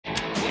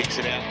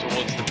Flicks it out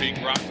towards the big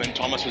ruck when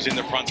Thomas was in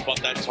the front spot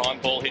that time.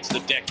 Ball hits the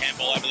deck,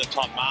 handball over the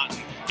top.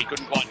 Martin, he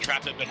couldn't quite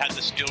trap it, but had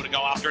the skill to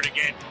go after it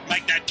again.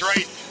 Make that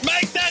three,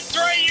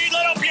 you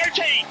little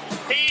beauty!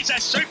 He's a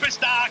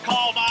superstar,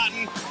 Cole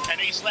Martin, and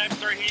he slammed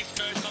through his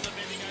first on the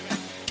bending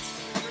over.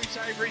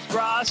 Savory's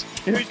grass.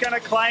 Who's going to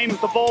claim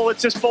the ball?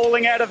 It's just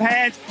falling out of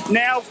hand.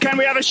 Now, can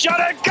we have a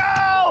shot at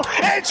goal?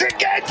 It's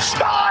against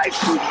Smythe!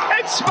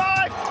 It's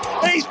Smythe!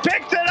 He's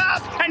picked it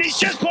up and he's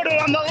just put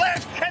it on the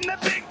left. And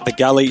the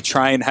Gully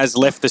train has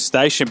left the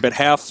station, but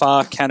how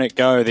far can it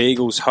go? The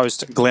Eagles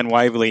host Glen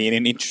Waverley in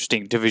an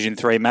interesting Division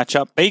 3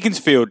 matchup.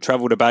 Beaconsfield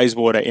travel to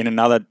Bayswater in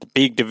another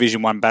big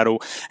Division 1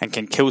 battle, and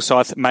can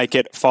Kilsyth make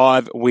it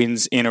 5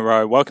 wins in a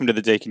row? Welcome to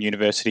the Deakin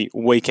University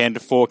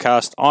Weekend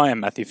Forecast. I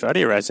am Matthew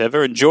Fodier, as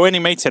ever, and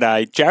joining me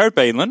today, Jared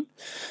Beanland,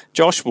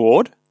 Josh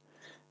Ward,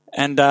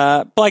 and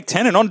Blake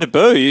Tennant on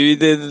debut,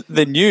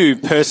 the new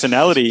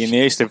personality in the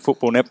Eastern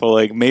Football Netball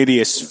League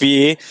media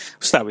sphere.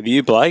 We'll start with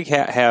you, Blake.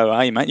 How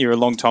are you, mate? You're a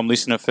long-time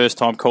listener,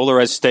 first-time caller,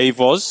 as Steve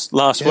was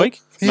last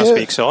week. Must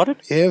be excited.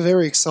 Yeah,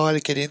 very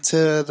excited to get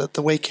into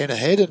the weekend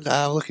ahead, and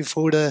looking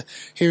forward to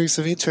hearing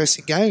some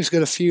interesting games.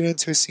 Got a few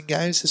interesting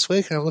games this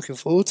week, and I'm looking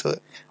forward to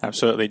it.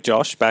 Absolutely.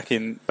 Josh, back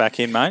in,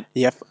 mate.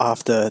 Yep,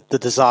 after the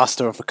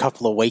disaster of a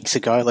couple of weeks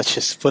ago, let's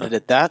just put it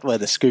at that, where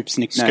the Scoops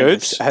nickname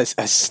has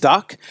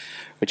stuck,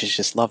 which is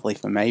just lovely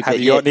for me. Have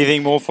you got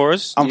anything more for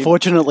us?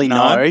 Unfortunately,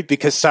 no,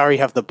 because Surrey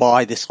have the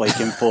bye this week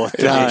in 4th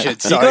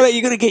Division. So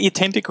you got to get your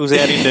tentacles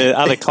out into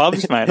other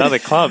clubs, mate, other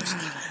clubs.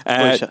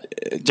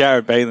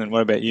 Jared Beelan,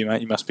 what about you,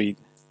 mate? You must be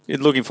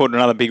looking forward to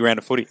another big round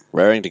of footy.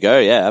 Raring to go,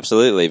 yeah,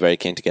 absolutely. Very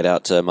keen to get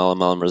out to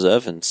Mullum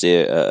Reserve and see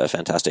a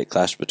fantastic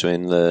clash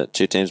between the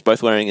two teams,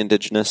 both wearing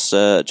Indigenous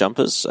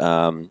jumpers,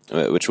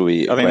 which will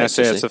be. I think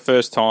it's the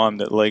first time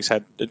that the league's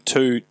had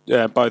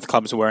both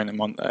clubs are wearing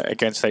them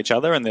against each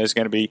other, and there's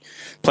going to be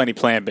plenty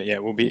planned. But yeah,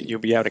 you'll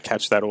be able to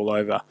catch that all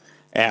over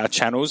our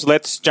channels.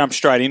 Let's jump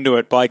straight into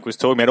it. Blake was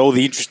talking about all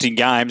the interesting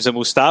games, and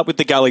we'll start with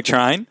the Gully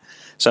train.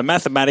 So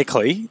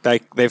mathematically,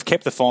 they've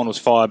kept the finals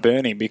fire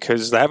burning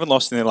because they haven't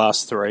lost in their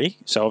last 3.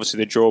 So obviously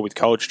the draw with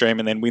Coldstream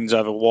and then wins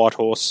over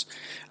Whitehorse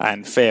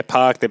and Fair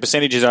Park. Their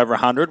percentage is over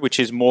 100, which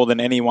is more than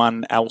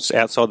anyone else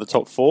outside the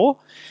top 4.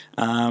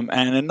 And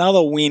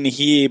another win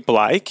here,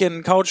 Blake,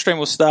 and Coldstream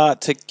will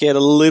start to get a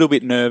little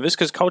bit nervous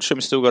because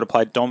Coldstream's still got to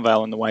play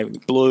Donvale in the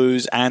Waverley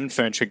Blues and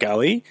Ferntree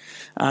Gully.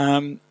 How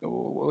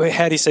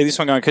do you see this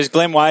one going? Because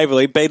Glen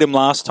Waverley beat them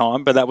last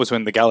time, but that was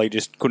when the Gully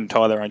just couldn't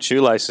tie their own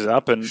shoelaces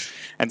up, and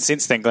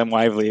since then Glen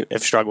Waverley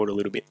have struggled a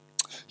little bit.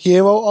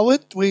 Yeah, well,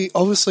 we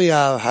obviously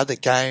had the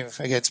game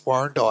against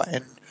Warrandyte,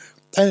 and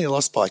they only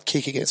lost by a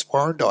kick against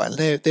Warrandyte,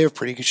 and they're a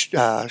pretty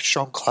good,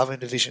 strong club in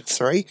Division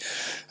 3.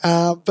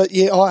 But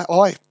yeah,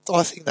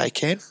 I think they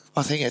can.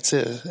 I think it's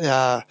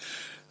I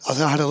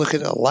had a look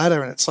at the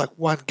ladder, and it's like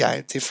one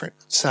game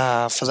difference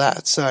for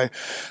that. So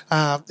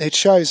it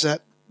shows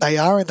that they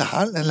are in the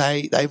hunt, and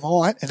they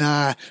might. And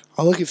I'm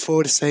looking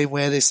forward to seeing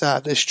where this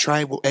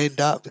train will end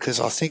up, because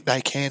I think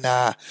they can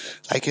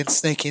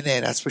sneak in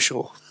there. That's for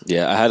sure.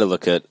 Yeah, I had a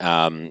look at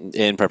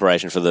in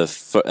preparation for the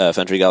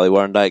Ferntree Gully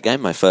Warrandyte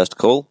game. My first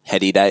call,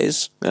 heady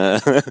days,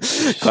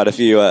 quite a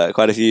few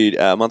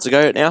months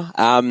ago now.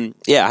 I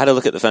had a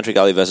look at the Ferntree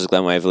Gully versus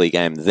Glen Waverley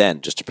game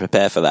then, just to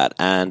prepare for that.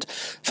 And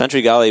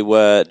Ferntree Gully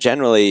were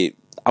generally,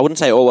 I wouldn't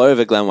say all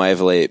over Glen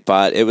Waverley,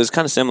 but it was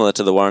kind of similar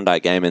to the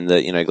Warrandyte game in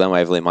that, Glen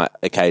Waverley might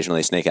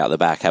occasionally sneak out the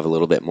back, have a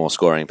little bit more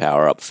scoring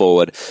power up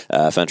forward.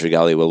 Ferntree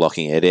Gully were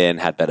locking it in,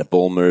 had better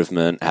ball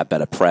movement, had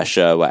better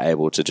pressure, were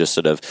able to just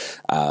sort of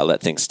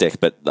let things stick,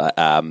 but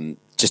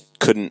just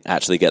couldn't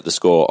actually get the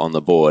score on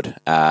the board.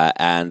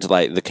 And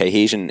the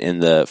cohesion in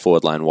the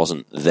forward line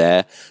wasn't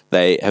there.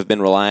 They have been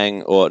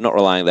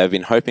they've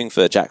been hoping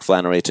for Jack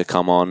Flannery to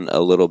come on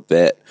a little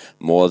bit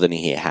more than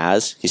he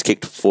has. He's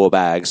kicked 2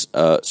 bags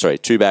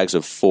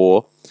of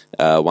 4,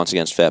 once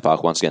against Fair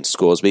Park, once against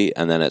Scoresby,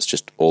 and then it's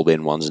just all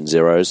been 1s and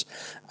 0s.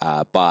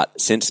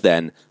 But since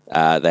then,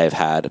 they've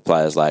had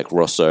players like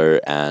Rosso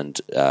and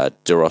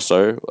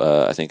DeRosso,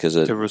 I think is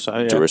a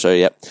DeRosso,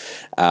 yep.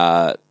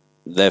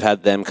 They've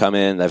had them come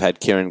in. They've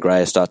had Kieran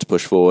Gray start to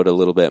push forward a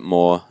little bit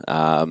more.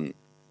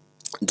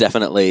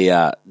 Definitely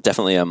a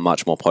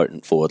much more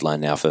potent forward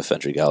line now for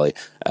Ferntree Gully,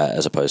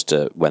 as opposed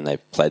to when they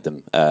played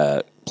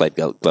Glen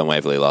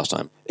Waverley last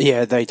time.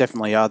 Yeah, they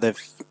definitely are.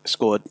 They've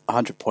scored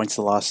 100 points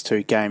the last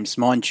 2 games,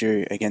 mind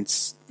you,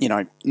 against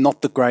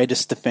not the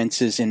greatest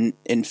defences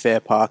in Fair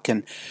Park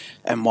and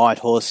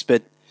Whitehorse,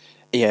 but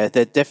yeah,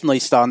 they're definitely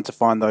starting to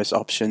find those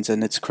options,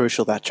 and it's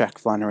crucial that Jack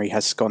Flannery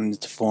has gone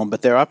into form.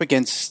 But they're up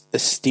against a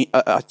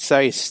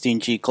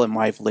stingy Glen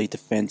Waverley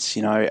defence.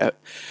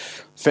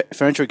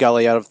 Ferntree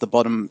Gully out of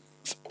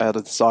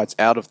the sides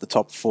out of the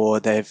top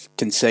 4, they've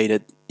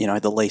conceded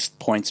the least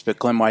points, but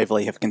Glen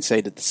Waverley have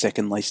conceded the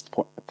second least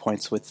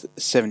points with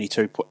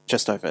 72,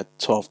 just over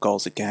 12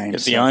 goals a game.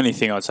 It's the only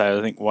thing I'd say.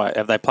 I think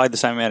have they played the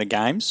same amount of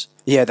games?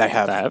 Yeah, they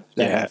have.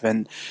 They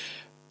have.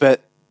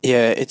 But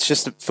Yeah, it's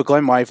just for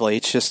Glen Waverley.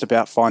 It's just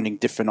about finding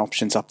different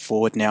options up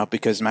forward now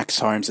because Max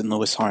Holmes and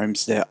Lewis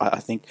Holmes. I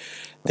think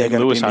they're going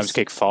to be. Lewis Holmes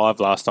kicked 5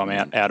 last time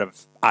out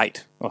of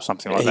 8 or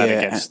something like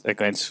that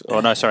against. Oh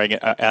no, sorry,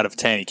 out of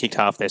 10, he kicked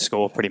half their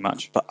score pretty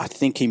much. But I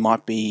think he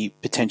might be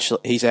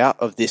potentially. He's out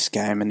of this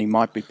game, and he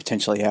might be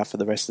potentially out for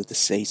the rest of the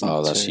season.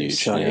 Oh, that's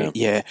huge. So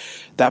yeah,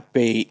 that'd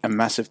be a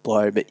massive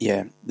blow. But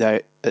yeah,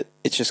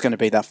 it's just going to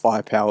be that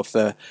firepower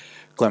for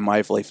Glen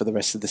Waverley for the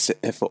rest of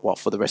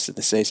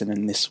the season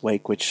and this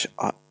week, which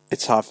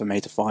it's hard for me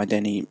to find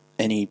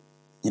any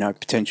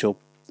potential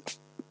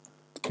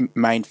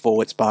main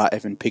forwards bar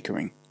Evan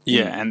Pickering.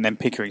 Yeah, and then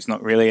Pickering's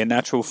not really a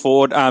natural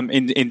forward.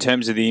 In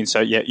terms of the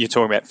inside, you're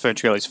talking about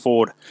Ferntree Gully's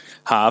forward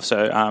half.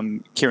 So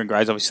Kieran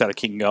Gray's obviously started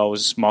kicking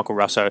goals, Michael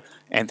Russo,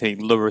 Anthony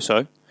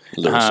LaRusso.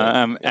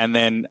 And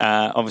then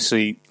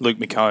obviously Luke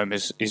McComb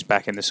is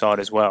back in the side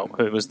as well,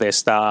 who was their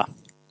star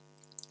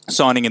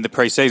signing in the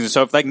pre-season.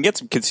 So if they can get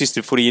some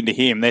consistent footy into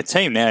him, their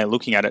team now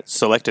looking at its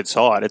selected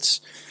side,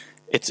 it's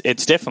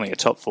definitely a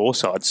top 4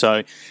 side.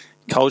 So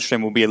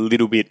Coldstream will be a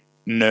little bit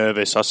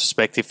nervous, I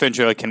suspect. If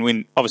Ferntree can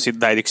win, obviously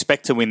they'd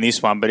expect to win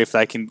this one, but if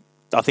they can,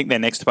 I think their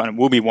next opponent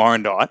will be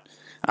Warrandyte,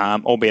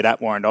 albeit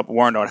at Warrandyte, but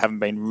Warrandyte haven't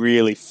been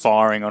really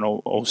firing on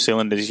all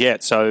cylinders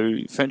yet. So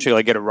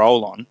Ferntree get a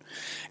roll on.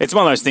 It's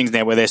one of those things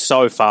now where they're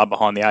so far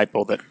behind the 8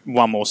 ball that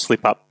one more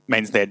slip up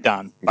means they're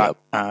done. But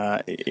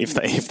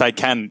if they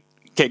can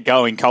get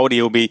going, Coldy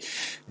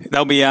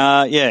they'll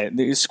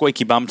be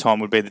squeaky bum time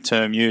would be the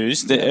term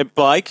used.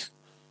 Blake,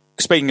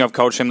 speaking of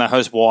Coldstream, they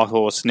host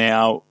Whitehorse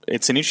now.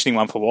 It's an interesting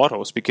one for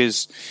Whitehorse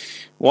because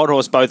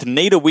Whitehorse both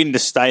need a win to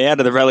stay out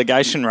of the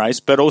relegation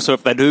race, but also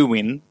if they do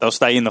win, they'll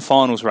stay in the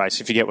finals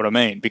race, if you get what I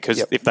mean.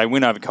 Because if they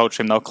win over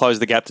Coldstream, they'll close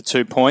the gap to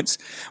 2 points.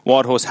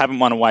 Whitehorse haven't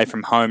won away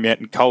from home yet,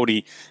 and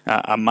Coldy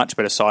a much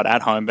better side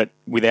at home, but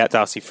without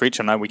Darcy Fritsch.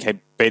 I know we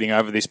keep beating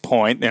over this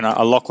point. And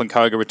Lachlan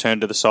Koga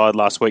returned to the side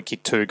last week,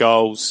 kicked 2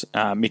 goals.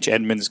 Mitch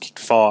Edmonds kicked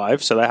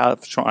 5, so they are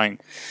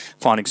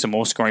finding some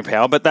more scoring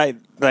power, but they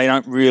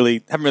haven't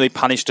really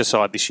punished a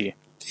side this year.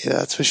 Yeah,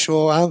 that's for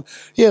sure.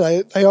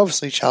 They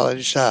obviously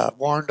challenged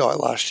Warrandyte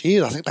last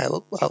year. I think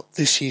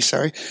this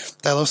year,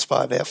 they lost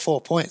by about 4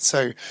 points.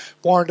 So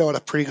Warrandyte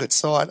a pretty good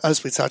side.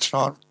 As we touched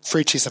on,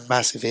 Fritsch is a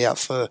massive out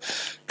for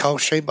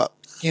Coldstream, but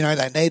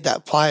they need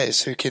that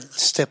players who can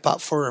step up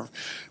for them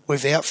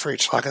without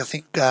Fritsch. Like I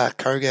think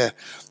Koga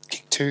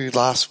kicked 2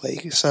 last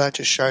week, so that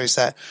just shows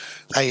that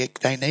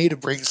they need to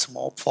bring some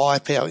more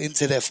firepower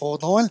into their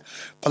forward line.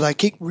 But they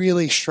kicked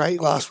really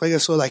straight last week. I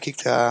saw they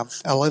kicked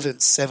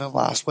 11-7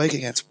 last week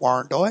against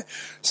Warrandyte.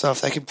 So if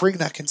they can bring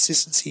that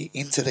consistency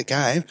into the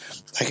game,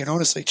 they can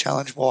honestly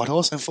challenge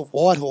Whitehorse. And for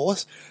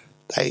Whitehorse,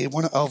 they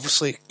want to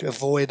obviously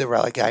avoid the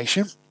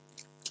relegation.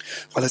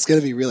 But it's going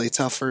to be really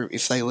tough for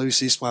if they lose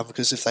this one,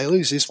 because if they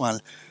lose this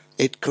one,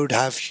 it could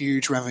have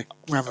huge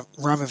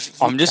ramifications.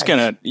 I'm just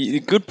going to...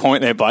 Good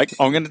point there, Blake.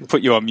 I'm going to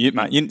put you on mute,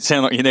 mate. You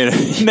sound like you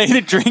need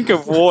a drink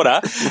of water.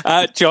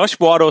 Josh,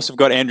 Whitehorse have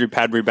got Andrew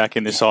Padbury back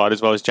in the side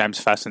as well as James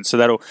Fasten, so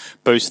that'll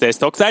boost their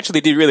stock. They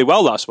actually did really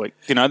well last week.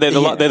 They're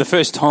the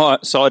first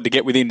side to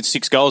get within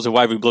 6 goals of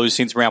Waverley Blues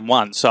since round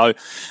 1. So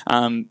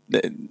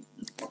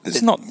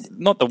it's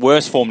not the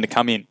worst form to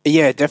come in.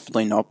 Yeah,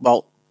 definitely not.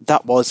 Well,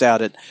 that was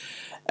out at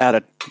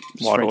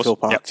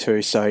Springfield Park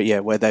too. So yeah,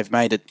 where they've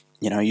made it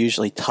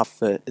usually tough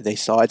for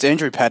these sides.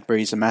 Andrew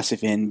Padbury is a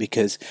massive in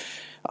because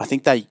I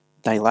think they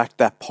lacked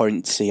that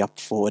potency up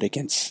forward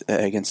against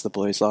the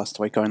Blues last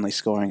week, only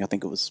scoring, I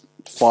think it was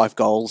 5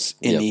 goals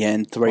in the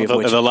end, 3 of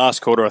which... The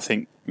last quarter, I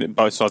think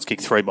both sides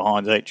kicked 3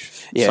 behind each.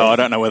 Yeah. So I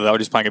don't know whether they were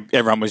just playing...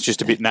 Everyone was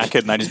just a bit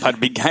knackered and they just played a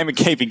big game of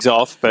keepings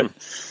off, but...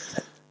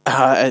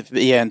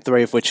 and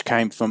 3 of which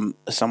came from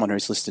someone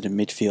who's listed in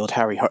midfield,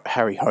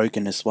 Harry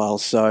Hogan as well.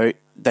 So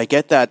they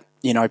get that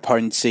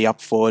potency up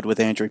forward with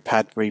Andrew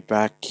Padbury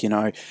back.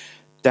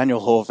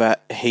 Daniel Horvat,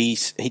 he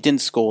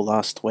didn't score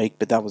last week,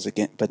 but that was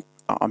again. But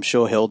I'm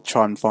sure he'll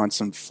try and find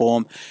some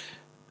form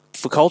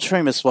for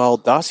Coldstream as well.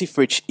 Darcy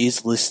Fritsch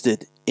is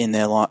listed in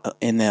their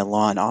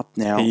lineup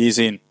now. He is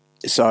in.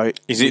 So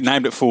is he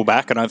named at full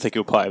back? I don't think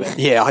he'll play there.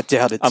 Yeah, I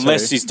doubt it.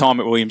 Unless his time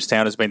at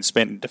Williamstown has been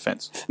spent in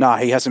defence. No,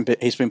 he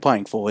hasn't. He's been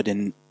playing forward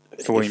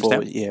for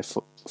Williamstown.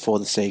 For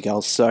the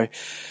Seagulls. So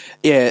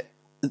yeah.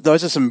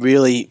 Those are some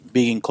really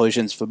big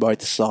inclusions for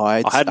both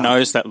sides. I had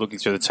noticed that looking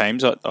through the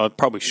teams. I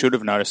probably should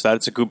have noticed that.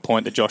 It's a good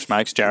point that Josh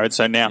makes, Jared.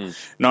 So now,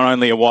 not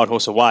only a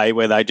Whitehorse away,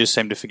 where they just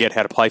seem to forget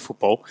how to play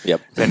football,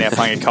 they're now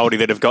playing a Coldy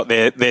that have got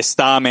their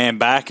star man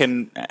back,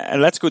 and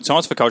that's good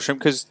signs for Coldstream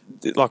because,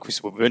 like we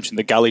mentioned,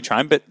 the Gully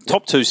train, but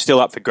top 2's still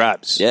up for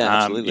grabs. Yeah,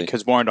 absolutely.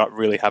 Because Warrandyte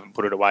really haven't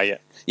put it away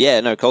yet.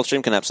 Yeah, no,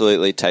 Coldstream can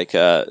absolutely take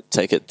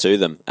it to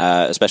them,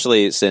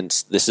 especially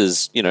since this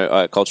is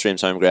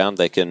Coldstream's home ground.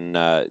 They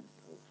can.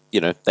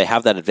 They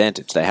have that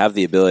advantage. They have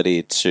the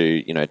ability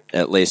to,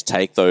 at least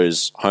take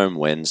those home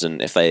wins.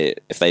 And if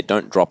they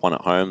don't drop one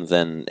at home,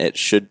 then it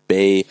should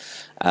be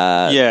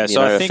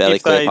So I think a fairly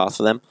if clear path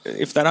for them.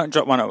 If they don't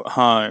drop one at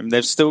home,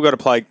 they've still got to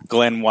play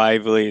Glen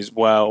Waverley as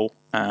well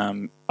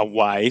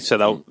away,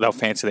 so they'll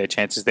fancy their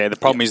chances there. The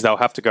problem is they'll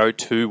have to go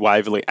to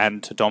Waverley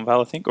and to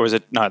Donvale, I think, or is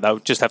it? No, they'll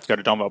just have to go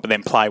to Donvale, but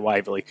then play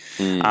Waverley.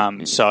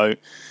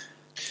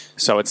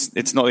 So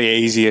it's not the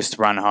easiest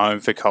run home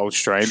for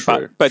Coldstream,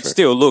 but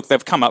still, look,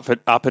 they've come up for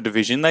upper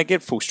division. They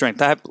get full strength.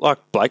 They have, like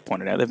Blake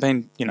pointed out, they've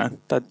been,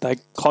 they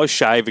close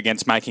shave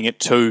against making it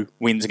 2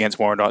 wins against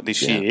Warrandyte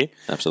this year.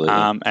 Absolutely.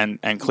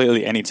 And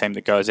clearly, any team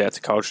that goes out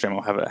to Coldstream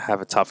will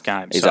have a tough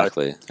game.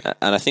 Exactly.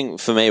 And I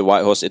think for me,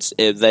 Whitehorse,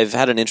 they've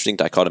had an interesting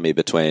dichotomy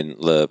between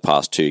the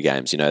past 2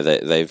 games.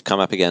 They've come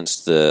up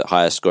against the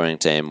highest scoring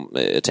team,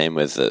 a team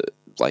with a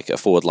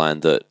forward line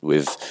that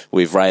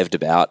we've raved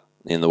about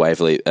in the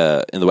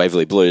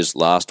Waverley Blues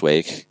last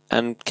week,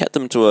 and kept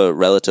them to a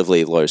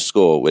relatively low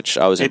score, which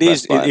I was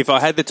impressed by. If I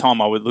had the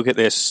time, I would look at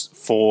their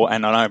 4,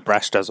 and I know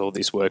Brash does all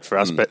this work for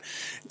us, but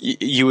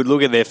you would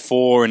look at their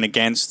for and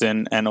against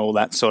and all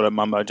that sort of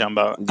mumbo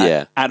jumbo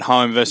at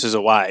home versus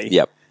away.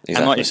 Yep. Exactly.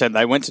 And like you said,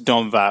 they went to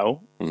Donvale.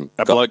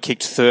 A bloke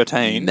kicked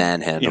 13.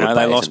 Manhandled.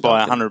 They lost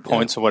by 100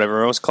 points or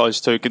whatever else, close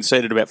to,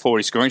 conceded about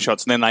 40 scoring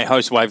shots, and then they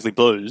host Waverley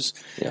Blues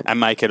and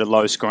make it a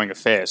low-scoring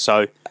affair.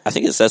 So I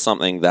think it says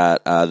something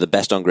that the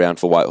best on ground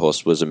for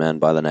Whitehorse was a man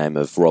by the name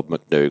of Rob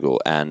McDougall,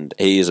 and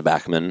he is a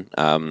backman.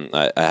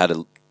 I had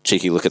a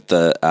cheeky look at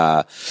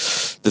the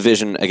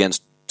vision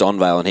against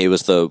Donvale, and he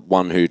was the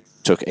one who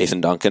took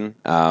Ethan Duncan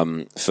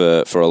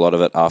for a lot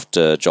of it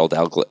after Joel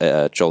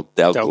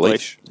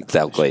Dalgleish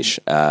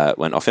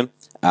went off him.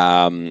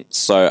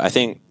 So I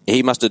think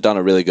he must have done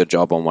a really good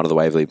job on one of the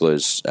Waverley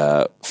Blues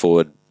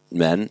forward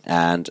men,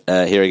 and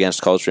here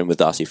against Coldstream with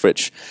Darcy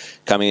Fritsch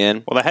coming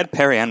in. Well, they had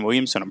Perry and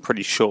Williamson, I'm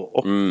pretty sure.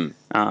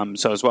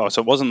 So as well,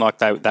 so it wasn't like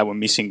they were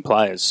missing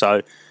players.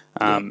 So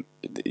I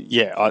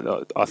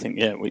think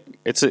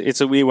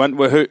it's a weird one.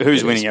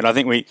 Who's winning it? I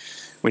think we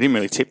didn't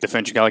really tip the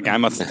Ferntree Gully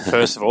game.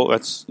 First of all,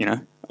 that's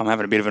I'm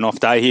having a bit of an off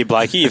day here,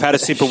 Blakey. You've had a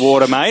sip of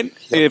water, mate.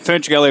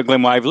 Ferntree Gully or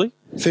Glen Waverley?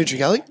 Ferntree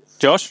Gully.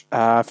 Josh?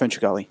 Ferntree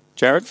Gully.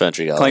 Jared?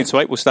 Ferntree Gully. Clean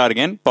sweep. We'll start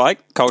again. Blake?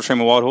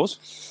 Coldstream or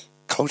Whitehorse?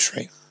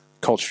 Coldstream.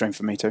 Coldstream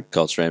for me too.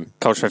 Coldstream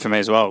For me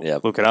as well.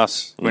 Yep. Look at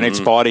us. We need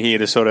Spider here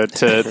to sort of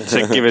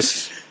to give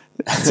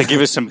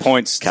us some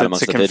points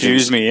to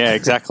confuse me. Yeah,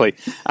 exactly.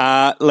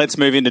 Let's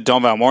move into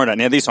Donvale and Warrandyte.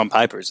 Now, this on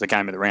paper is the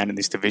game of the round in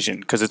this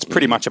division because it's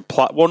pretty much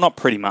not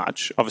pretty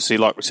much. Obviously,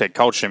 like we said,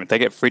 Coldstream, if they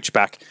get Fritsch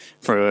back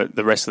for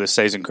the rest of the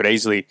season, could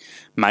easily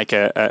make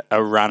a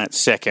run at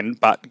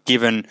second. But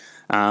given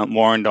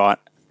Warrandyte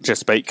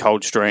just beat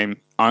Coldstream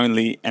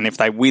only, and if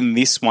they win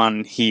this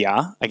one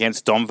here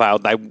against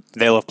Donvale,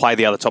 they'll have played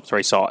the other top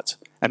 3 sides.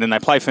 And then they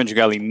play Ferntree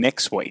Gully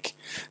next week.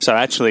 So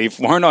actually, if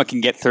Warrandyte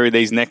can get through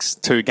these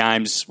next 2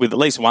 games with at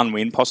least 1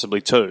 win,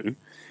 possibly 2,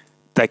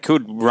 they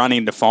could run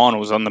into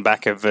finals on the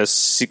back of a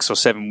 6 or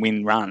 7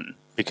 win run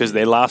because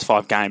their last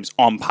 5 games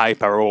on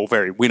paper are all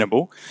very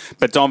winnable.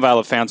 But Donvale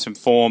have found some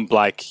form,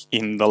 Blake,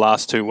 in the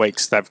last 2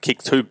 weeks. They've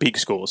kicked 2 big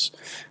scores,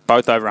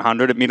 both over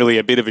 100. Admittedly,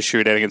 a bit of a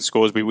shootout against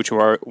Scoresby, which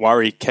will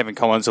worry Kevin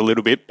Collins a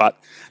little bit, but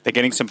they're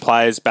getting some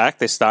players back.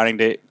 They're starting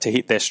to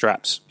hit their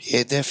straps.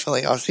 Yeah,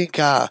 definitely. I think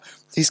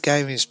this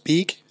game is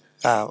big.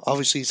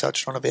 Obviously, you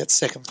touched on about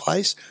second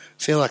place.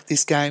 I feel like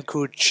this game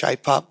could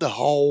shape up the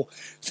whole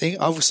thing.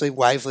 Obviously,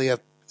 Waverley are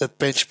the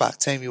benchmark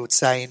team, you would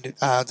say, in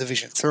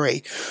Division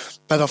 3.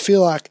 But I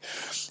feel like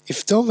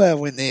if Donvale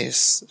win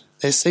this,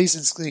 their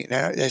season's,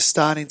 they're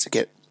starting to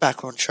get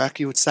back on track,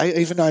 you would say,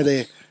 even though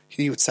they're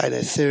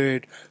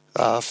 3rd,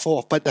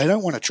 4th. But they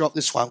don't want to drop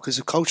this one because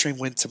if Coldstream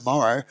win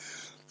tomorrow,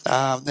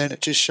 then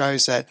it just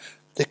shows that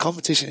the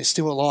competition is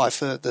still alive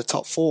for the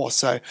top 4.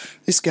 So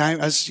this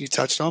game, as you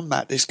touched on,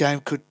 Matt, this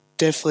game could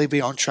definitely be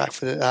on track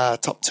for the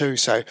top 2.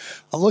 So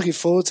I'm looking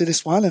forward to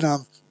this one, and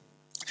I'm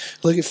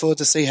looking forward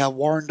to see how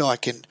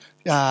Warrandyte can.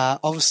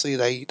 Obviously,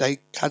 they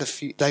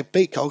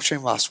beat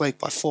Coldstream last week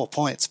by 4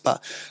 points,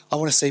 but I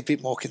want to see a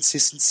bit more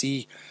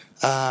consistency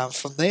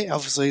from there.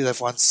 Obviously, they've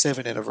won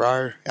 7 in a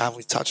row.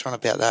 We touched on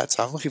about that,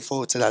 so I'm looking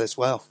forward to that as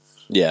well.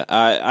 Yeah,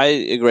 I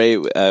agree.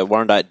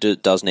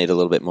 Warrandyte does need a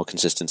little bit more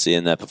consistency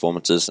in their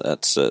performances.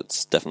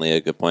 It's definitely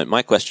a good point.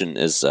 My question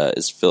is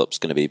Phillips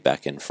going to be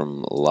back in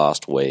from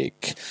last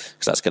week?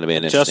 Because that's going to be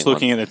an interesting one. Just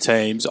looking at the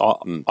teams,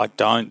 I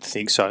don't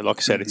think so. Like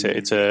I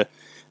said,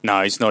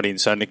 no, he's not in.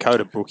 So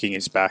Dakota Brooking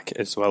is back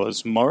as well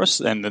as Morris,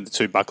 and the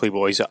 2 Buckley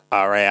boys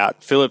are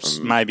out. Phillips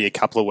maybe a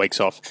couple of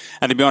weeks off.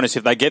 And to be honest,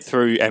 if they get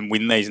through and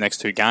win these next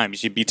 2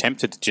 games, you'd be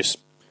tempted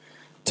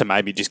to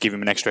maybe just give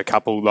him an extra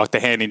couple, like the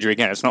hand injury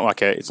again. It's not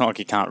like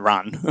he can't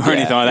run or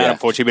anything like that,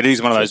 unfortunately. But it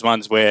is one of those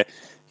ones where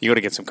you got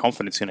to get some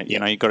confidence in it. You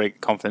got to get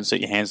confidence that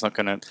your hand's not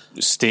going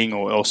to sting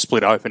or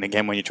split open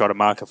again when you try to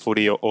mark a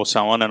footy or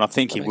so on. And I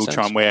think he will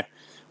try and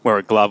wear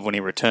a glove when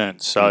he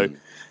returns. So.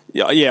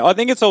 Yeah, I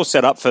think it's all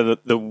set up for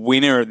the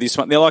winner of this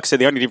one. Like I said,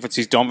 the only difference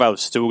is Donvale have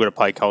still got to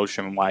play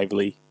Coldstream and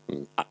Waverley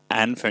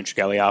and Ferntree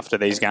Gully after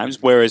these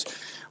games, whereas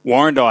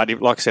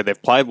Warrandyte, like I said,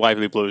 they've played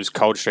Waverley Blues,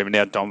 Coldstream, and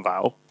now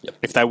Donvale. Yep.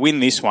 If they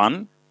win this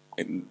one,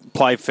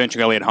 play Ferntree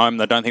Gully at home.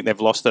 They don't think they've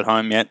lost at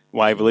home yet,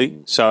 Waverley.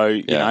 So,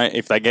 you know,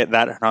 if they get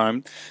that at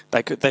home,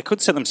 they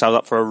could set themselves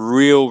up for a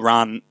real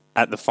run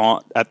at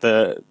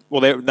the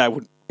they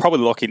would probably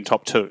lock in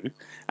top 2,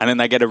 and then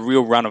they get a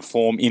real run of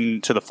form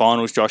into the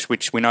finals, Josh,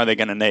 which we know they're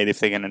going to need if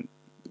they're going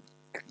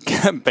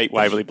to beat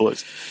Waverley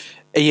Blues.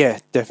 Yeah,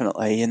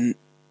 definitely. And,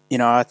 you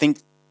know, I think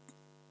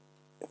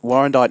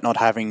Warrandyte not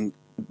having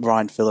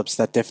Ryan Phillips,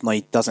 that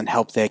definitely doesn't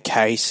help their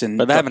case.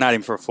 But they haven't had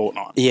him for a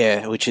fortnight.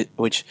 Yeah, which you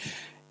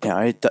know,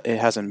 it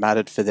hasn't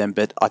mattered for them.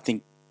 But I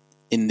think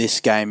in this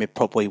game it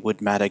probably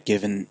would matter,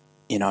 given,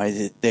 you know,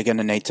 they're going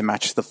to need to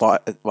match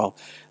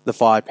the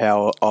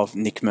firepower of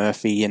Nick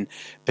Murphy and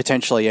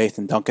potentially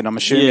Ethan Duncan. I'm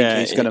assuming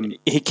he's going to...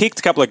 He kicked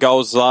a couple of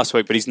goals last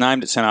week, but he's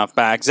named at centre-half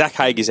back. Zach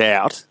Haig is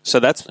out, so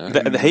that's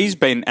he's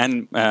been...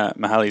 And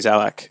Mahali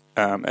Zalak,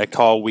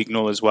 Kyle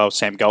Wignall as well,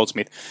 Sam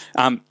Goldsmith,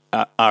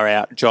 are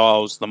out.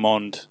 Giles,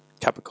 Lamond,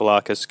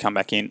 Kapakalakis come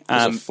back in.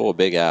 Those are 4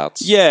 big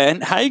outs. Yeah,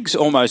 and Haig's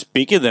almost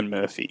bigger than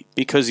Murphy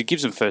because he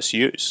gives them first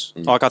use.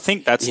 Like, I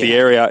think that's the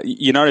area.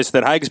 You notice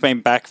that Haig's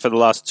been back for the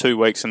last 2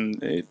 weeks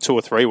and 2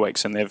 or 3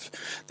 weeks, and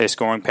their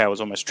scoring power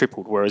was almost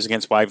tripled. Whereas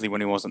against Waverley,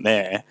 when he wasn't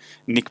there,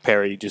 Nick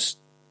Perry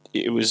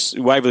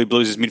Waverley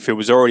Blues' midfield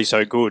was already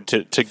so good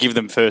to give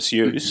them first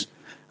use.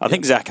 I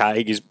think Zach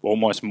Haig is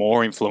almost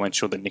more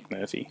influential than Nick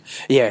Murphy.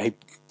 Yeah, he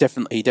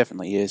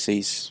definitely is.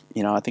 He's,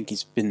 you know, I think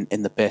he's been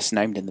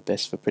named in the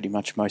best for pretty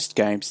much most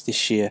games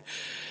this year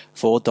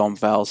for Dom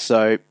Val.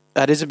 So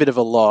that is a bit of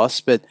a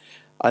loss, but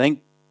I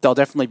think they'll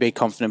definitely be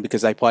confident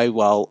because they play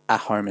well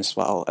at home as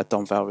well at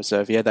Dom Val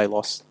Reserve. Yeah, they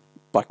lost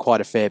by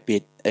quite a fair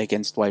bit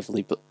against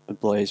Waverley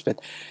Blues, but,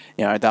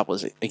 you know, that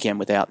was again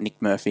without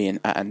Nick Murphy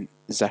and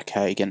Zach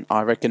Haig. And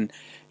I reckon,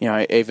 you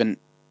know, even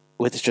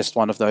with just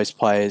one of those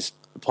players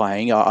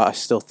playing, I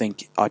still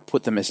think I'd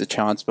put them as a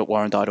chance, but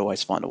Warrandyte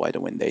always find a way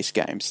to win these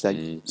games. So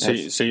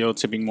you're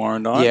tipping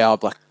Warrandyte? Yeah, I'll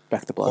back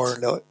the Bloods.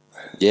 Warrandyte.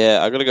 Yeah,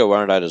 I've got to go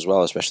Warrandyte as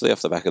well, especially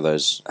off the back of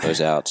those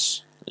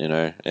outs. You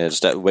know,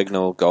 just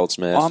Wignall,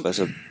 Goldsmith.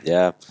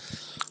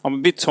 I'm a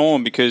bit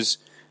torn because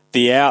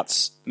the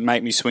outs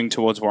make me swing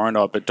towards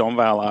Warrandyte, but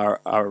Donvale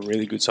are a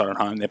really good side at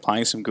home. They're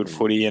playing some good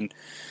footy, and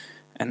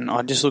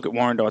I just look at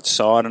Warrandyte's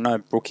side. I know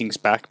Brooking's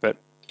back, but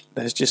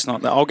there's just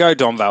not. I'll go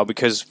Donvale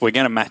because we're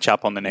going to match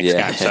up on the next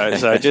game.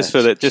 So just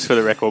for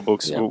the record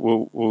books,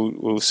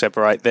 we'll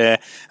separate there.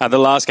 The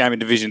last game in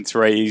Division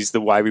 3 is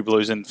the Waverley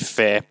Blues and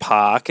Fair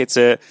Park. It's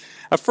a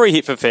free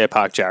hit for Fair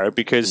Park, Jared,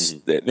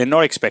 because they're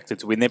not expected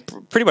to win. They're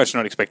pretty much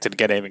not expected to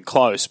get even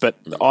close. But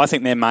I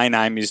think their main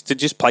aim is to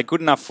just play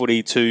good enough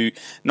footy to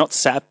not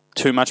sap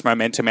too much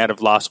momentum out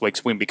of last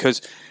week's win,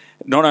 because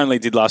not only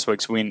did last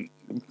week's win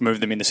move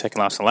them into second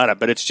last on the ladder,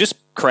 but it's just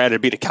created a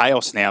bit of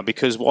chaos now,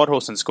 because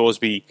Whitehorse and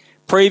Scoresby,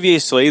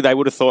 previously they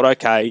would have thought,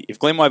 okay, if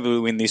Glen Waverley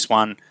win this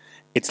one,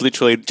 it's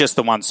literally just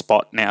the one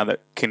spot now that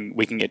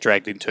we can get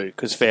dragged into,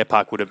 because Fair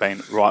Park would have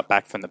been right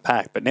back from the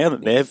pack. But now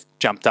that they've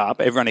jumped up,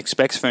 everyone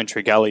expects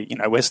Ferntree Gully,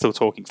 we're still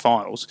talking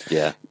finals,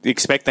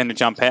 expect them to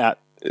jump out.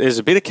 There's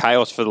a bit of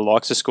chaos for the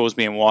likes of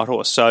Scoresby and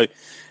Whitehorse. So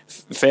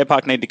Fair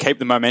Park need to keep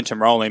the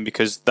momentum rolling,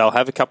 because they'll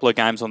have a couple of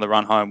games on the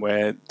run home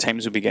where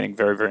teams will be getting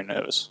very, very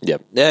nervous. No,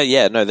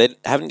 they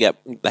haven't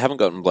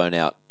gotten blown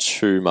out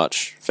too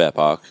much, Fair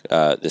Park,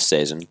 this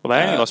season. Well,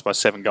 they only lost by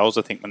 7 goals,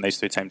 I think, when these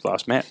two teams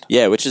last met.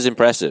 Yeah, which is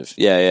impressive.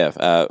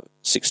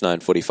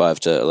 6-9-45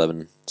 to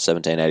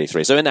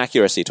 11-17-83. So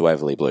inaccuracy to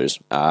Waverley Blues,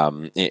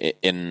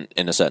 in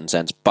a certain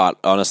sense. But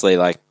honestly,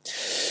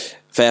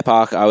 Fair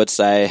Park, I would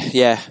say,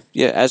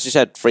 as you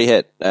said, free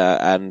hit,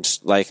 and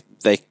they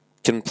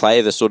can play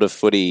the sort of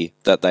footy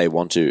that they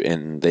want to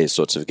in these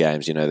sorts of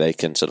games. They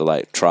can sort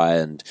of try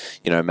and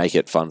make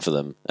it fun for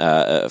them,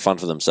 fun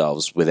for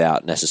themselves,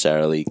 without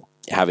necessarily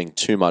having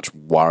too much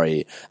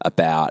worry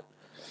about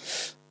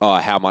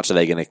how much are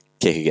they going to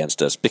kick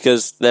against us,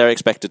 because they're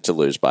expected to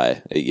lose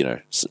by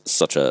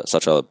such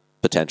a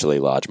potentially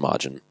large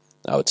margin,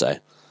 I would say.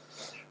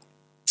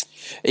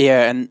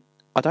 Yeah, and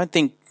I don't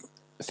think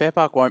Fair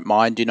Park won't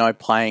mind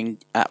playing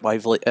at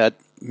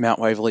Mount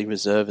Waverley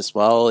Reserve as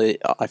well.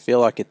 I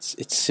feel like it's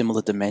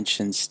similar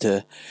dimensions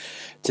to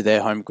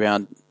their home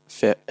ground,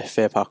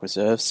 Fair Park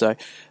Reserve. So,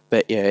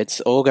 but yeah,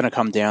 it's all going to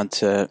come down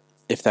to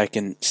if they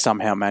can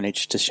somehow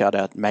manage to shut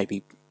out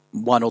maybe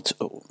one or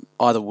two,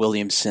 either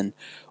Williamson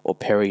or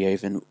Perry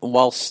even.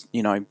 Whilst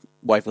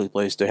Waverley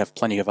Blues do have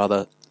plenty of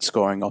other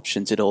scoring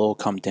options, it'll all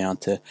come down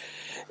to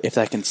if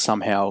they can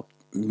somehow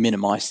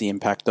minimise the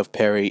impact of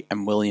Perry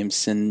and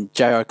Williamson.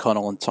 Jay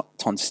O'Connell and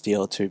Ton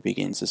Steele are 2 big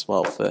ins as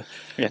well for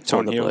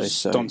Ton the Blues.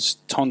 So.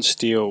 Ton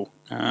Steele.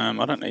 I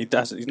don't know.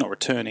 He's not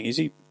returning, is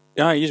he?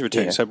 No, he is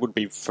returning. So it would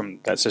be from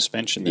that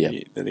suspension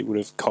that he would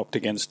have copped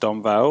against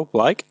Dom Vale.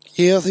 Blake?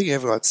 Yeah, I think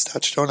everyone's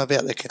touched on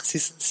about the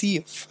consistency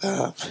of...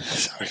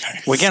 sorry,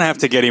 guys. We're going to have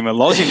to get him a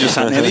lozenge or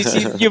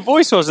something. Your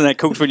voice wasn't that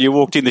cooked when you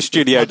walked in the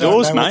studio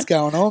doors, mate. What's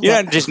going on? You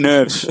don't just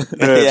nerves,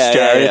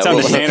 Jared. It's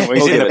understandable.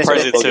 He's in the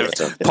presence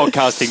of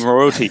podcasting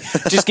royalty.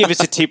 Just give us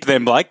a tip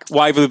then, Blake.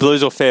 Waverley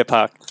Blues or Fair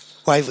Park?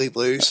 Waverley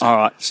Blues. All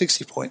right.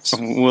 60 points.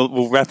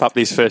 We'll wrap up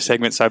this first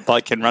segment so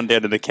Blake can run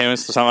down to the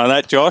chemist or something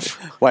like that. Josh?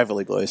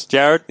 Waverley Blues.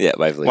 Jared? Yeah,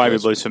 Waverley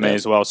Blues for me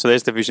as well. So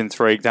there's Division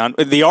 3 done.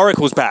 The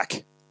Oracle's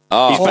back.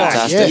 Oh, He's back.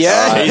 fantastic. Yes.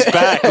 Yeah, he's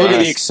back. Look at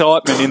the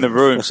excitement in the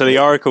room. So the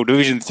Oracle,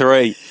 Division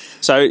 3.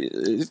 So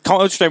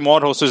Coldstream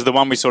Whitehorse was the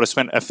one we sort of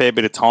spent a fair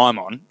bit of time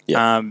on.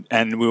 Yeah.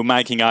 And we were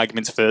making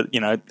arguments for,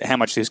 how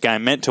much this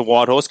game meant to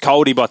Whitehorse.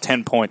 Coldie by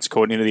 10 points,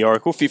 according to the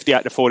Oracle,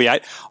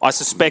 58-48. I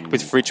suspect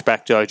with Fritsch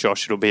back,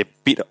 Josh, it'll be a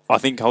bit... I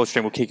think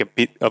Coldstream will kick a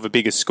bit of a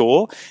bigger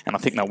score, and I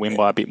think they'll win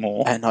by a bit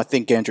more. And I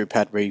think Andrew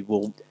Padbury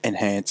will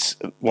enhance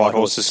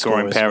Whitehorse's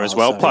scoring power as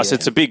well. So, Plus,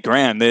 it's a big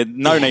ground. There's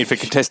no need for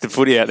contested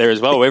footy out there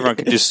as well. Everyone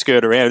can just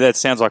skirt around. That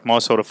sounds like my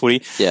sort of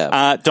footy.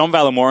 Yeah.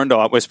 Donvale and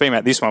Warrandyte, we're speaking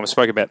about this one. We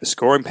spoke about the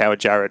scoring power,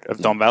 Jared, of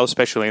Donvale,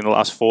 especially in the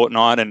last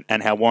fortnight,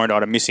 and how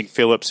Warrandyte are missing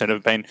Phillips and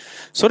have been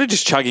sort of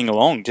just chugging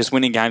along, just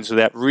winning games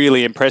without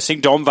really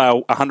impressing.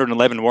 Donvale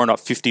 111, Warrandyte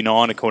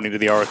 59, according to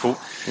the Oracle.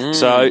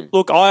 So,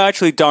 look, I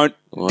actually don't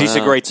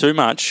disagree too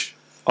much.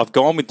 I've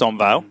gone with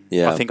Donvale.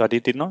 Yeah. I think I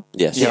did, didn't I?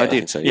 Yes. Yeah, I I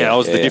did. think so, I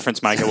was the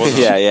difference maker,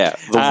 wasn't I? Yeah.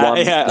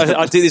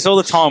 I do this all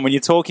the time. When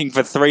you're talking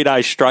for 3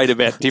 days straight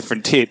about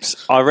different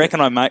tips, I reckon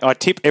I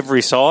tip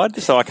every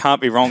side, so I can't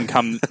be wrong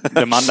come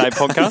the Monday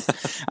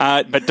podcast.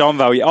 But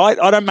Donvale,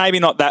 I don't, maybe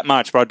not that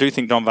much, but I do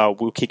think Donvale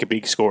will kick a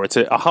big score. It's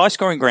a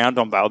high-scoring ground,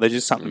 Donvale. There's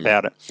just something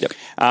about it.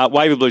 Yep.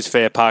 Waverley Blues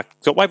Fair Park.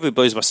 Got Waverley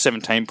Blues by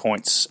 17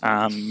 points.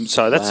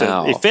 So that's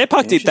Wow. if Fair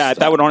Park did that,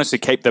 that would honestly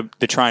keep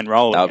the train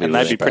rolling, That would be and they'd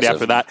really be pretty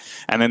up impressive. for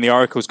that. And then the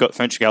Oracle's got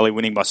Ferntree Gully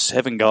winning by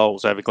 7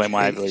 goals over Glen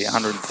Waverley,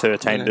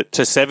 113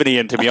 to 70.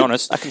 And to be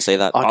honest, I can see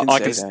that. I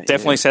can see that,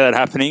 definitely see that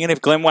happening. And if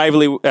Glen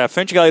Waverley,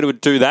 Ferntree Gully would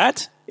do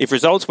that, if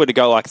results were to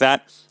go like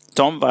that,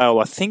 Donvale,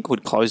 I think,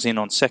 would close in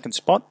on second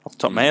spot off the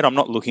top of my head. I'm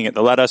not looking at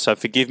the ladder, so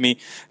forgive me.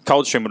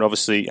 Coldstream would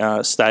obviously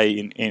stay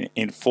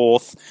in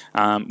fourth.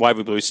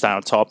 Waverley Blues stay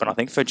on top, and I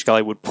think Ferntree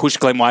Gully would push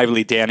Glen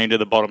Waverley down into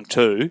the bottom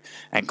two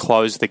and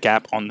close the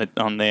gap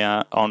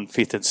on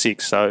fifth and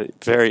sixth. So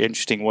very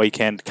interesting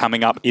weekend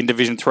coming up in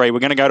Division 3. We're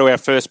going to go to our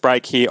first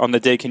break here on the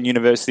Deakin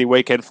University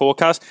Weekend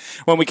Forecast.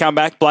 When we come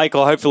back, Blake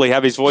will hopefully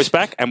have his voice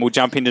back, and we'll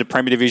jump into the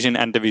Premier Division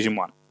and Division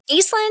 1.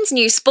 Eastland's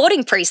new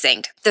sporting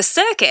precinct, the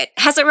Circuit,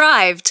 has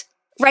arrived.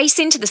 Race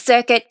into the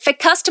Circuit for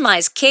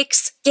customised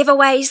kicks,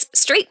 giveaways,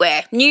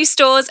 streetwear, new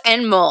stores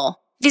and more.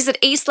 Visit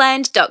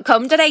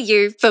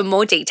eastland.com.au for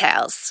more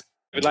details.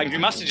 But like, he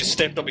must have just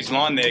stepped up his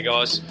line there,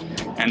 guys.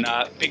 And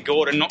Big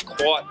Gordon, not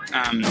quite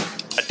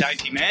a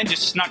dainty man,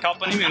 just snuck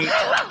up on him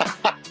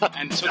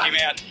and took him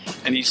out.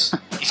 And he's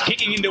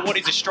kicking into what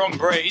is a strong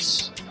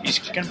breeze. He's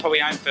going to probably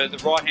aim for the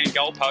right-hand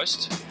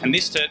goalpost. And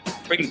this to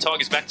bring the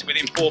Tigers back to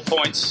within 4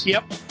 points.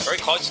 Yep. Very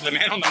close to the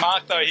man on the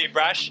mark, though, here,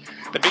 Brash.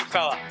 The big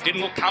fella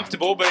didn't look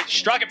comfortable, but he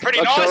struck it pretty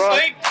nicely.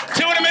 Right.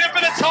 2 in a minute for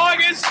the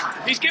Tigers.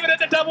 He's given it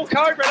the double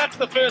cobra. That's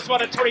the first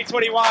one of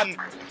 2021.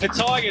 The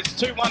Tigers,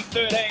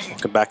 2-1-13.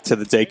 Welcome back to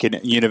the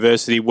Deakin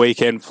University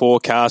Weekend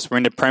Forecast. We're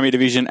into Premier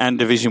Division and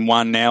Division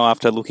 1 now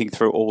after looking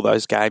through all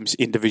those games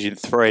in Division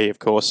 3, of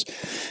course.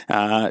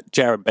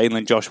 Jared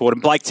Beanland, Josh Ward,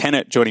 and Blake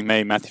Tennant joining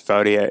me, Matthew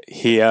Fodia,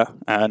 here.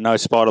 No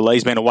Spider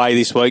Lee's been away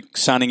this week,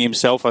 sunning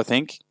himself, I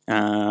think,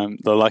 the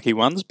lucky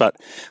ones. But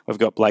we've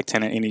got Blake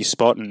Tennant in his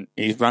spot, and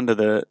he's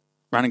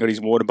running got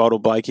his water bottle,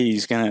 Blakey.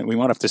 We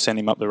might have to send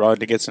him up the road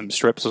to get some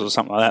strepsils or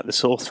something like that. The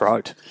sore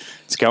throat,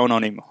 it's going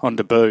on him on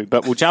debut.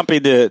 But we'll jump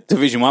into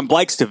Division 1,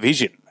 Blake's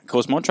division. Of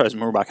course, Montrose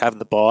and Mooroolbark have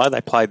the bye.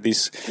 They played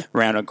this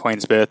round on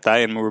Queen's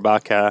birthday, and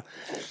Mooroolbark.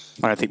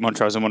 I don't think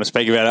Montrose will want to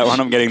speak about that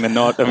one. I'm getting the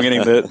nod. I'm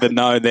getting the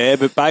no there.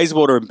 But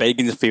Bayswater and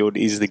Beaconsfield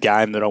is the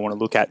game that I want to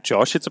look at,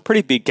 Josh. It's a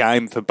pretty big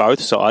game for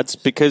both sides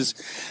because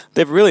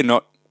they've really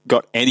not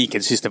got any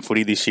consistent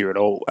footy this year at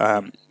all.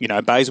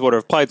 Bayswater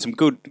have played some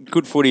good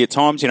footy at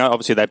times.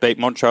 Obviously they beat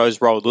Montrose,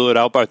 rolled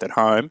Lillardale, both at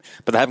home,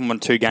 but they haven't won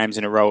 2 games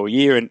in a row a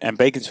year, and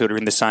Beaconsfield are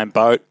in the same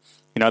boat.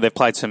 They've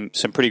played some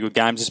pretty good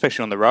games,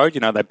 especially on the road.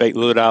 They beat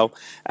Lillardale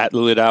at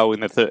Lillardale in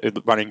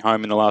the running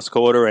home in the last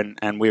quarter,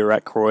 and we were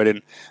at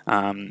Croydon,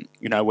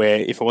 where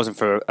if it wasn't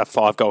for a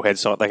 5-goal head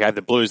start they gave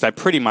the Blues, they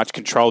pretty much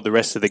controlled the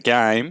rest of the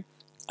game.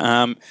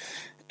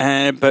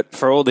 But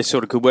for all this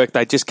sort of good work,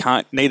 they just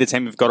can't. Neither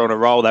team have got on a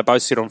roll. They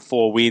both sit on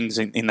 4 wins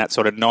in that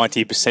sort of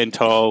 90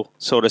 percentile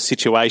sort of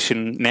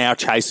situation. Now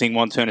chasing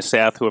Wanturna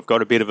South, who have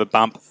got a bit of a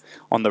bump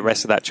on the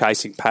rest of that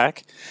chasing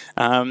pack.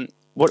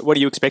 What are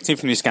you expecting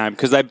from this game?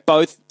 Because they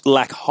both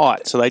lack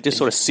height, so they just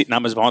sort of sit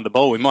numbers behind the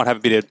ball. We might have a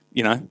bit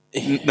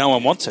of, no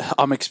one wants it.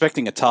 I'm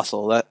expecting a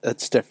tussle.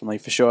 That's definitely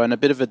for sure, and a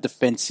bit of a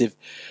defensive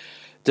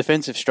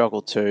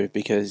struggle too.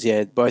 Because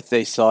both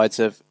these sides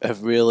have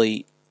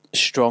really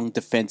strong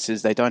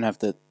defences. They don't have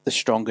the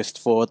strongest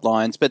forward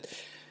lines, but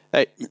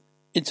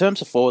in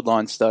terms of forward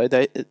lines, though,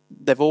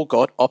 they've all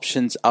got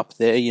options up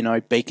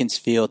there.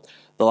 Beaconsfield.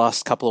 The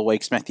last couple of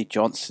weeks, Matthew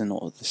Johnson,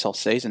 or this whole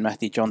season,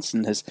 Matthew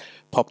Johnson has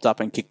popped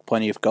up and kicked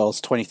plenty of goals,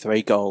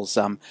 23 goals.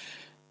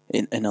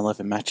 in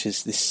 11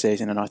 matches this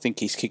season, and I think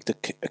he's kicked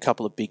a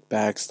couple of big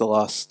bags the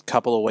last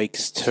couple of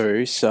weeks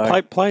too.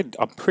 So played.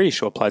 I'm pretty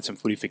sure played some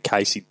footy for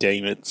Casey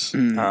Demons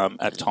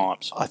at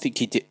times. I think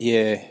he did.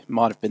 Yeah,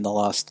 might have been the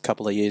last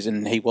couple of years,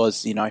 and he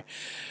was,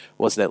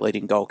 was that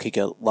leading goal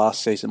kicker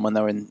last season when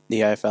they were in the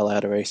AFL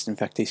Outer East. In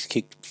fact, he's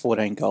kicked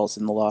 14 goals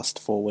in the last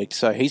 4 weeks.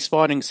 So he's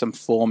finding some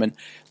form. And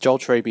Joel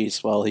Treby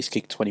as well, he's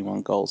kicked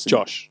 21 goals.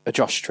 Josh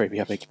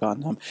Treby, I beg your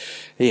pardon.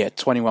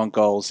 21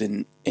 goals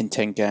in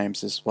 10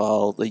 games as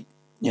well.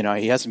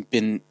 He hasn't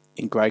been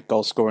in great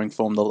goal scoring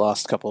form the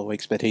last couple of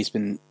weeks, but he's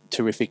been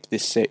terrific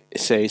this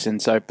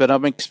season. So, but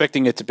I'm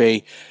expecting it to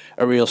be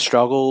a real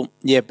struggle.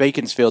 Yeah,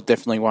 Beaconsfield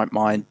definitely won't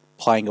mind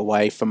playing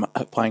away from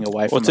Beaconsfield's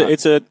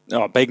obviously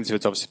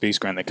the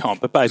biggest ground they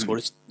can't, but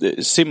Bayswater's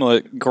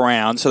similar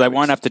ground, so they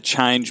won't have to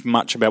change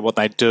much about what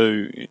they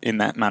do in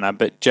that manner.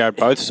 But Jared,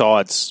 both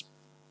sides,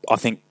 I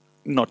think,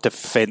 not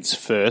defence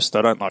first.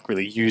 I don't like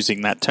really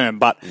using that term,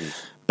 but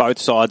both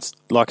sides,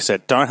 like I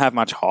said, don't have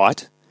much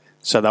height.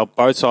 So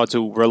both sides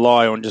will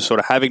rely on just sort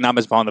of having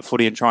numbers behind the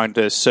footy and trying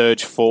to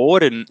surge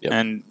forward,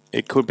 and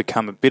it could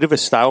become a bit of a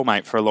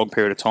stalemate for a long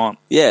period of time.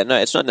 Yeah, no,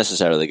 it's not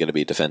necessarily going to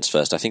be defence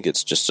first. I think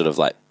it's just sort of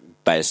like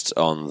based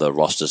on the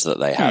rosters that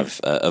they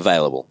have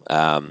available.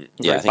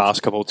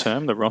 Basketball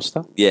term, the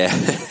roster. Yeah.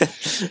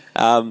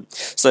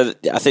 So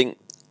I think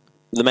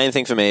the main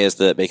thing for me is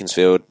that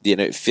Beaconsfield,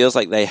 it feels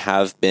like they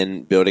have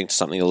been building to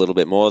something a little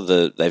bit more.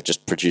 They've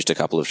just produced a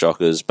couple of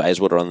shockers.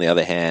 Bayswater, on the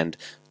other hand,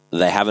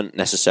 they haven't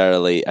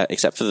necessarily,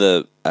 except for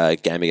the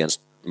game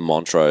against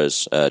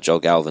Montrose,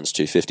 Joel Galvin's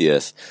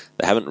 250th,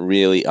 they haven't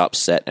really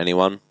upset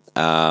anyone.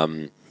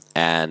 And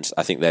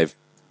I think they've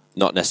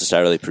not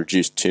necessarily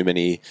produced too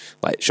many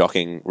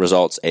shocking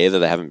results either.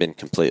 They haven't been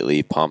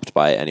completely pumped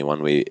by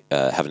anyone we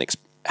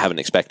haven't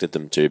expected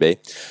them to be.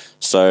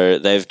 So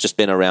they've just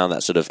been around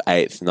that sort of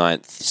 8th,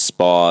 9th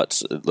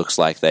spot. It looks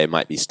like they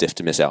might be stiff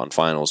to miss out on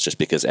finals just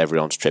because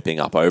everyone's tripping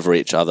up over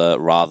each other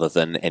rather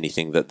than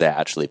anything that they're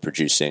actually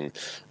producing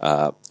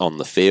on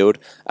the field.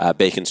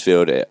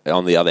 Beaconsfield,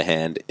 on the other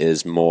hand,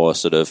 is more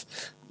sort of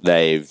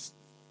they've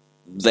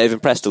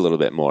impressed a little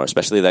bit more,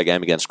 especially their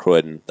game against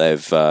Croydon. They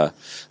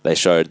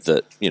showed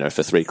that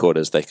for 3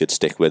 quarters they could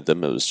stick with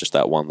them. It was just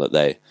that one that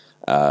they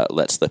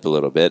let slip a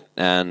little bit,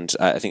 and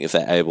I think if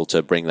they're able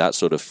to bring that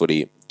sort of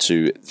footy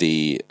to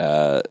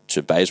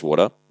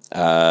Bayswater,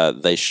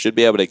 they should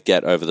be able to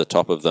get over the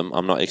top of them.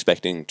 I'm not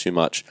expecting too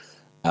much.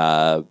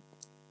 I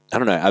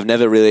don't know. I've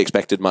never really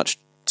expected much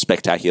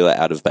spectacular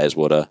out of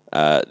Bayswater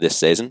this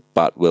season,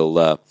 but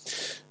we'll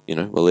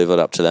leave it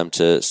up to them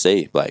to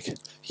see, Blake.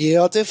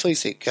 Yeah, I definitely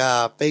think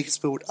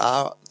Beaconsfield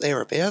are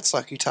thereabouts.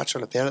 Like you touched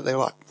on about it, they're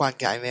like one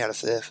game out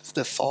of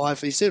the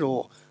 5, is it,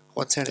 or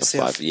 110 to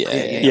South?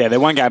 Yeah, they're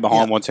one game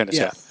behind 110 to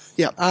South.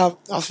 Yeah, I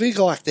think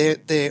like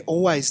they're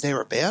always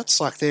thereabouts.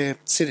 Like they've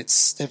been sitting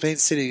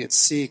at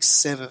 6th,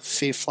 7th,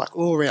 5th, like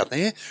all around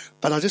there.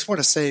 But I just want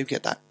to see them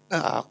get that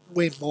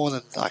win more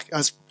than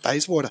as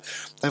Bayswater.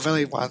 They've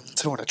only won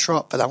 2 on a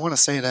trot, but I want to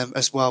see them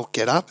as well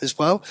get up as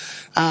well.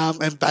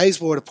 And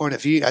Bayswater point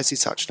of view, as you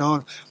touched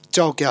on,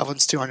 Joel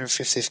Galvin's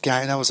 250th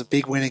game, that was a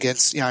big win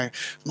against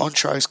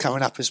Montrose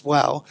coming up as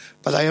well.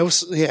 But they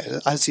also,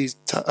 as you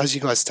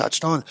guys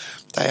touched on,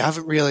 they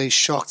haven't really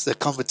shocked the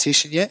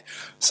competition yet.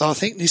 So I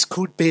think this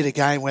could be the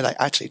game where they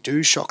actually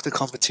do shock the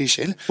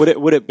competition.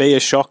 Would it be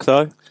a shock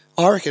though?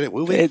 I reckon it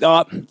will be. I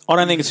don't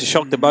think it's a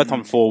shock. They're both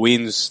on 4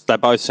 wins. They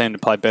both seem to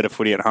play better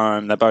footy at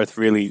home. They're both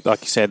really, like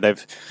you said,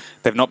 they've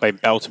not been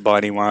belted by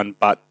anyone,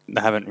 but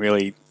they haven't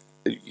really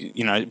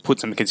put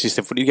some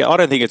consistent footy. I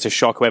don't think it's a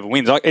shock whoever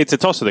wins. It's a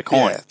toss of the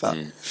coin.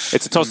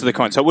 It's a toss of the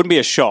coin. So it wouldn't be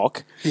a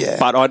shock. Yeah.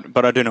 But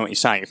I do know what you're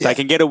saying. If they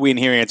can get a win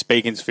here against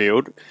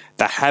Beaconsfield,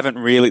 they haven't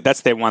really.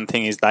 That's their one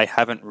thing is they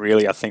haven't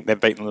really. I think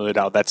they've beaten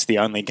Lilydale. That's the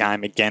only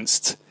game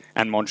against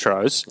and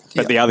Montrose.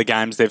 But the other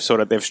games they've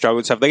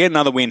struggled. So if they get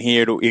another win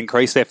here, it'll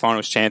increase their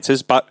finals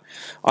chances. But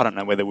I don't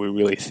know whether we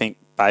really think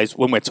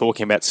when we're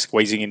talking about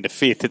squeezing into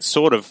 5th, it's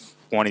sort of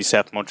Swanee,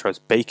 South Montrose,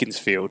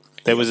 Beaconsfield.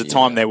 There was a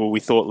time there where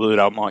we thought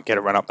Lilydale might get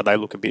a run up, but they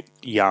look a bit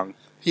young.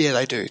 Yeah,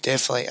 they do,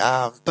 definitely.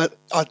 But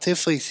I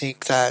definitely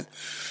think that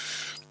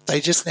they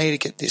just need to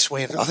get this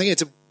win. I think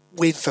it's a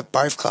win for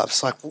both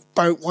clubs. Like,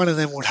 one of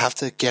them would have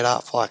to get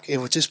up. Like, it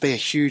would just be a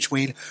huge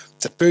win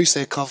to boost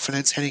their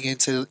confidence heading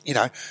into,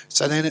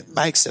 so then it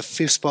makes the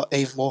 5th spot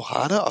even more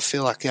harder. I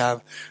feel like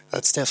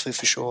that's definitely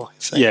for sure.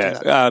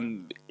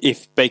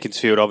 If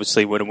Beaconsfield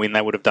obviously were to win,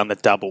 they would have done the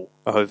double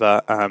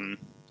over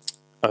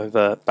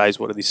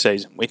Bayswater this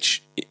season,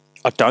 which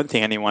I don't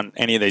think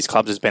any of these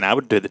clubs has been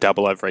able to do the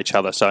double over each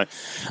other. So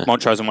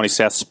Montrose and Swanee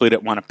South split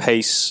at 1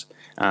 apiece.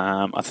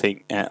 I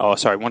think,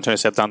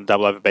 Montrose South done the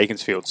double over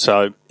Beaconsfield.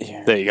 So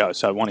there you go.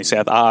 So Swanee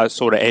South are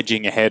sort of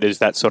edging ahead as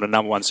that sort of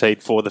number 1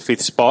 seed for the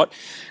 5th spot.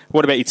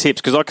 What about your tips?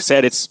 Because like I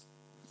said,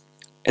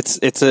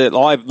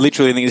 I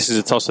literally think this is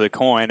a toss of the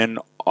coin, and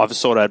I've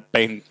sort of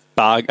been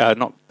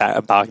backing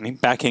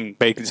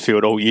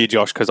Beaconsfield all year,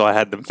 Josh, because I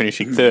had them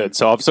finishing 3rd.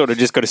 So I've sort of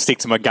just got to stick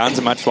to my guns,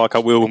 much like I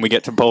will when we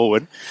get to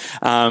Baldwin.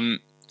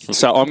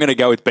 So I'm going to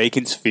go with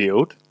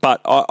Beaconsfield,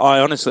 but I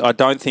honestly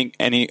don't think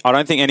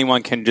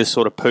anyone can just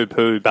sort of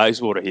poo-poo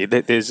Bayswater here.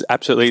 There's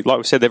absolutely, like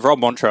we said, they've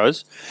robbed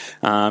Montrose.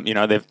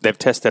 They've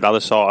tested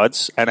other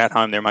sides, and at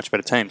home they're a much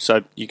better team.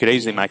 So you could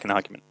easily make an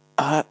argument.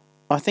 I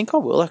think I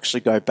will actually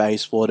go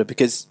Bayswater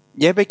because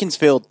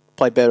Beaconsfield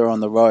play better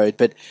on the road,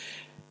 but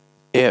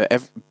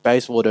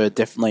Bayswater are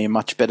definitely a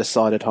much better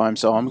side at home.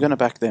 So I'm going to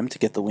back them to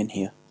get the win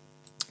here.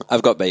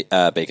 I've got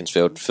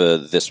Beaconsfield for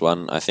this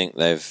one. I think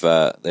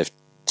they've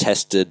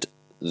tested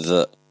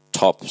the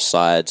top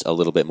sides a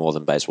little bit more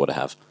than Bayswater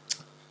have.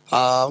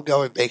 I'll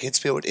go with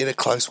Beaconsfield in a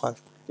close one.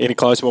 In a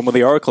close one. Well,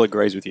 the Oracle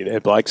agrees with you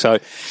there, Blake. So,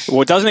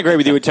 it doesn't agree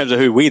with you in terms of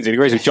who wins. It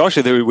agrees with Josh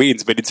with who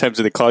wins, but in terms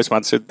of the close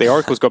one. So, the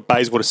Oracle's got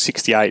Bayswater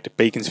 68,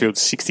 Beaconsfield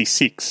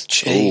 66.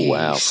 Jeez. Oh,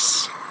 wow.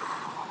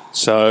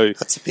 So,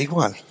 that's a big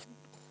one.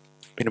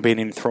 It'll be an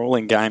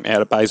enthralling game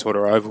out of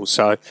Bayswater Oval.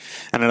 So,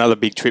 and another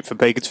big trip for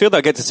Beaconsfield.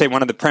 They'll get to see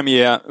one of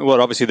the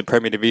obviously the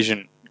Premier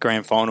Division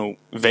Grand Final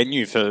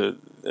venue for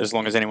as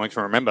long as anyone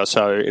can remember.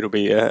 So it'll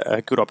be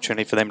a good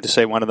opportunity for them to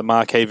see one of the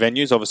marquee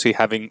venues, obviously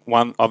having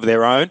one of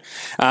their own.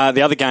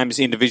 The other games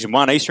in Division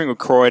 1, East Ringwood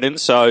Croydon.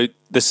 So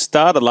the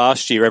start of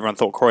last year, everyone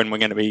thought Croydon were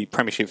going to be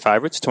premiership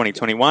favourites,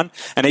 2021.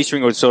 And East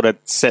Ringwood sort of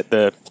set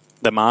the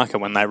marker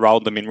when they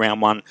rolled them in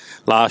round 1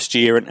 last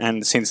year,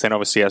 and since then,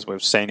 obviously, as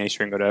we've seen, East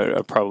Ringwood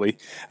are probably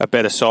a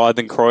better side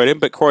than Croydon,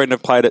 but Croydon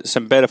have played at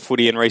some better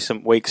footy in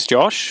recent weeks,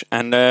 Josh,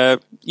 and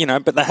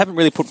but they haven't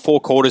really put 4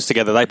 quarters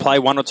together. They play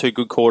 1 or 2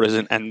 good quarters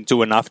and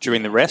do enough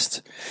during the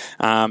rest,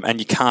 and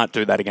you can't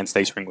do that against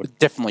East Ringwood.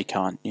 Definitely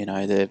can't.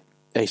 The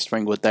East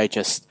Ringwood,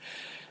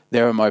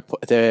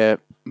 they're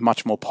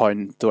much more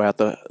potent throughout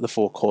the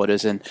 4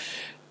 quarters, and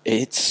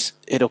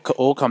it'll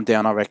all come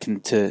down, I reckon,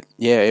 to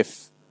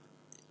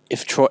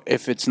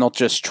if it's not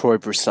just Troy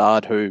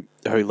Broussard who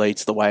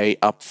leads the way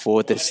up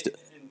forward, this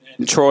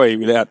Troy,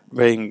 without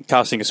being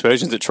casting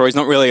aspersions at Troy's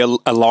not really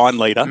a line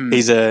leader.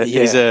 He's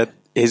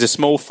a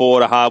small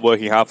forward, a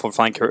hard-working half-forward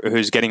flanker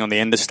who's getting on the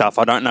end of stuff.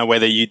 I don't know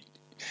whether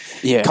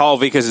Kyle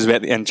Vickers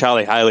and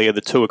Charlie Haley are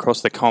the two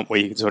across the comp where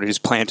you can sort of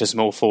just plant a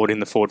small forward in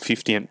the forward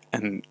 50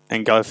 and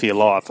go for your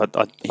life.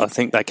 I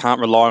think they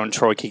can't rely on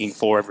Troy kicking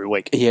 4 every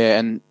week. Yeah,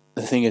 and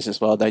the thing is as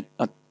well,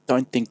 I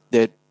don't think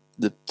they're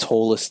the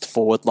tallest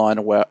forward line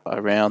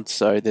around,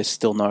 so there's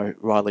still no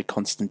Riley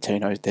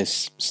Constantino.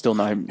 There's still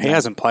no... He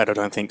hasn't played, I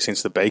don't think,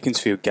 since the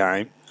Beaconsfield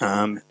game.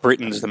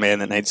 Britton's the man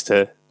that needs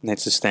to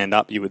stand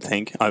up, you would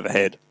think,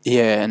 overhead.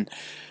 Yeah, and,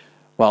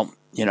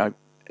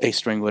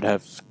 East Ringwood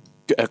have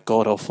a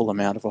god-awful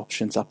amount of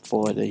options up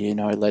forward,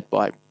 led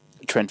by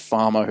Trent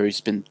Farmer, who's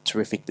been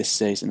terrific this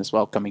season as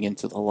well, coming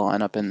into the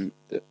lineup, and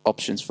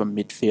options from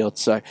midfield,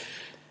 so...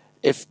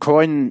 If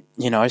Croydon,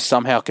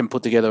 somehow can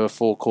put together a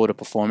 4-quarter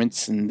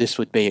performance, and this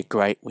would be a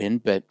great win,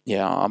 but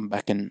I'm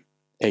backing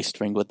East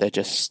Ringwood. They're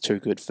just too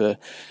good for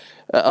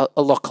a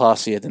lot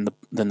classier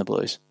than the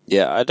Blues.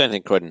 Yeah, I don't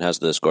think Croydon has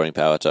the scoring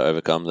power to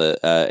overcome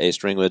the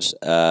East Ringwood's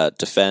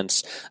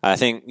defence. I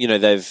think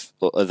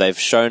they've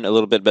shown a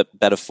little bit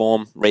better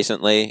form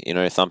recently.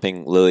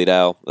 Thumping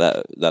Lilydale,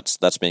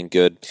 that's been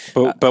good.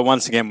 But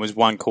once again, was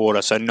 1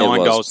 quarter, so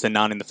 9 goals to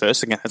none in the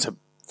first. Again, that's a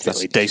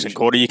fairly decent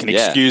quarter. You can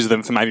excuse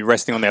them for maybe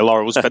resting on their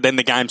laurels, but then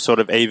the game's sort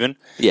of even.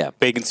 Yeah.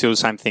 Beaconsfield,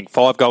 same thing.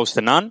 5 goals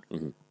to none,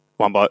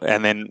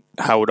 and then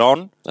held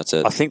on. That's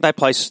it. I think they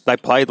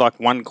played like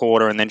 1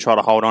 quarter and then try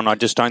to hold on. I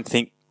just don't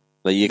think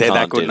they're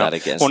that good enough.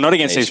 Against not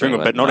against East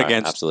Ringwood, but not no,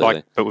 against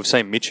absolutely. but we've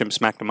seen Mitcham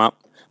smacked them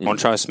up.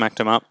 Montrose smacked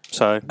them up.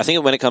 So I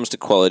think when it comes to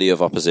quality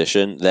of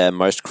opposition, their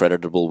most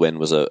creditable win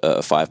was a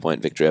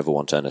 5-point victory over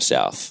Wantirna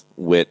South,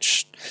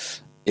 which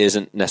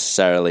isn't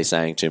necessarily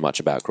saying too much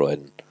about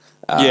Croydon.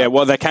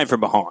 They came from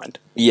behind.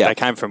 Yeah, they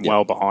came from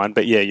well behind.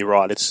 But you're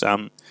right. It's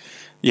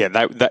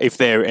if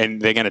they're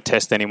going to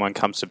test anyone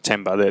come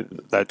September,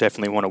 they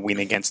definitely want to win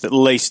against at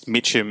least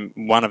Mitcham,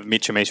 one of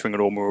Mitcham, East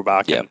Ringwood, or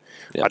Mooroolbark. Yep.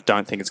 I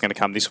don't think it's going to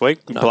come this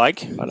week. No,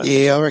 Blake?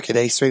 I reckon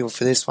East Ringwood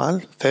for this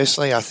one.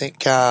 Personally, I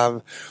think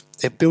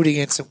they're building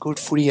in some good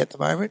footy at the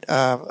moment.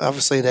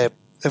 Obviously,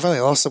 they've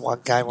only lost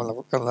one game on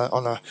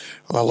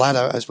the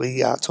ladder as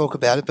we talk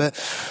about it, but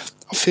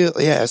I feel,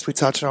 as we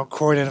touched on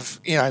Croydon,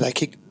 they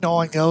kicked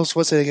 9 goals,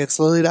 was it, against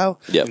Lilydale?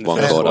 Yeah, 1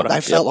 quarter.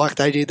 They felt like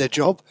they did their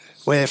job.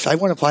 Where if they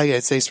want to play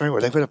against East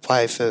Ringwood, they've got to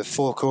play for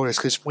 4 quarters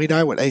because we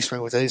know what East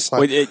Ringwood is.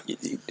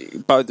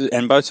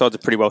 Both sides are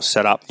pretty well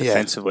set up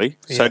defensively.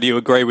 Yeah. So do you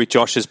agree with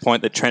Josh's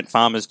point that Trent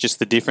Farmer's just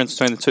the difference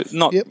between the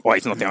two? Well,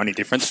 he's not the only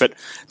difference, but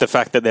the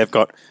fact that they've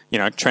got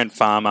Trent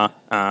Farmer,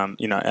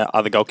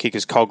 other goal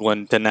kickers,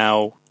 Coughlin,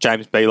 Donnell,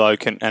 James Below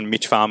and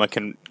Mitch Farmer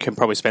can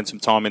probably spend some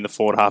time in the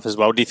forward half as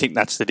well. Do you think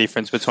that's the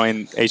difference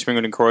between East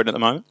Ringwood and Croydon at the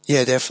moment?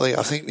 Yeah, definitely.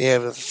 I think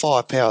with the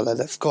firepower that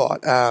they've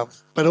got,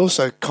 but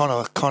also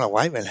Connor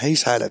Waitman,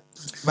 he's had a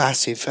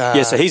massive...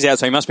 so he's out,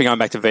 so he must be going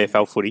back to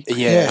VFL footy.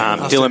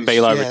 Dylan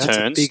Below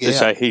returns,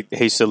 so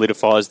he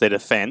solidifies their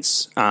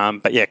defence.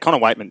 But Connor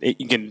Waitman,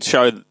 you can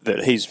show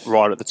that he's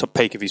right at the top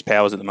peak of his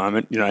powers at the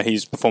moment.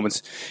 His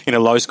performance in a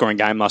low-scoring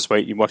game last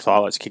week, you watched the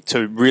highlights, kicked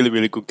 2 really,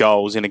 really good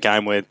goals in a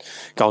game where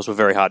goals were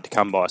very hard to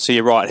come by. So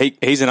you're right,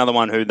 he's another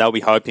one who they'll be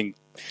hoping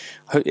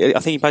I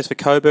think he plays for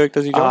Coburg,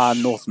 does he, Josh?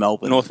 North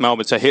Melbourne. North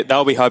Melbourne. So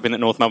they'll be hoping that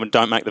North Melbourne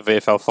don't make the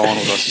VFL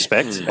finals, I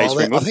suspect.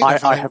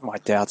 I have my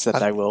doubts that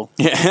they will.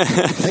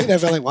 I think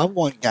they've only won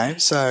one game,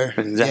 so...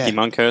 Zachy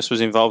Monkhurst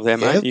was involved there,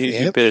 mate.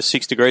 You bit of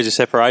 6 degrees of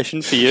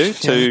separation for you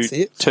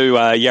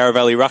to Yarra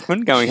Valley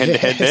Ruckman going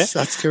head-to-head there.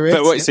 That's correct.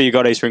 But so you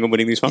got East Ringwood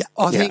winning this one? Yeah,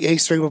 I think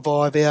East Ringwood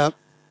by about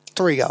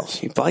 3 goals.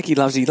 Blakey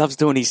loves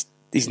doing his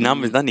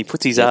numbers, doesn't he?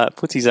 Puts his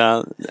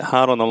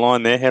heart on the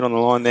line there, head on the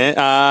line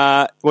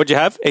there. What'd you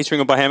have? East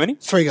Ringwood by how many?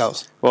 3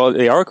 goals. Well,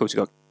 the Oracles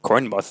got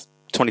Croydon by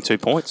 22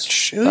 points.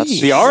 Jeez.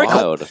 That's the Oracle.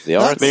 Wild. The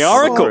Oracle. The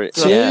Oracle.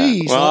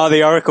 Jeez. Well,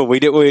 the Oracle.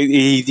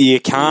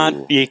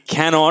 You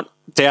cannot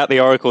doubt the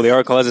Oracle. The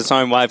Oracle has its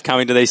own way of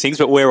coming to these things,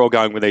 but we're all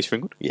going with East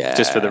Ringwood. Yeah.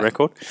 Just for the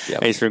record.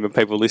 Yep. East Ringwood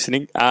people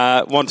listening.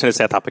 Wanton to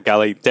South Upper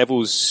Gully.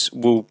 Devils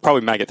will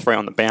probably make it 3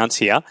 on the bounce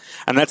here,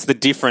 and that's the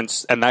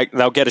difference. And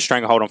they'll get a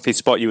stranglehold on 5th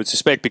spot, you would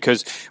suspect,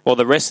 because while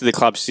the rest of the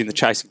clubs in the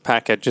chasing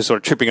pack are just sort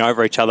of tripping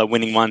over each other,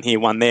 winning one here,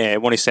 one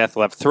there, Wanty South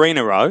will have 3 in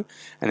a row,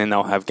 and then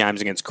they'll have games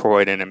against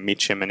Croydon and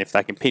Mitcham, and if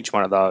they can pinch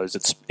one of those,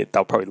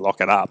 they'll probably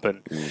lock it up,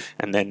 and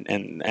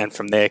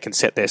from there can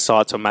set their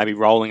sights on maybe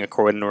rolling a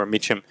Croydon or a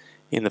Mitcham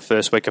in the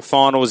first week of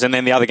finals. And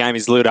then the other game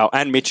is Ludale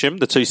and Mitcham,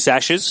 the 2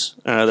 sashes,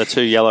 the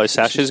 2 yellow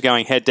sashes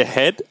going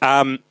head-to-head.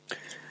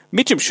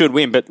 Mitcham should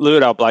win, but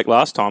Ludale, Blake,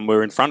 last time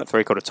were in front at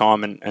 3/4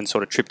 time and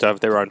sort of tripped over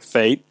their own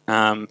feet.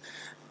 And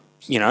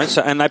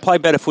they play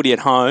better footy at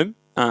home,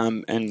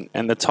 and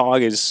the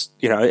Tigers,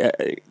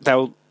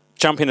 they'll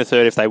jump into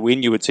third if they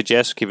win, you would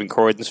suggest, given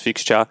Croydon's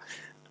fixture.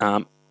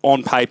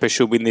 On paper,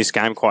 should win this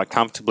game quite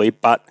comfortably,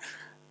 but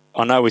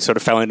I know we sort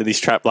of fell into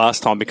this trap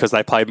last time because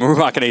they played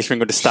Moorook and East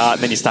Ringwood to start,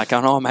 and then you start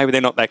going, oh, maybe they're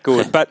not that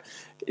good. But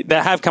they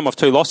have come off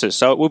 2 losses,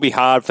 so it will be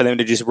hard for them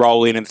to just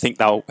roll in and think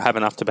they'll have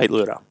enough to beat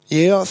Ludale.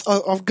 Yeah,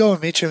 I've gone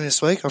Mitcham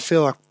this week. I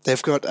feel like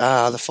they've got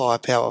the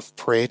firepower of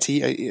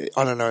Parenty.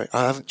 I don't know.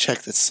 I haven't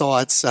checked the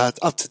sides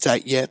up to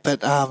date yet,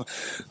 but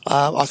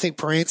I think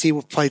Parenty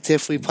will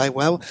definitely play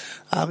well.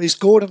 Is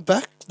Gordon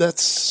back?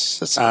 That's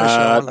the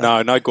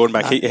question. No Gordon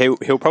back.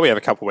 He'll probably have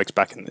a couple of weeks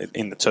back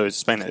in the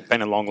twos. It's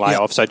been a long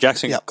layoff. So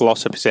Jackson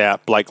Glossop's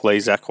out. Blake Lee,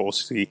 Zach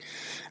Horsey,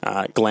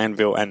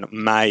 Glanville and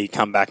May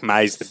come back.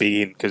 May's the big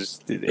in because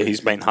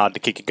he's been hard to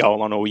kick a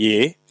goal on all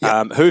year.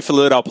 Yep. Who for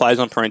Ludale plays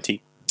on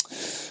Parenti?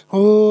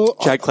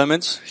 Jade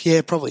Clements?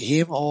 Yeah, probably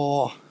him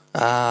or...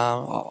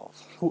 I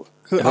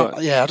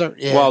don't...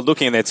 Yeah. Well,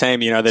 looking at their team,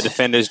 the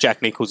defenders,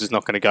 Jack Nichols is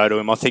not going to go to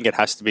him. I think it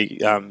has to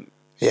be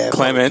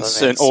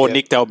Clements or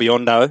Nick Del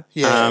Biondo.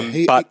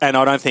 And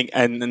I don't think,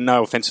 and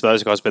no offence to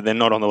those guys, but they're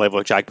not on the level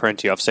of Jake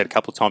Parenti. I've said a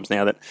couple of times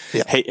now that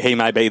he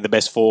may be the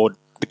best forward,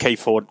 the key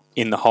forward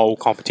in the whole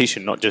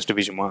competition, not just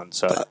Division 1.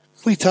 So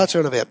we touched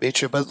on about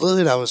Mitchell, but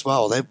Ludale as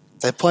well.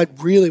 They played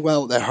really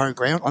well at their home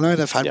ground. I know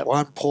they've had 2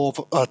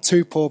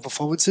 poor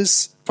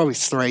performances, probably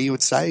 3, you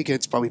would say,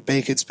 against probably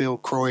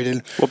Beaconsfield,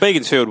 Croydon. Well,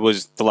 Beaconsfield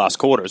was the last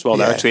quarter as well.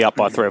 They're actually up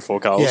by 3 or 4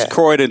 goals. Yeah.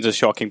 Croydon's a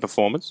shocking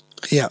performance.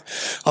 Yeah.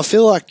 I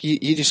feel like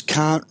you just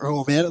can't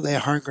rule them out at their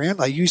home ground.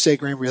 They use their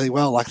ground really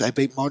well. Like they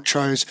beat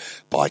Montrose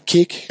by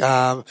kick.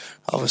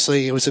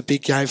 Obviously, it was a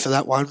big game for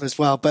that one as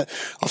well. But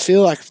I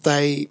feel like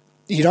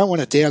you don't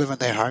want to doubt them at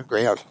their home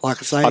ground. I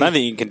don't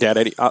think you can doubt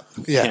any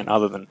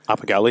other than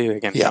Upper Gully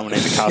again. Coming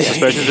into cast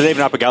aspersions, but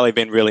even Upper Gully have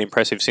been really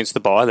impressive since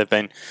the bye. They've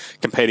been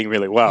competing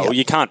really well.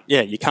 You can't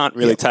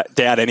really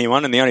doubt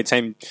anyone. And the only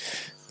team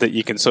that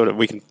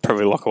we can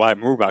probably lock away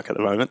Moorook at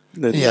the moment.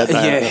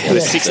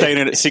 16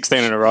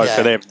 in a row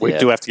for them. We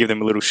do have to give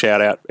them a little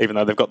shout out, even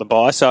though they've got the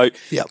bye. So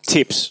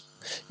tips.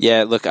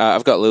 Yeah, look,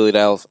 I've got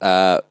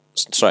Lilydale.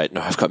 Sorry,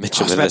 no, I've got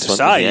Mitcham in this one.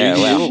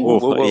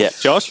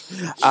 Josh?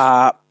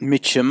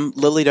 Mitcham.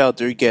 Lilydale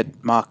do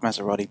get Mark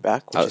Mazzarotti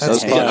back. I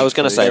was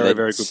going to say they're a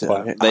very good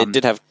player. They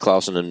did have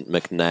Clausen and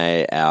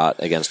McNay out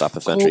against Upper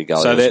Ferntree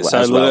Gully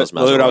as well as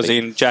Mazzarotti. Lilydale's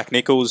in Jack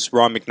Nichols,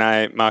 Ryan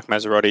McNay, Mark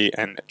Mazzarotti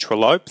and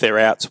Trellope. They're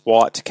out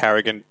White,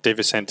 Carrigan,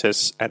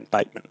 DeVicentis and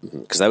Bateman.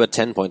 Because they were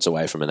 10 points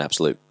away from an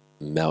absolute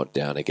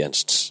meltdown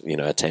against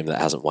a team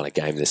that hasn't won a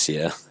game this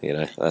year.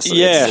 It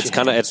was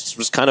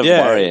kind of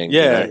worrying.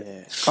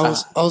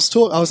 I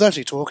was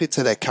actually talking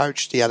to their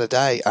coach the other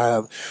day.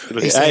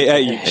 He's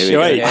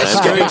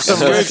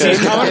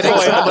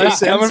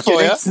coming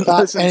for you.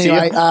 But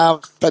anyway,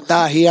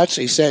 he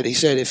actually said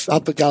if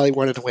Upper Gully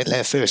wanted to win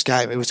their first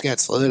game, it was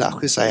against Ludale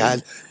because they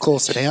had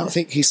Clausen out. I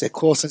think he said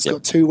Clausen's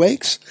got 2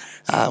 weeks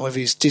with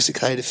his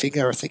dislocated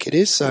finger, I think it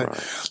is. So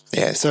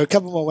so a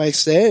couple more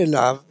weeks there, and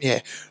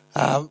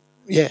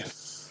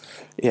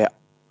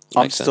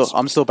I'm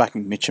still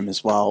backing Mitcham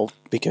as well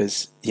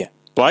because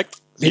Blake,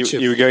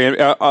 you were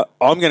going.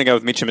 I'm going to go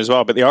with Mitcham as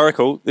well. But the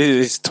Oracle, this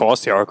is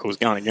twice the Oracle's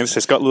going against.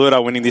 It's got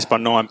Ludale winning this by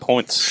 9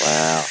 points.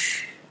 Wow.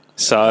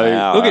 So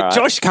look at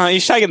Josh.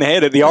 He's shaking the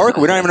head at the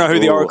Oracle. We don't even know who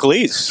the Oracle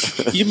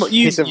is. You might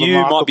be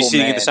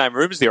sitting in the same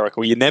room as the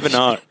Oracle. You never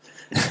know.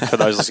 For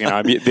those listening,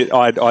 I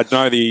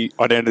know the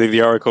identity of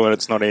the Oracle, and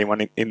it's not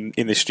anyone in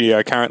the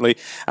studio currently.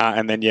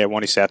 And then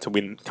Wanty South to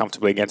win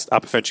comfortably against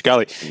Upper Ferntree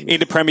Gully.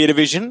 Into Premier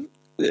Division,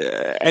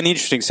 an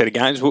interesting set of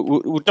games.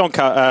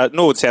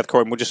 Norwood, South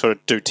Croydon, we'll just sort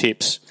of do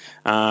tips.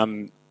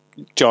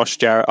 Josh,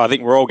 Jared, I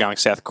think we're all going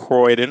South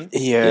Croydon.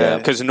 Yeah.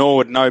 Because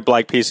Norwood, no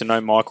Blake Pearson, no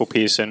Michael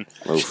Pearson,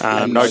 no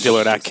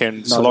Dylan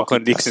Atkins,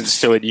 Lachlan Dixon's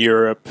still in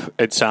Europe.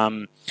 It's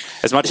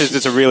as much as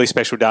it's a really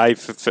special day,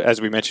 for as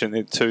we mentioned,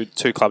 the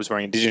two clubs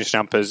wearing Indigenous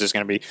jumpers. There's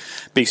going to be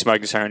big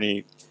smoking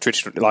ceremony.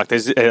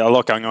 There's a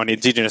lot going on.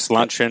 Indigenous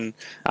luncheon.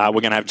 We're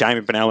going to have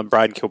Jamie Bennell and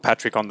Braden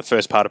Kilpatrick on the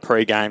first part of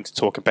pre-game to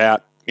talk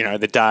about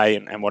the day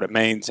and what it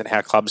means and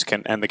how clubs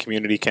and the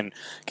community can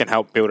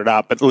help build it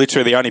up. But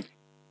literally the only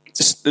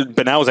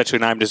Bennell was actually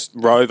named as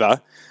Rover,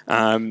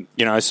 so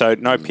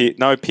no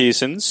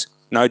Pearsons,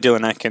 no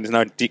Dylan Atkins,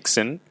 no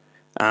Dixon.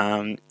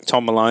 Tom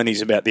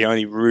Maloney's about the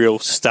only real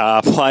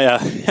star player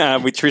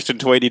with Tristan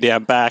Tweedy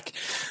down back.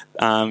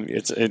 And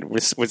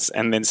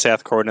then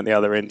South Croydon at the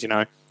other end.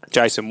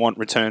 Jason Want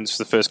returns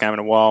for the first game in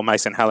a while.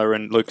 Mason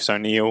Halloran, Lucas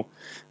O'Neill.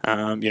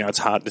 It's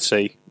hard to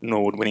see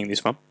Norwood winning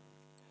this one.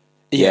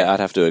 Yeah, I'd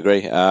have to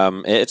agree.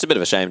 It's a bit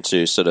of a shame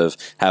to sort of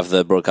have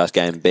the broadcast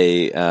game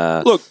be...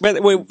 Look,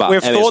 we've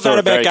thought that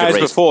about games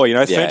before.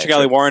 Ferntree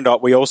Gully,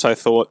 Warrendot, we also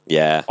thought...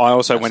 Yeah. I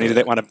also went into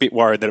that one a bit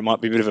worried that it might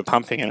be a bit of a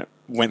pumping, and it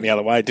went the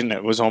other way, didn't it?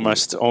 It was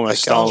almost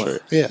stolen.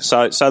 Yeah.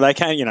 So they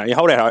can, you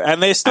hold out.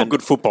 And they're still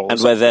good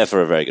footballers. And we're there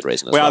for a very good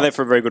reason as well. We are there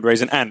for a very good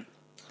reason. And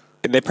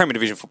they're Premier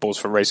Division footballs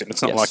for a reason.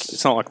 It's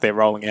not like they're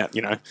rolling out,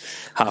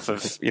 half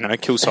of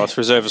Kilsyth's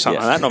reserve or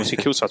something like that. And obviously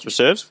Kilsyth's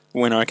reserves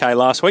went okay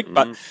last week,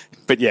 but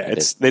yeah,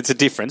 it's a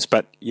difference.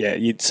 But yeah,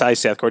 you'd say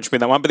South Croydon should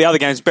win that one. But the other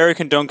games, Berwick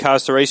and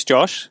Doncaster East,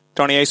 Josh.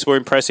 Donny East were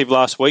impressive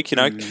last week.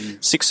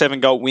 6-7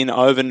 goal win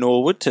over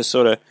Norwood to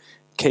sort of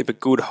keep a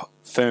good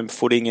firm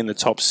footing in the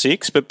top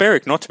six, but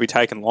Berwick not to be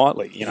taken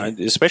lightly,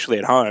 especially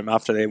at home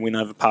after their win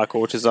over Park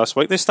Orchards last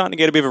week. They're starting to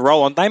get a bit of a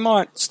roll on. They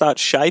might start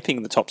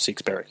shaping the top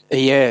six, Berwick.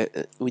 Yeah,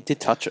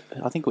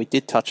 I think we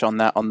did touch on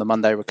that on the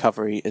Monday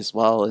recovery as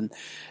well, and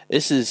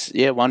this is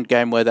one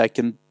game where they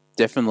can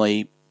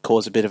definitely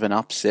cause a bit of an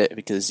upset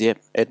because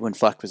Edwin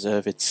Flack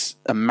Reserve, it's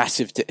a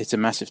massive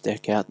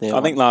deck out there.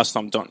 I think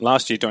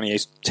last year Donny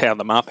East towed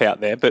them up out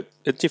there, but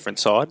a different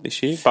side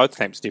this year. Both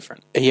teams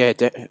different. Yeah,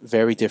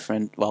 very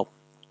different. Well,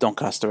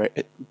 Doncaster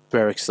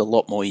Berwick's a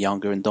lot more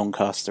younger, and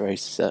Doncaster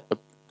East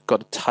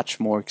got a touch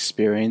more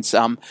experience.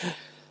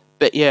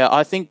 But yeah,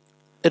 I think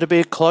it'll be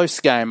a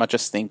close game. I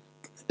just think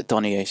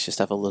Donny East just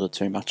have a little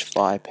too much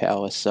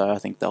firepower, so I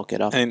think they'll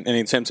get up. And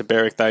in terms of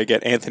Berwick, they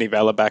get Anthony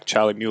Vella back,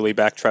 Charlie Muley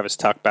back, Travis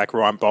Tuck back,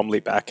 Ryan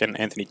Bomley back, and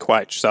Anthony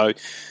Quach. So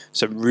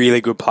some really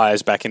good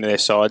players back into their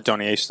side.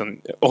 Donny East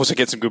also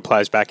get some good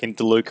players back in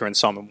DeLuca and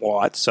Simon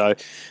White. So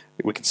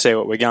we can see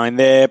what we're going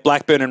there.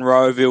 Blackburn and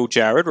Rowville,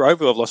 Jared.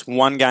 Rowville have lost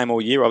one game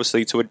all year,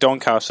 obviously, to a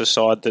Doncaster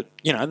side that,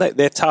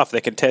 they're tough,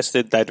 they're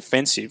contested, they're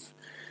defensive.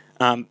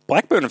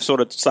 Blackburn have sort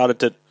of started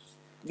to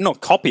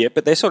not copy it,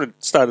 but they're sort of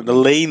started to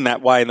lean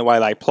that way in the way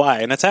they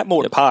play. And it's at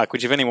Morton Park,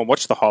 which if anyone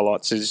watched the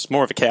highlights is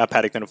more of a cow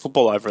paddock than a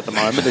football over at the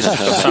moment. There's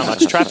just so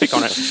much traffic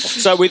on it.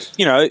 So with,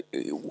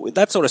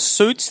 that sort of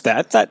suits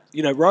that,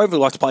 Rowville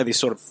like to play this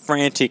sort of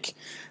frantic,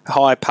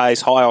 high pace,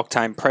 high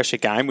octane pressure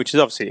game, which is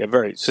obviously a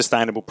very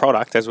sustainable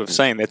product, as we've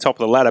seen. They're top of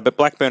the ladder, but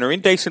Blackburn are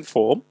in decent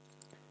form.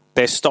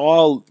 Their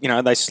style,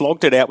 they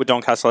slogged it out with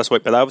Doncaster last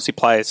week, but they obviously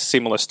play a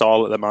similar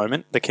style at the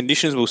moment. The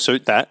conditions will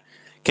suit that.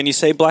 Can you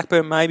see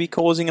Blackburn maybe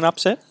causing an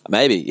upset?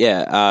 Maybe,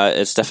 yeah.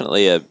 It's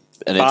definitely an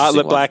interesting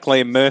Bartlett one. Black,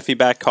 Liam Murphy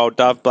back, Cole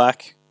Dove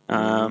Black.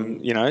 And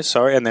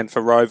then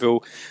for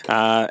Rowville,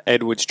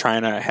 Edwards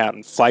trainer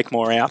Houghton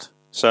Flakemore out.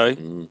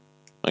 So.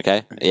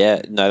 Okay,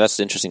 yeah, no, that's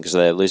interesting because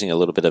they're losing a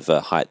little bit of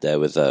height there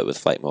with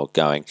Flakemore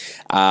going.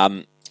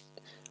 I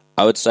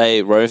would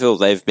say Rowville,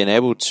 they've been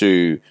able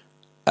to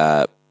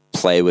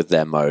play with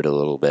their mode a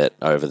little bit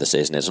over the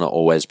season. It's not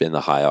always been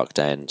the high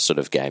octane sort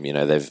of game.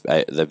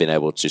 They've been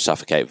able to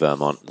suffocate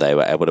Vermont. They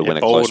were able to win a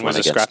close one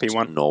against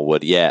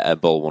Norwood. Yeah,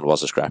 Baldwin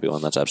was a scrappy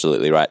one. That's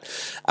absolutely right.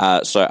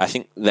 So I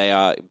think they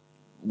are.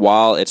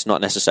 While it's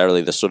not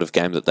necessarily the sort of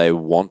game that they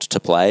want to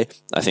play,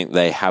 I think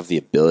they have the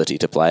ability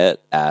to play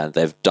it, and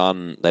they've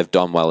done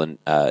well in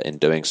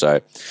doing so.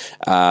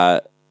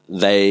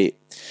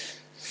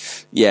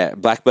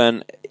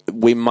 Blackburn.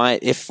 We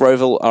might, if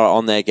Rowville are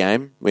on their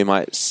game, we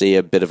might see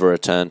a bit of a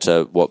return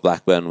to what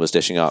Blackburn was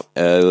dishing up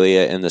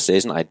earlier in the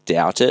season. I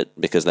doubt it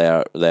because they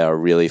are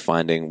really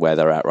finding where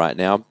they're at right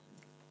now.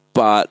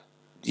 But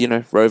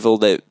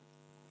Rowville,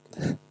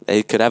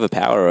 they could have a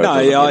power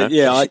over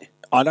them.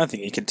 I don't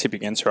think you can tip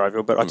against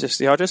Rowville, but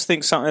I just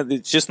think something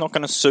that's just not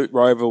going to suit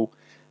Rowville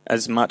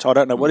as much. I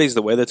don't know. What is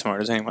the weather tomorrow?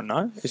 Does anyone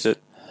know? Is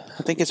it?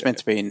 I think it's meant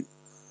to be.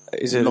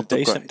 Is it a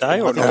decent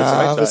day or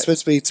not? It's supposed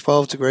to be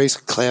 12 degrees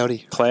and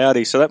cloudy.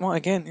 Cloudy. So that might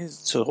again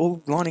it's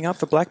all lining up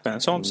for Blackburn.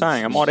 That's all I'm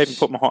saying. I might even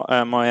put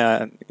I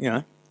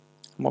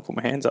might put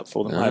my hands up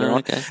for them later on.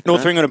 Okay.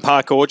 North England and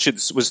Park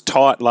Orchards was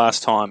tight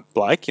last time,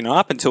 Blake.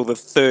 Up until the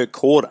third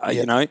quarter.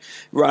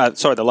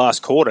 The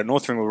last quarter.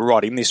 North England were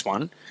right in this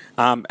one.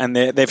 And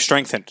they've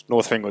strengthened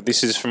North England.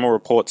 This is, from all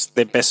reports,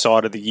 their best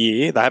side of the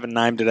year. They haven't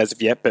named it as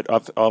of yet, but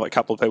a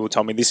couple of people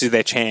told me this is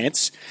their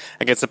chance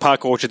against the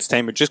Park Orchards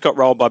team who just got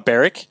rolled by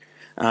Berwick.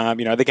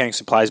 They're getting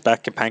some players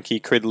back,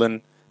 Kapanki,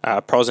 Cridlin,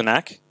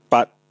 Prozenak,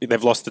 but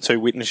they've lost the two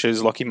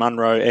witnesses, Lockie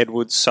Munro,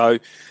 Edwards. So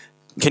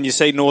can you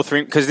see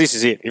Northring? Because this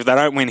is it. If they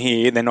don't win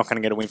here, they're not going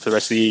to get a win for the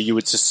rest of the year, you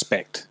would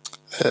suspect.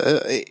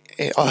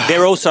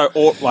 They're also,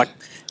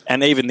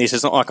 and even this,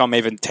 it's not like I'm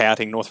even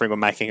touting Northring or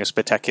making a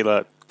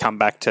spectacular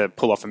comeback to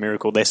pull off a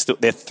miracle. They're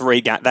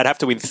 3 games. They'd have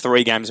to win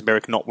 3 games in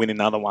Berwick, not win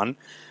another one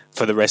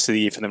for the rest of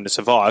the year for them to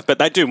survive. But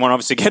they do want to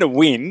obviously get a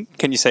win.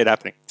 Can you see it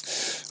happening?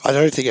 I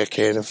don't think I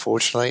can,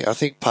 unfortunately. I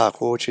think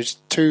Park Orchard's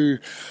too.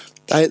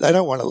 They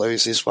don't want to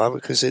lose this one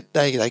because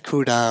they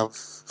could.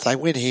 They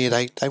win here.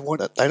 They don't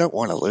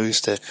want to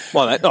lose to.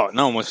 Well,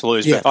 no one wants to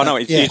lose. But I know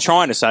what you're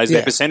trying to say is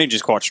their percentage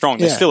is quite strong.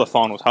 They're still a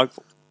finals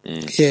hopeful.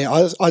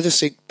 Yeah, I just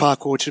think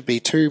Park Orchard be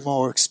too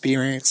more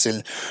experienced,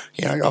 and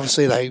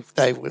obviously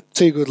they were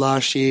too good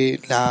last year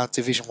in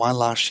Division 1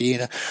 last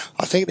year. And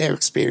I think their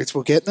experience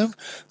will get them,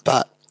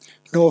 but.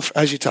 North,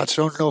 as you touched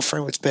on, North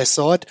Freewood's best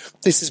side.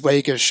 This is where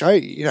you got to show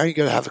you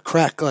got to have a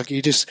crack. Like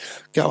you just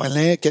go in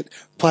there,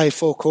 play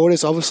 4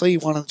 quarters. Obviously, you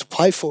want them to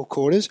play 4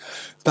 quarters,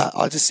 but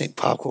I just think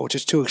Park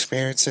Orchard's too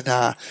experienced, and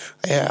I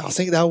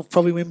think they'll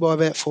probably win by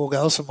about 4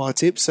 goals for my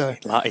tip. So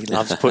he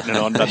loves putting it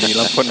on, doesn't he? He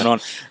loves putting it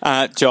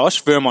on.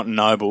 Josh, Vermont and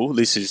Noble.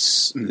 This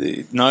is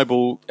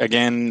Noble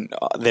again.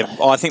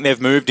 I think they've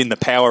moved in the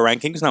power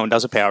rankings. No one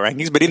does a power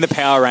rankings, but in the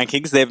power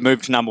rankings, they've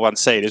moved to number 1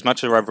 seed. As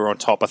much as they're over on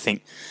top, I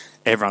think.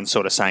 Everyone's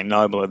sort of saying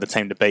Noble are the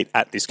team to beat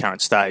at this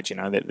current stage. Their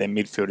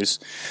midfield is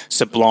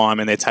sublime,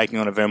 and they're taking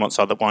on a Vermont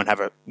side that won't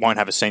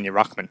have a senior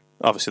ruckman.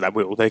 Obviously, they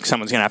will.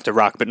 Someone's going to have to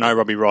ruck, but no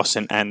Robbie Ross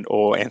and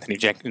or Anthony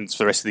Jenkins for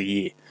the rest of the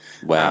year.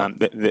 Wow,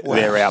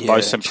 they're out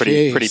both some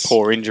pretty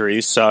poor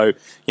injuries. So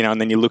and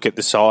then you look at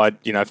the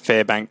side.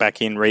 Fairbank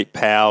back in, Reet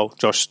Powell,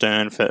 Josh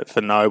Stern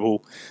for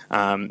Noble.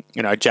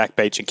 Jack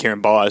Beach and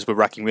Kieran Byers were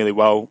rucking really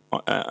well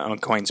on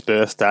Queen's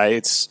birthday.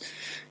 It's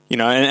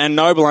and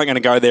Noble aren't going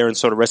to go there and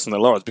sort of rest on their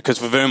laurels because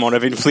for Vermont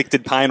have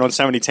inflicted pain on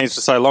so many teams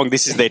for so long.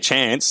 This is their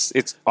chance.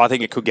 I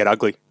think it could get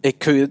ugly. It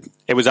could.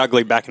 It was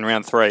ugly back in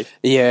round 3.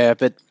 Yeah,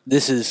 but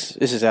this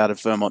is out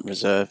of Vermont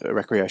Reserve, a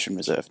recreation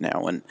reserve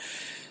now, and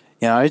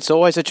it's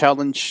always a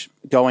challenge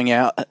going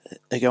out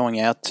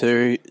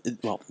to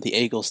the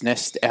Eagles'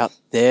 Nest out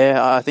there.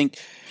 I think.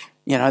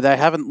 They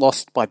haven't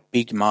lost by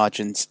big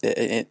margins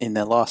in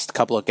their last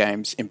couple of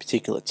games in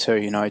particular too.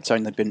 It's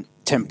only been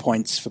 10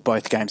 points for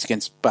both games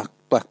against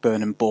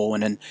Blackburn and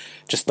Bourne, and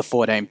just the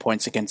 14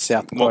 points against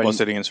South Dakota. What was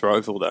it against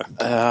Roeville,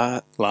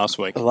 though? Last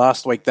week?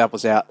 Last week, that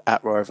was out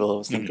at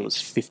Roeville. I think it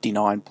was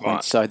 59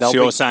 points. Right. So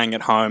you're saying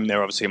at home,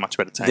 they're obviously a much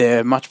better team.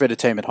 They're a much better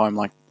team at home,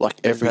 like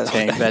every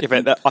team.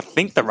 But I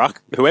think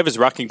whoever's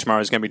rucking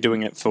tomorrow is going to be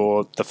doing it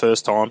for the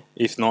first time,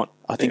 if not.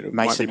 I think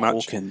Mason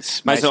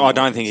Hawkins. I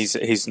don't think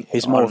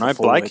he's more of a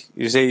Blake.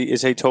 Is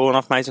he tall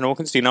enough, Mason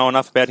Hawkins? Do you know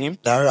enough about him?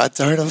 No, I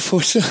don't,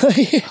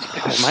 unfortunately.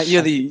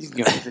 Mate,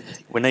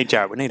 we need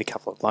Jared. We need a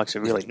couple of blokes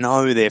who really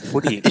know their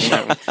footy.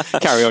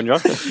 Carry on,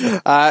 John.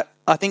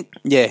 I think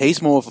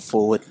he's more of a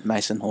forward,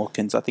 Mason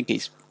Hawkins. I think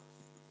he's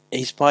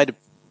played a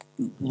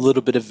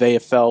little bit of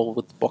VFL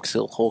with the Box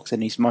Hill Hawks,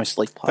 and he's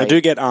mostly played. They do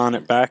get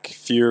Arnott back,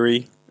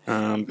 Fury,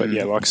 but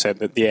like I said,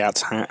 the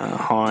outs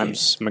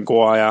Himes,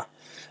 Maguire.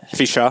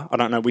 Fisher, I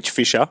don't know which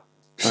Fisher.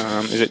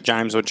 Is it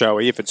James or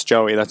Joey? If it's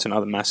Joey, that's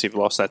another massive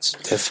loss. That's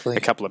definitely a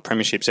couple of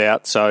premierships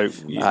out. So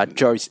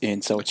Joe's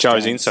in, so it's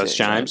Joe's James, in, so it's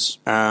James.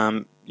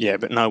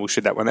 But Noble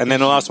should that one. And then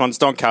the last one's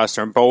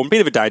Doncaster and Baldwin.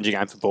 Bit of a danger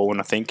game for Baldwin,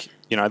 I think.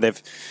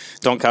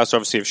 Doncaster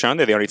obviously have shown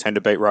they're the only team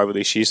to beat Rover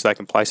this year, so they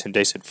can play some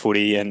decent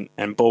footy. And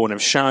Baldwin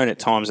have shown at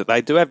times that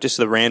they do have just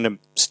the random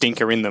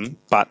stinker in them,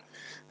 but.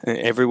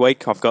 Every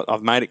week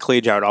I've made it clear,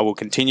 Jared, I will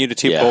continue to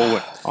tip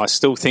Baldwin. I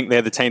still think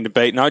they're the team to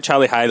beat. No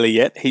Charlie Haley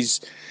yet.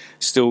 He's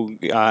still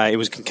it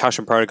was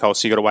concussion protocol,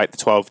 so you got to wait the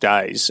 12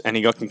 days. And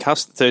he got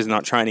concussed Thursday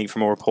night training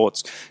from all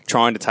reports,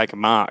 trying to take a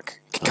mark.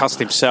 Concussed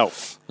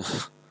himself.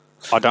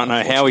 I don't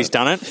know how he's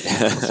done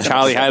it.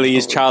 Charlie Haley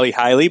is Charlie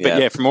Haley,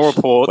 but from all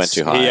reports, went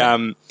too high.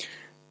 He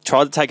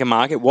tried to take a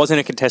mark. It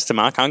wasn't a contested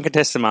mark,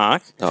 uncontested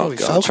mark. Oh,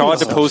 God. Tried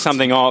to pull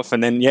something off,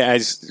 and then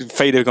his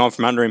feet have gone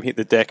from under him, hit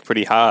the deck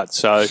pretty hard.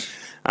 So.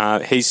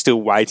 He's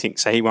still waiting,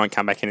 so he won't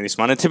come back into this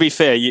one. And to be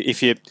fair,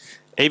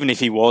 even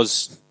if he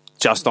was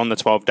just on the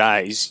 12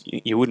 days,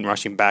 you wouldn't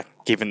rush him back,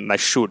 given they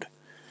should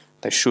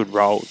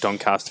roll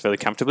Doncaster fairly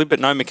comfortably. But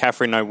no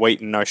McCaffrey, no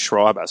Wheaton, no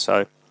Schreiber,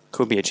 so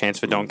could be a chance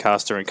for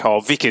Doncaster and Cole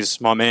Vickers,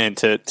 my man,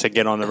 to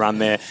get on the run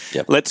there.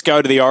 Yep. Let's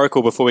go to the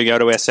Oracle before we go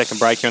to our second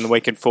break here on the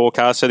weekend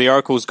forecast. So the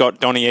Oracle's got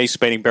Donny East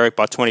beating Berwick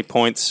by 20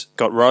 points,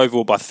 got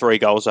Roeville by 3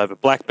 goals over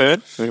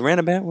Blackburn.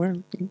 We're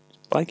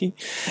Blakey.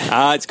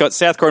 It's got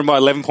South Croydon by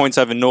 11 points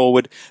over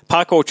Norwood.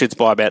 Park Orchards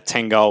by about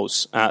 8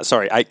 goals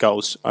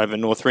over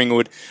North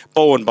Ringwood.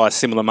 Baldwin by a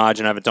similar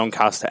margin over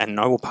Doncaster, and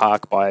Noble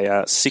Park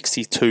by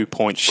 62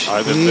 points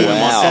over Vermont.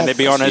 Wow. And to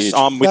be honest,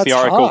 I'm with the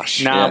Oracle.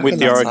 I'm with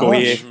the Oracle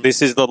here.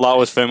 This is the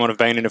lowest Vermont have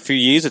been in a few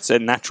years. It's a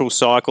natural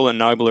cycle, and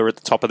Noble are at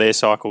the top of their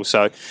cycle,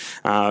 so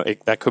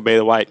that could be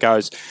the way it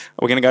goes.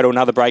 We're going to go to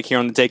another break here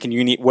on the Deakin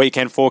Uni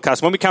Weekend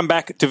Forecast. When we come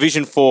back,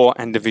 Division 4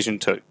 and Division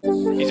 2.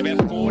 He's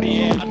about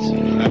 40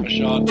 out.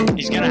 shot.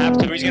 He's going to have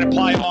to. He's going to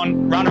play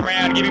on, run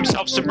around, give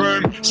himself some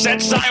room,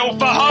 set sail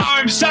for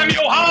home.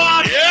 Samuel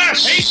Hart.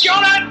 Yes! He's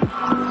got it.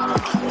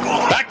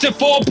 Back to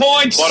 4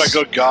 points. What a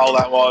good goal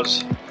that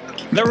was.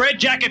 The Red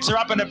Jackets are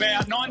up and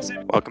about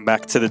 9-7. Welcome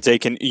back to the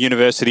Deakin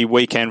University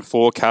Weekend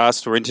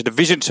Forecast. We're into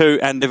Division 2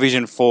 and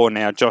Division 4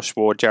 now. Josh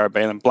Ward, Jared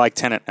Beelan, Blake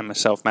Tennant and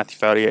myself, Matthew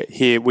Foley,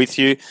 here with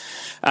you.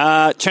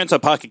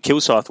 Churnside Park at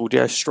Kilsyth will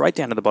go straight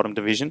down to the bottom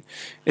division.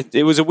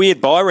 It was a weird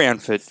bye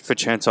round for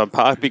Churnside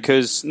Park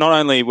because not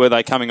only were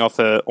they coming off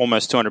a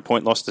almost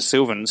 200-point loss to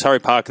Sylvan, Surrey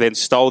Park then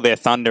stole their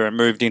thunder and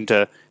moved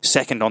into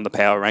second on the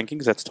power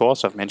rankings. That's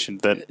twice I've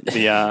mentioned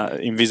the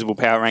invisible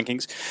power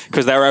rankings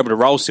because they were able to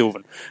roll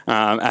Sylvan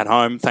at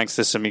home thanks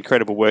to some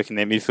incredible work in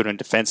their midfield and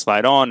defence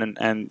late on,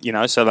 and you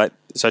know so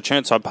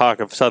Churnside Park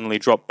have suddenly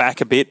dropped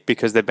back a bit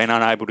because they've been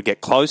unable to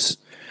get close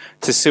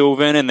to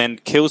Sylvan, and then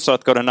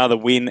Kilsyth got another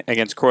win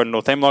against Croydon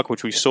North Emlock,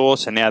 which we saw,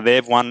 so now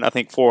they've won, I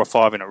think, 4 or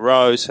 5 in a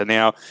row, so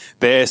now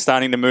they're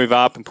starting to move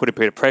up and put a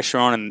bit of pressure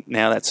on, and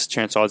now that's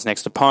Churnside's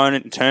next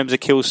opponent in terms of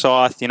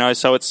Kilsyth, you know,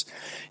 so it's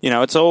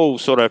all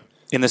sort of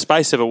in the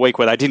space of a week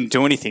where they didn't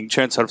do anything,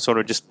 Churnside sort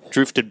of just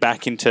drifted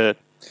back into,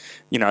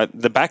 you know,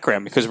 the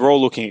background because we're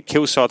all looking at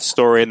Kilsyth's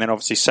story and then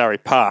obviously Surrey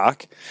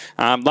Park.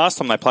 Last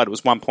time they played, it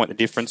was 1 point the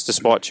difference,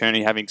 despite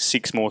Churney having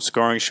 6 more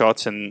scoring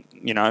shots, and,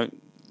 you know,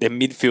 their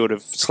midfield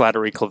of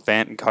Slattery,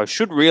 Clevant and co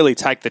should really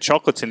take the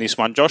chocolates in this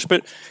one, Josh.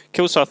 But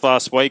Kilsyth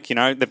last week, you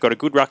know, they've got a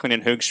good ruckman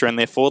in Hoogstra, and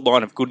their forward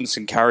line of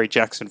Goodinson, Curry,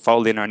 Jackson,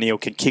 Foley and O'Neill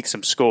can kick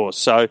some scores.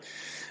 So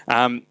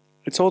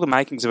it's all the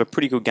makings of a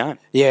pretty good game.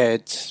 Yeah,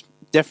 it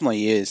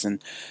definitely is.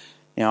 And,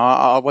 you know,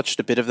 I watched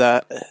a bit of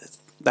that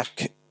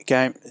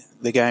game,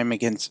 the game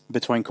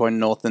between Croydon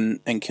North and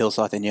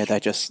Kilsyth, and yeah,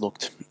 they just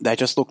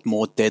looked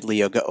more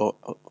deadly or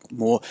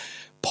more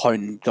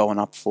potent going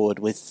up forward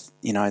with,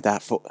 you know,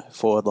 that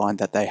forward line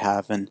that they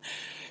have. And,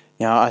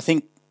 you know, I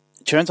think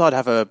Churnside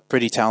have a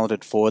pretty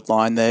talented forward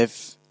line.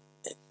 They've,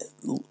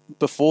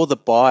 before the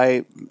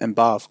bye and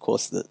bar, of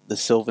course, the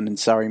Sylvan and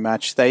Surrey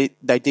match, they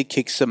did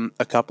kick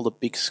a couple of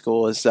big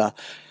scores to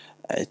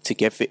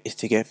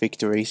get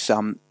victories.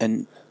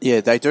 And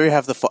yeah, they do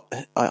have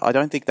I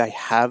don't think they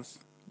have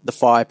the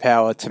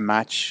firepower to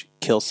match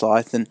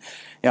Kilsyth, and,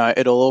 you know,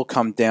 it'll all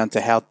come down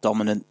to how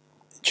dominant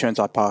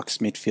Churnside Park's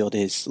midfield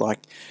is,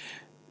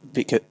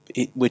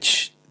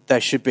 which they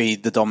should be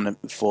the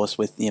dominant force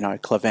with, you know,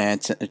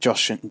 Clevant and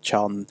Josh and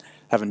Charlton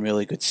having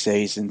really good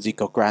seasons. You've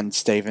got Grant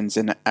Stevens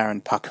and Aaron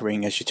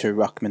Puckering as your 2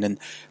 ruckmen, and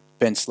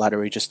Ben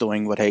Slattery just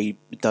doing what he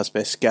does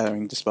best,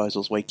 gathering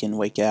disposals week in,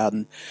 week out.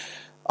 And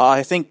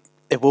I think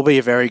it will be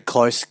a very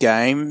close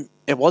game.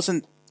 It was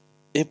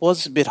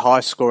a bit high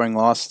scoring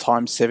last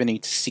time,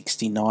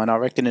 70-69. I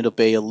reckon it'll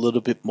be a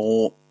little bit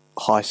more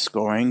high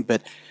scoring,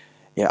 but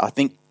yeah, I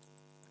think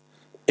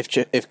if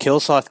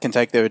Kilsyth can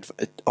take their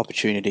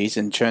opportunities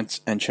and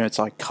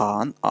Churnside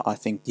can't, I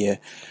think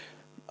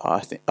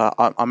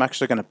I'm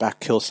actually going to back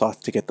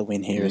Kilsyth to get the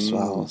win here as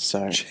well.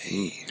 So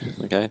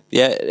okay,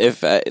 yeah.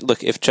 If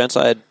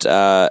Churnside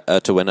are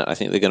to win it, I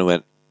think they're going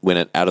to win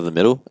it out of the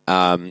middle,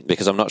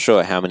 because I'm not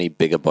sure how many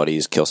bigger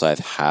bodies Kilsyth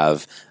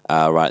have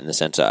right in the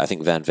centre. I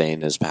think Van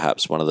Veen is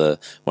perhaps one of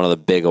the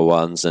bigger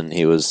ones, and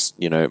he was,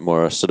 you know,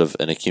 more sort of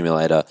an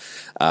accumulator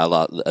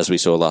as we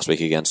saw last week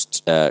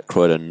against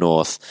Croydon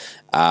North.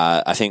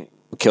 I think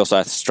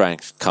Kilsyth's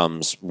strength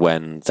comes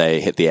when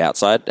they hit the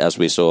outside, as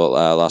we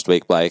saw last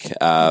week, Blake.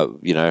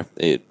 You know,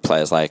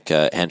 players like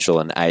Henschel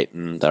and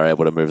Aiton, they're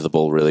able to move the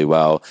ball really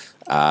well.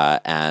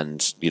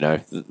 And, you know,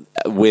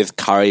 with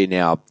Curry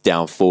now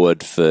down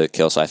forward for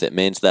Kilsyth, it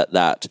means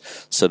that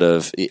sort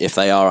of, if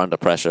they are under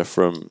pressure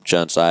from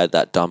Churnside,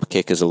 that dump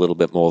kick is a little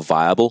bit more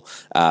viable.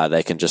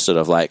 They can just sort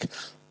of like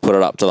put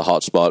it up to the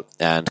hot spot,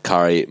 and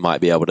Curry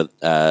might be able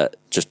to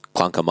just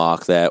clunk a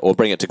mark there or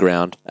bring it to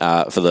ground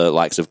for the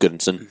likes of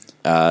Goodinson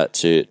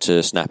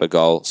to snap a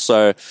goal.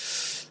 So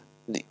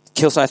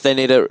Kilsyth, they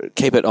need to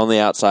keep it on the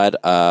outside.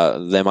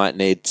 They might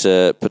need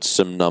to put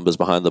some numbers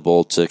behind the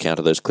ball to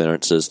counter those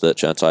clearances that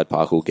Churnside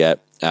Park will get.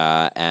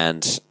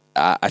 And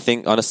I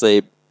think,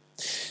 honestly,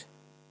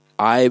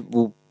 I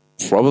will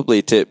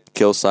probably tip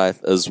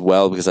Kilsyth as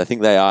well, because I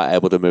think they are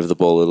able to move the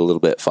ball a little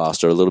bit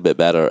faster, a little bit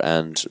better,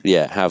 and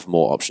yeah, have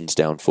more options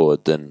down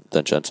forward than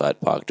Churnside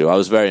Park do. I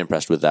was very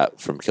impressed with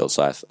that from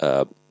Kilsyth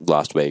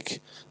last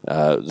week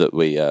that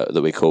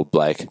we called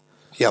Blake.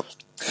 Yep.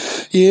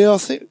 Yeah, I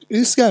think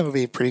this game will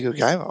be a pretty good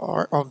game.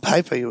 On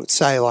paper, you would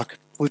say, like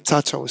we've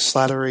touched on with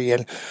Slattery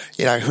and,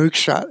 you know,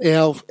 Hoogstra,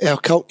 our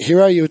cult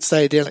hero, you would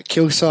say, down at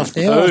Kilsyth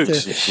now.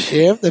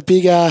 The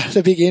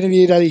big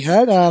interview that he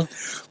had.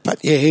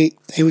 But yeah,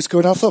 he was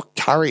good. I thought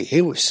Curry,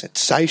 he was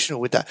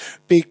sensational with that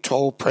big,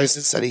 tall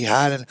presence that he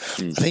had. And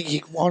I think he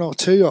 1 or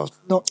 2, or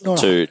not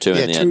two in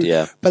the end,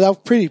 yeah. But they were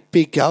pretty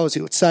big goals,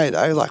 you would say,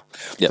 though, like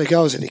the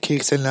goals and the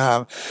kicks. And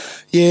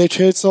yeah,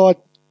 Churnside,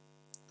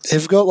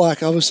 they've got,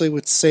 like, obviously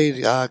with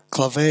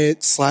Clevant,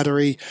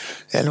 Slattery,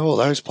 and all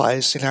those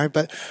players, you know,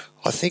 but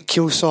I think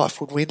Kilsyth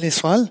would win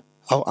this one.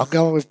 I'm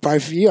going with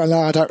both of you. I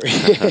know I don't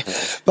really.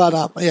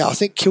 But, yeah, I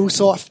think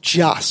Kilsyth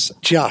just,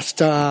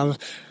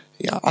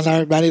 Yeah, I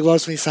know Matty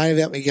loves me saying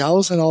about me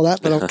goals and all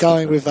that, but I'm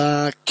going with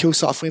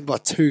Kilsyth win by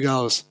 2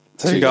 goals.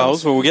 Two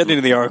goals. Well, we'll get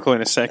into the Oracle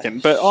in a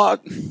second, but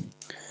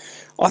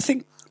I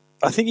think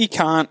you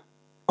can't.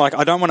 Like,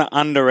 I don't want to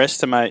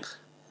underestimate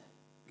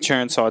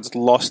Churnside's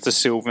loss to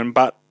Sylvan,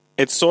 but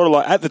it's sort of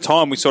like at the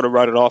time we sort of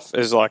wrote it off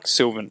as like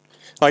Sylvan.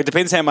 Like, it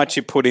depends how much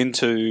you put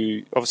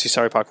into. Obviously,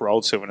 Surrey Park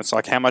rolled Sylvan. It's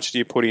like, how much do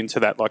you put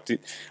into that? Like,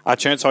 are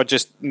Churnside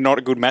just not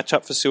a good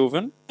matchup for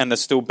Sylvan, and they're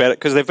still better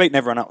because they've beaten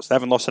everyone else. They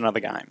haven't lost another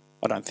game,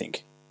 I don't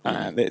think.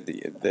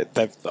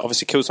 They've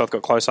obviously Kilsyth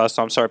got close last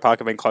time. Surrey Park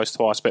have been close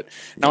twice, but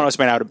no one has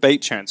been able to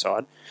beat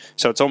Churnside.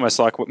 So it's almost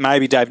like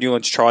maybe Dave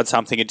Newlands tried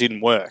something, it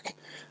didn't work.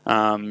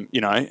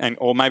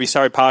 Or maybe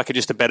Surrey Park are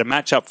just a better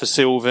matchup for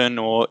Sylvan,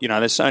 or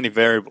there's so many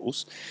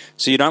variables.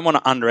 So you don't want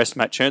to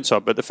underestimate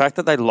Churnside, but the fact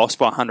that they lost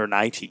by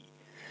 180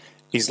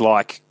 is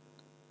like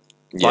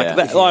I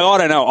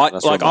don't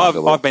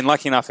know. I've been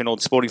lucky enough in all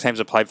the sporting teams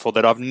I've played for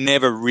that I've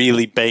never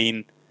really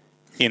been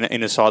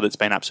in a side that's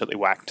been absolutely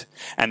whacked.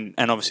 And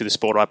obviously the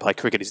sport I play,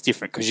 cricket, is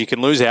different because you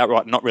can lose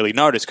outright and not really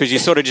notice because you're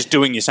sort of just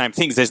doing your same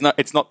things. It's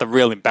not the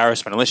real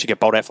embarrassment unless you get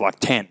bowled out for like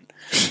 10.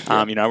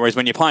 Whereas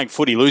when you're playing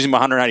footy, losing by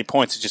 180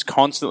 points is just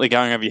constantly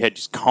going over your head,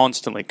 just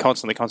constantly.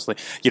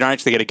 You don't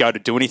actually get a go to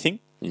do anything.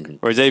 Mm-hmm.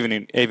 Whereas even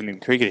in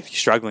cricket, if you're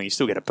struggling, you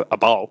still get a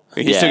bowl.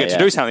 You still get to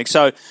do something.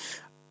 So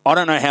I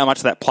don't know how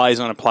much that plays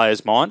on a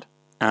player's mind.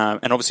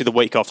 And obviously the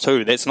week off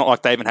too. It's not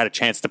like they even had a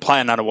chance to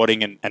play another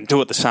Wadding and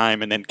do it the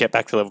same and then get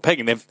back to level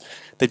pegging.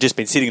 They've just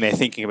been sitting there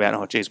thinking about,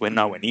 oh, geez, we're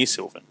nowhere near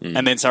Sylvan.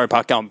 And then Surrey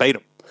Park go and beat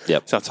them.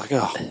 Yep. So it's like,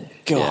 oh,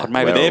 God,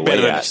 maybe they're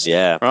better than us.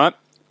 Yeah. Right?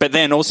 But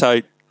then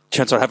also,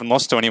 Churnside haven't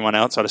lost to anyone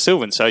outside of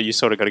Sylvan, so you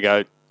sort of got to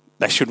go,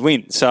 they should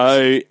win.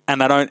 So, and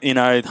they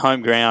don't,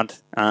 home ground.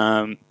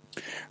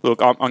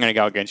 Look, I'm going to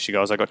go against you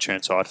guys. I got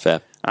Churnside.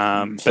 Fair.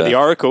 But the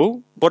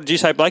Oracle, what did you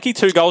say, Blakey?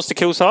 2 goals to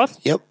Kilsyth?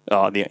 Yep.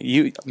 Oh,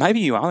 maybe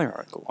you are the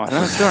Oracle.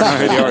 I still don't know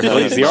who the Oracle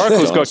is. The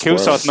Oracle's got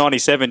Kilsyth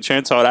 97,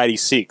 Churnside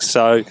 86.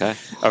 So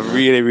a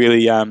really,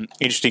 really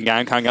interesting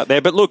game coming up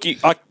there. But look, you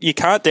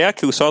can't doubt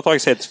Kilsyth. Like I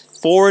said, it's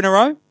 4 in a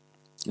row.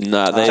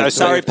 No,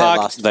 Surrey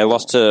Park. They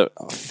lost to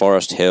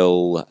Forest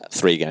Hill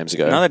 3 games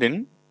ago. No, they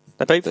didn't.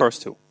 They beat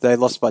Forest Hill. They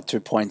lost by 2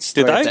 points.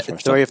 Did they?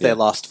 3 of their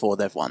last 4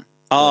 they've won.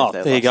 Oh,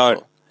 there you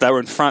go. They were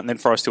in front and then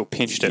Forest Hill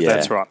pinched it. Yeah.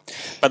 That's right.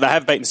 But they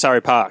have beaten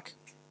Surrey Park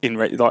and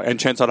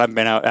Churnside haven't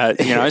been out.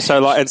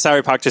 And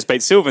Surrey Park just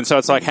beat Sylvan. So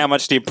it's like, how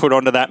much do you put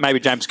onto that? Maybe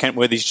James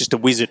Kentworthy's just a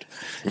wizard.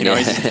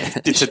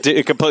 It's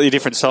a completely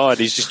different side.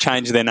 He's just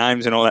changed their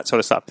names and all that sort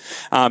of stuff.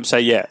 So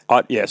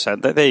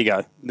there you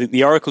go.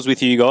 The Oracle's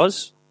with you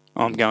guys.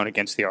 I'm going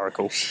against the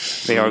Oracle.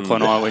 The Oracle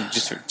and I were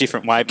just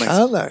different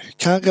wavelengths.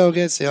 Can't go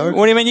against the Oracle.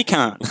 What do you mean you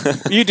can't?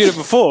 You did it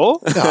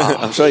before. No.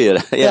 I'm sure you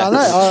did. Yeah, I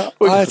know.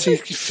 I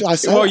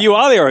say you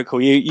are the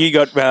Oracle. You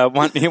got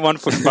one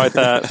foot in both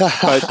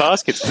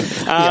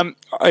baskets.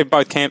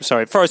 Both camps,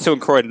 sorry. Forest Hill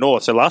and Croydon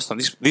North. So last time,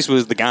 this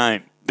was the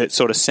game that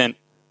sort of sent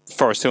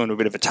Forest Hill into a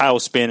bit of a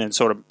tailspin and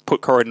sort of put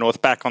Croydon North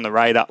back on the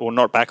radar, or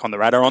not back on the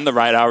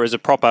radar as a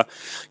proper,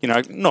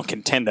 not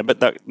contender,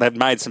 but they've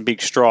made some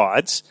big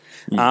strides.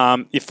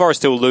 If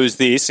Forest Hill lose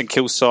this and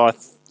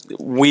Kilsyth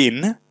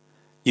win,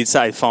 you'd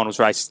say the finals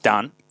race is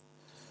done.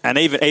 And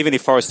even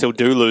if Forest Hill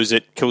do lose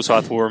it,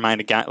 Kilsyth will remain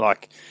a game.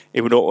 Like,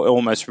 it would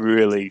almost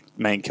really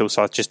mean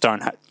Kilsyth just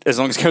don't. As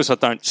long as Kilsyth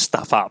don't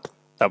stuff up,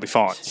 they'll be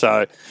fine.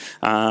 So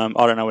I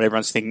don't know what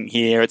everyone's thinking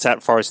here. It's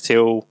at Forest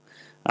Hill.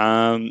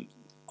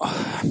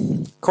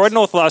 Croydon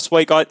North last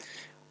week, I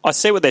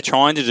see what they're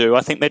trying to do.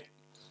 I think that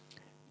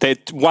they're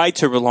way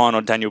too reliant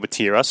on Daniel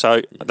Batira,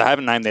 so they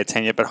haven't named their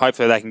 10 yet, but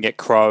hopefully they can get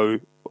Crow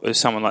or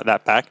someone like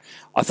that back.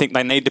 I think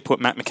they need to put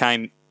Matt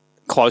McCain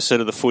closer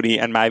to the footy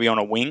and maybe on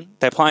a wing.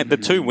 They're playing the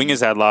 2 wingers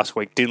they had last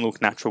week didn't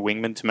look natural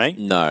wingmen to me.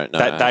 No,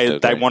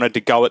 they wanted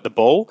to go at the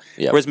ball.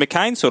 Yep. Whereas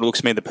McCain sort of looks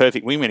to me the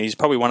perfect wingman. He's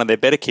probably one of their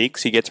better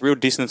kicks. He gets real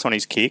distance on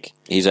his kick.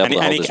 He's able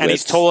to hold his and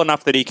he's tall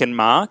enough that he can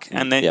mark,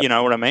 and then you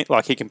know what I mean.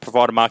 Like, he can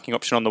provide a marking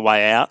option on the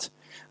way out.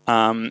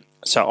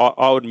 So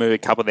I would move a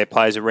couple of their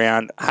players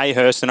around.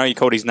 Hayhurst, I know you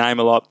called his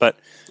name a lot, but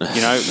he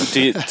doesn't.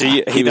 He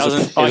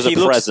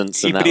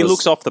presence, but he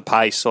looks off the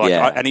pace.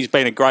 And he's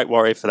been a great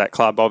warrior for that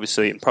club,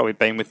 obviously, and probably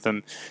been with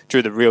them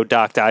through the real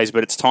dark days.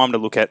 But it's time to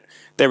look at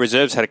their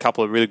reserves. Had a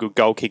couple of really good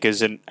goal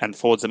kickers and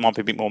forwards that might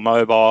be a bit more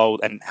mobile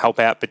and help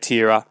out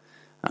Batira.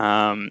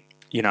 And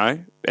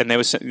there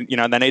was, they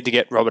need to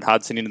get Robert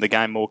Hudson into the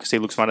game more because he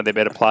looks one of their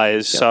better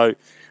players. Yep. So,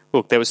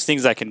 look, there was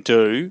things they can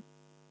do.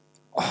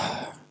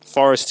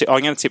 Forest,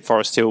 I'm going to tip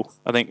Forest Hill.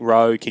 I think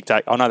Rowe kicked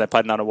 8. I know they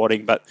played another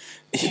Wadding, but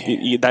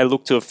they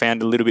look to have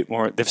found a little bit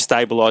more. They've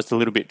stabilised a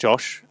little bit,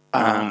 Josh,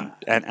 and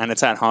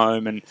it's at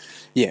home. And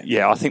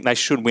I think they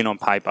should win on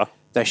paper.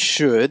 They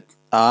should.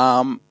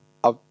 I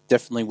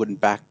definitely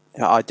would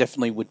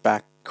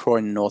back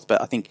Croydon North,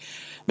 but I think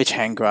Mitch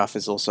Hangraf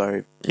is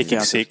also kicking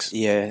 6.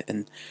 Yeah,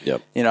 and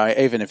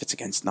even if it's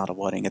against Nutter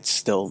Wadding, it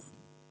still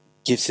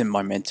gives him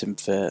momentum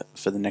for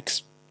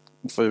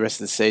the rest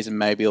of the season,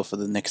 maybe, or for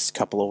the next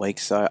couple of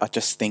weeks. So I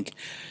just think,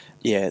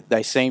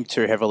 they seem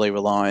too heavily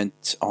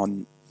reliant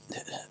on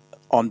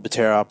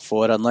Batera up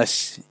forward,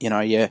 unless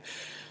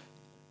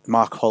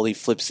Mark Holly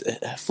flips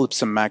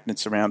some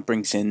magnets around,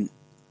 brings in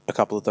a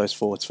couple of those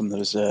forwards from the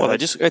reserve. Well,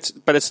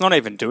 but it's not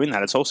even doing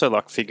that. It's also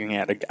like figuring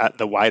out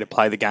the way to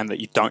play the game that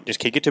you don't just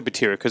kick it to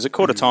Batira. Because at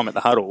quarter time at the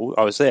huddle,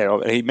 I was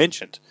there. He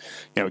mentioned,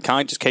 we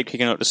can't just keep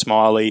kicking it to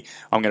Smiley.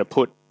 I'm going to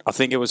put. I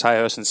think it was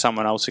Hayhurst and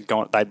someone else had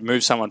gone. They'd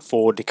moved someone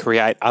forward to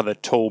create other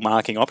tall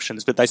marking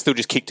options, but they still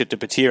just kicked it to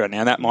Batira.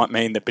 Now that might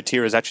mean that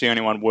Batira is actually the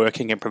only one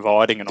working and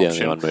providing an option,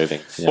 the only one moving,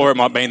 or it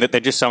might mean that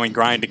they're just so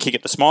ingrained to kick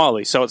it to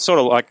Smiley. So it's sort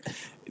of like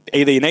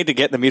either you need to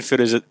get the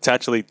midfielders to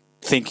actually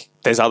think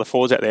there's other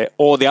forwards out there,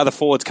 or the other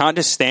forwards can't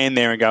just stand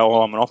there and go,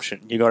 "Oh, I'm an option."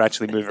 You got to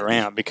actually move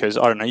around because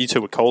I don't know. You two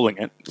were calling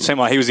it. It seemed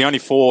like he was the only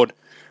forward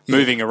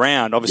moving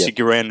around. Obviously,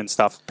 Guren and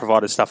stuff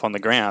provided stuff on the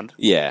ground.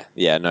 Yeah,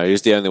 no, he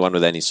was the only one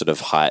with any sort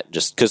of height.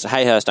 Just because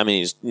Hayhurst, I mean,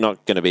 he's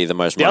not going to be the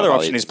most. The other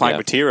option is playing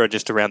Batira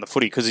just around the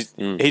footy because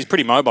he's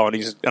pretty mobile and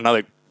he's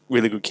another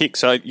really good kick.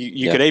 So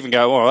you could even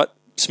go, all right,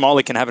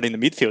 Smiley can have it in the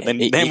midfield.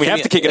 Then we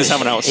have to kick it to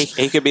someone else.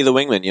 He could be the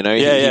wingman,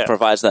 He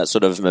provides that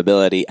sort of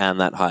mobility and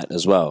that height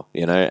as well,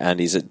 and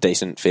he's a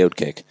decent field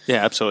kick.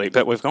 Yeah, absolutely.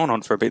 But we've gone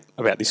on for a bit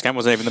about this game. It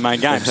wasn't even the main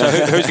game. So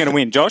who's going to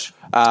win, Josh?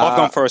 I've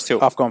gone Forest Hill.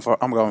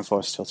 I'm going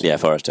Forest Hill too. Yeah,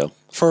 Forest Hill.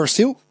 Forest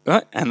Hill.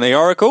 Right. And the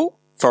Oracle,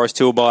 Forest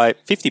Hill by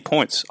 50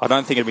 points. I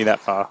don't think it'll be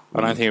that far.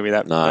 I don't think it'll be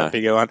that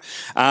big a one.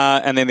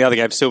 And then the other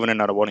game, Sylvan and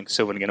Nunawading.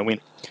 Sylvan are going to win.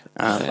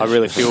 I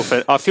really feel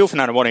for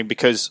Nunawading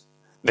because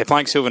they're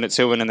playing Sylvan at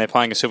Sylvan and they're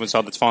playing a Sylvan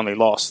side that's finally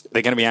lost.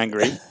 They're going to be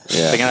angry.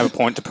 They're going to have a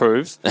point to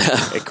prove.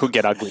 It could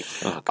get ugly.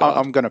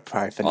 I'm going to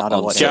pray for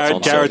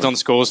Nunawading. Jared's on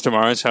scores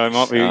tomorrow, so it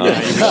might be...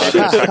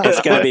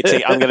 it's going to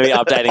be... I'm going to be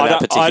updating that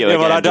particular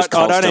game. I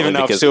don't even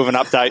know if Sylvan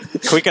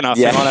update quick enough.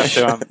 You might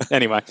have to...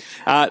 Anyway,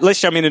 let's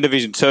jump into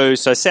Division 2.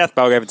 So South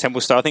Belgrave and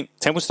Templestowe. I think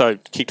Templestowe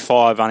kicked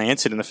 5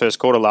 unanswered in the first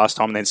quarter last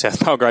time, and then South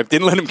Belgrave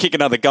didn't let them kick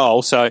another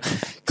goal. So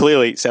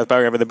clearly South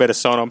Belgrave are the better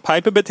side on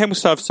paper, but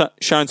Templestowe have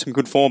shown some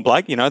good form,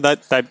 Blake.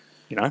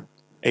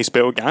 East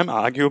Belgrave game,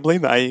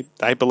 arguably,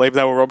 they believe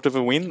they were robbed of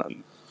a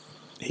win.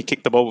 He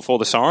kicked the ball before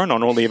the siren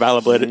on all the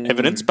available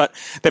evidence, but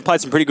they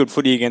played some pretty good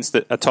footy against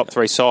a top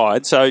 3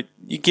 side. So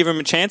you give them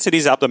a chance. It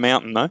is up the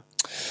mountain, though.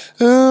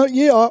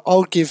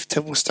 I'll give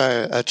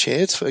Templestowe a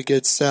chance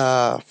against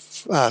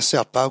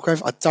South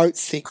Belgrave. I don't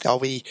think they'll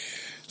be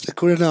the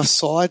good enough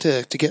side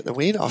to get the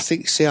win. I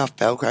think South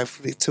Belgrave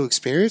will be too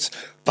experienced.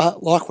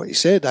 But like what you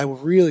said, they were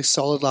really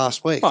solid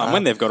last week. Well, and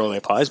when they've got all their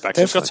players back,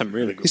 they've got some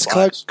really good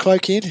players. Is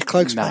Cloak in?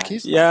 Cloak's back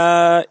in?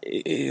 Yeah,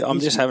 I'm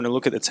just having a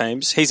look at the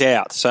teams. He's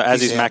out, so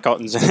as is Mac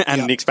Ottens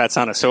and Nick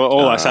Spatsana.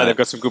 So I say they've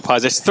got some good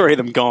players. There's 3 of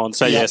them gone.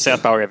 So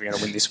South Belgrave are going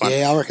to win this one.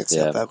 Yeah, I reckon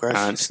South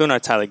Belgrave. Still no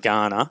Taylor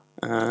Garner,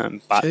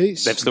 but they've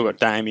still got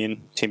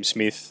Damien, Tim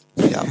Smith.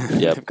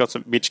 They've got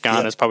some. Mitch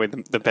Garner's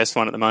probably the best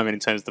one at the moment in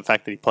terms of the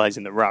fact that he plays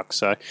in the ruck.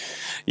 So,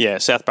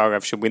 South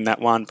Belgrave should win that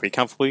one pretty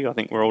comfortably. I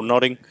think we're all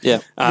nodding.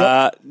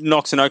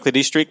 Knox and Oakleigh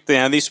District.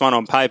 Now, this one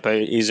on paper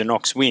is a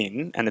Knox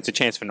win, and it's a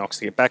chance for Knox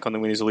to get back on the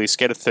winners list,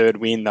 get a third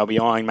win. They'll be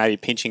eyeing maybe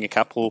pinching a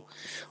couple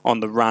on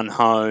the run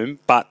home.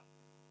 But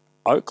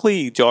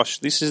Oakleigh, Josh,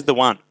 this is the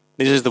one.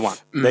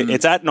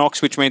 It's at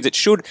Knox, which means it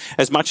should,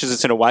 as much as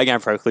it's an away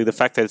game for Oakleigh, the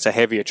fact that it's a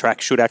heavier track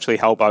should actually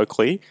help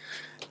Oakleigh.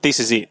 This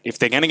is it. If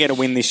they're going to get a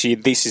win this year,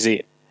 this is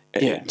it.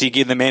 Yeah. Do you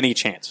give them any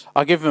chance?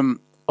 I give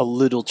them a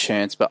little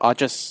chance, but I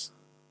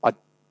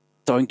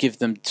don't give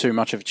them too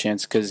much of a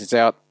chance because it's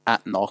out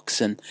at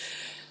Knox, and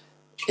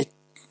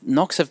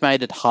Knox have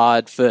made it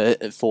hard for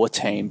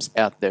teams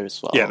out there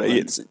as well. I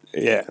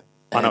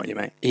know what you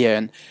mean. Yeah,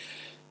 and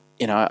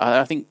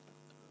I think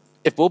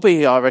it will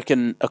be. I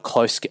reckon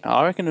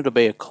it'll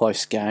be a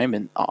close game,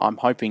 and I'm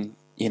hoping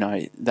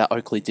that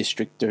Oakleigh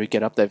District do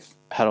get up. They've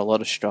had a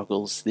lot of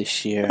struggles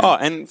this year. Oh,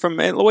 and from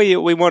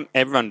we want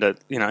everyone to,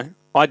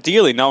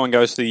 ideally no one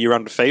goes to the year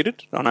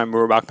undefeated. I know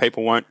Mooroolbark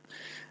people won't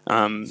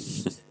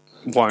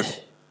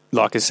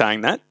like us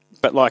saying that,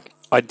 but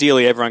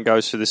ideally everyone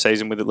goes through the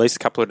season with at least a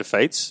couple of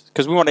defeats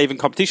because we want even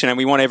competition and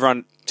we want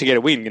everyone to get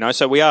a win.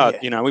 So we are,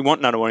 we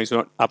want Nunawading, we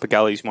want Upper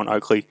Gullies, we want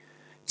Oakleigh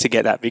to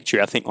get that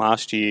victory. I think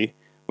last year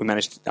we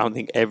managed. I don't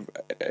think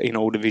in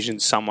all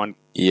divisions someone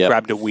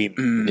grabbed a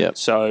win.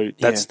 So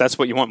that's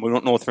what you want. We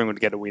want North Ringwood to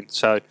get a win.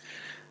 So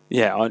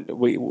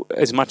we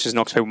as much as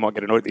Knox people might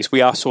get annoyed at this,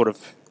 we are sort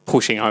of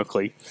pushing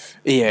Oakleigh.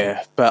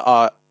 Yeah,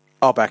 but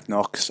I'll back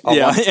Knox.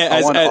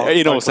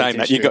 In all saying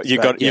that, you've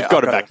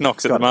got to back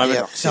Knox at the moment.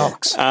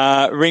 Knox.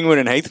 Ringwood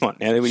and Heathmont.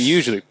 Now we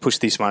usually push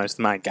this one as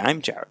the main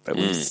game, Jared, but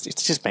it's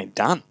just been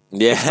done.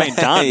 Yeah, it's been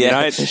done.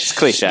 It's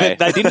cliche.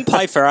 They didn't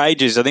play for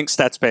ages. I think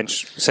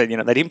StatsBench said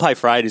they didn't play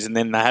for ages, and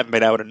then they haven't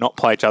been able to not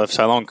play each other for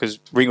so long because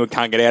Ringwood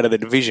can't get out of the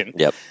division.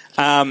 Yep.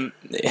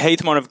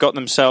 Heathmont have got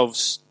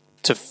themselves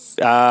to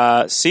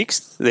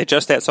 6th. They're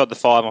just outside the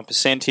 5 on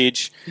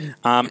percentage.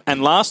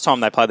 And last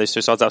time they played these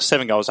two sides, they were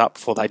 7 goals up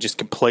before they just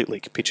completely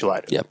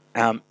capitulated. Yep.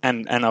 And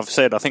I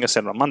think I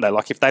said it on Monday,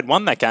 if they'd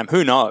won that game,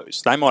 who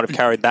knows? They might have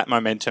carried that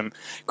momentum,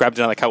 grabbed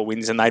another couple of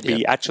wins, and they'd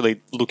be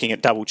actually looking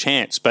at double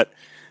chance. But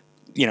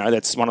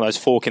that's one of those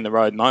fork in the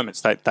road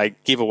moments. They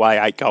give away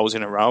 8 goals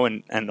in a row,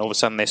 and all of a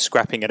sudden they're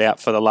scrapping it out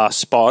for the last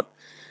spot.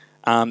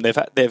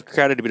 They've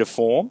created a bit of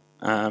form.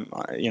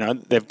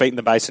 They've beaten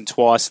the Basin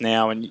twice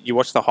now, and you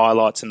watch the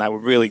highlights, and they were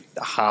really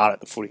hard at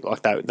the footy.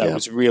 Like that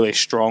was really a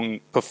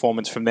strong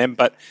performance from them.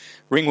 But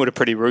Ringwood are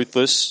pretty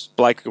ruthless.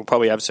 Blake will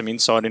probably have some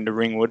insight into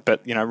Ringwood,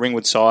 but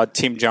Ringwood side,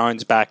 Tim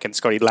Jones back and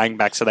Scotty Lang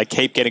back, so they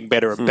keep getting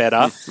better and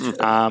better.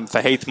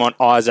 For Heathmont,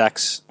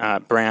 Isaacs,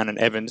 Brown, and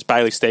Evans,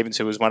 Bailey Stevens,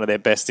 who was one of their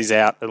best, is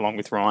out along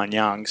with Ryan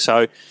Young.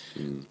 So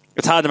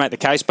it's hard to make the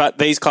case, but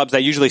these clubs, they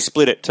usually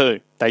split it too.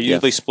 They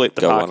usually split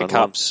the Parker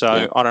Cups. So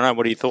I don't know.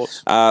 What are your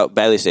thoughts?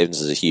 Bailey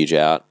Stevens is a huge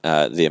out.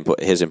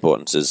 His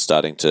importance is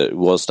starting to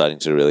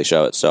really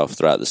show itself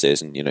throughout the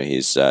season.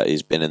 He's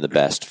been in the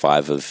best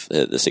 5 of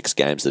the 6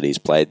 games that he's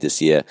played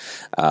this year.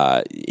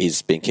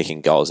 He's been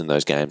kicking goals in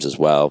those games as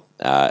well,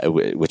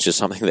 which is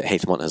something that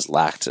Heathmont has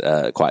lacked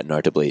quite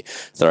notably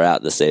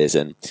throughout the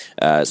season.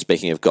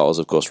 Speaking of goals,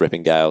 of course,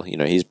 Rippingale.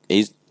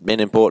 He's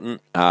been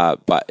important,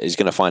 but he's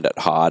going to find it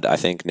hard, I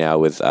think, now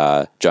with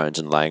Jones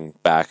and Lang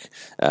back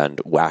and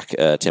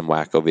Tim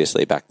Wack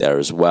obviously back there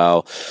as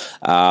well.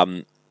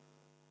 From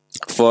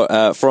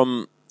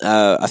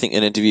I think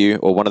an interview,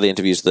 or one of the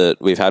interviews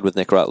that we've had with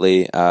Nick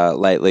Rutley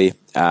lately,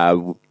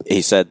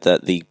 he said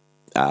that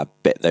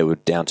they were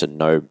down to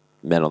no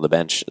men on the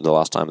bench the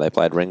last time they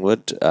played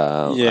Ringwood.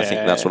 I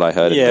think that's what I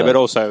heard. Yeah, but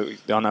also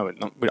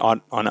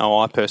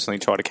I personally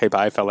try to keep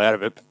AFL out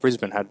of it. But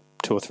Brisbane had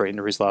 2 or 3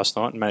 injuries last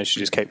night and managed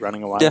to just keep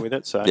running away with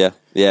it. So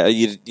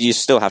you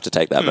still have to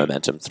take that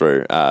momentum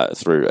through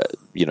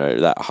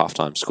that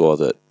halftime score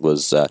that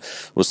was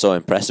so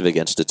impressive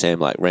against a team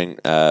like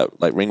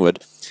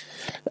Ringwood.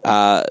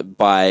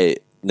 By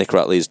Nick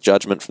Rutley's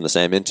judgment from the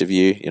same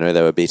interview,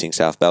 they were beating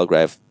South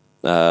Belgrave.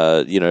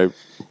 I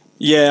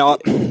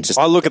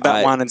look at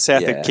that one, and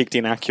South had kicked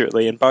in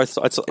accurately, and both.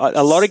 It's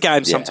a lot of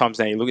games sometimes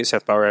now. You look at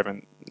South Belgrave,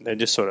 and they're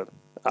just sort of.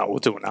 We'll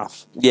do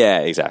enough. Yeah,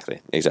 exactly.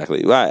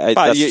 Well,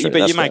 but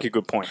you make a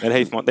good point. At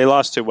Heathmont, their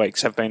last 2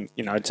 weeks have been,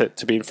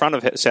 to be in front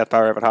of South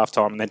Belgrave at half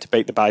time and then to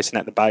beat the Basin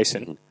at the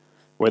Basin,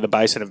 where the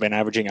Basin have been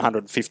averaging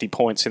 150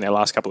 points in their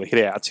last couple of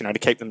hit-outs, to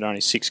keep them to only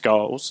 6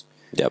 goals.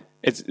 Yep.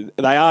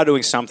 They are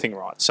doing something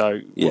right. So,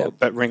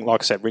 but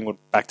like I said, Ringwood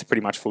back to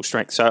pretty much full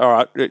strength. So, all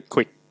right,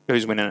 quick,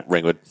 who's winning it?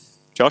 Ringwood.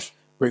 Josh?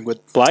 Ringwood.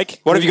 Blake,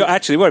 what have you got?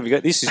 Actually, what have you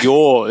got? This is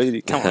your...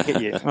 Come on,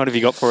 get you. What have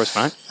you got for us,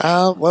 mate?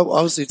 Well,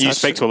 obviously... You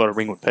speak to a lot of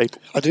Ringwood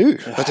people. I do,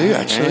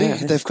 actually. Yeah.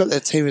 They've got their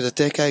team of the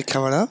decade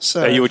coming up.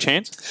 So, are you a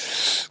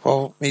chance?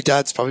 Well, my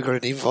dad's probably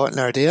got an invite,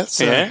 no doubt.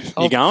 So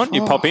you going?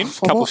 You pop in?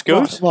 Couple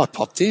schools? Might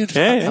popped in.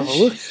 Have a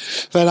look.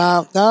 But,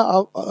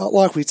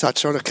 like we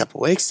touched on a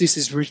couple of weeks, this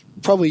is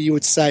probably, you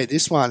would say,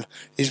 this one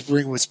is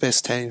Ringwood's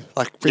best team.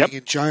 Like, bringing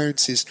in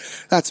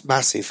Jones that's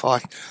massive.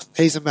 Like,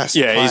 he's a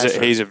massive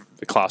player. He's a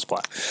class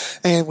player.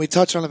 And we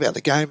touched on about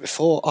the game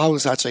before. I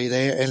was actually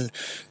there, and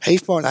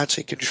Heathmont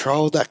actually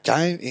controlled that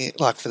game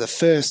for the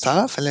first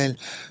half, and then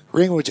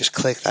Ringwood just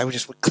clicked. They were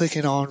just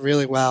clicking on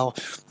really well.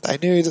 They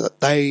knew that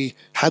they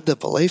had the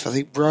belief. I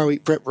think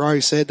Brett Rowe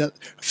said that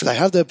if they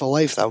had the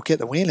belief, they'll get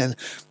the win, and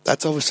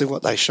that's obviously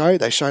what they showed.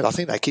 They showed, I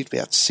think they kicked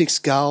about 6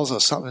 goals or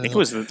something. I think it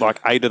was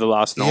like 8 of the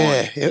last 9.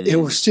 Yeah, it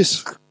was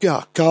just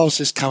goals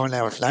just coming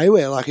out of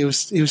nowhere. Like it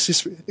was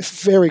just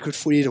very good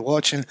footy to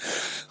watch, and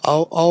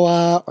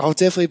I'll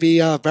definitely be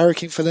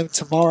barracking for them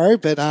tomorrow.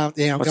 But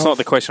that's not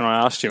the question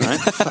I asked you, mate.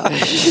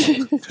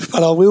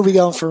 But I will be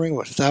going for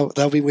Ringwood.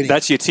 They'll be winning.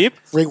 That's your tip?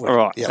 Ringwood. All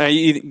right. Yep. Are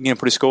you going to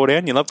put a score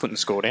down? You love putting the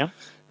score down.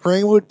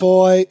 Ringwood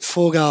by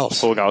 4 goals.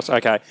 4 goals,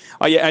 okay.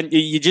 Oh, yeah, and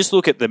you just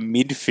look at the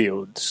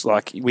midfields,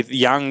 like with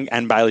Young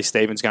and Bailey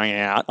Stevens going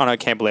out. I know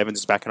Campbell Evans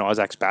is back and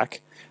Isaac's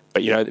back,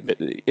 but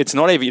it's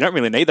not even. You don't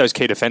really need those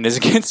key defenders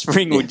against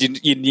Ringwood.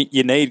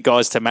 You need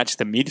guys to match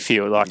the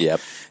midfield, like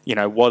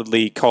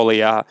Wadley,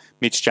 Collier,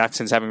 Mitch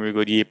Jackson's having a really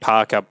good year.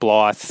 Parker,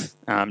 Blythe,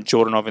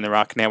 Jordanov in the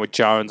ruck now with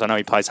Jones. I know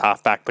he plays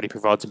half back, but he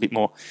provides a bit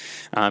more,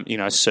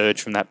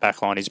 surge from that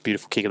back line. He's a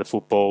beautiful kick of the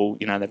football.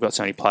 They've got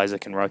so many players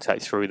that can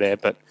rotate through there,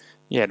 but.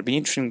 Yeah, it'll be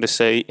interesting to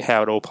see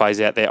how it all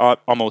plays out there.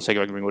 I'm also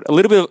going Ringwood. A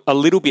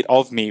little bit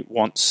of me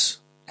wants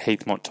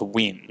Heathmont to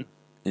win,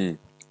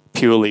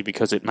 purely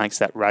because it makes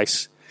that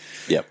race.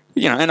 Yep.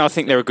 And I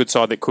think they're a good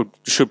side that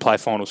should play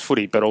finals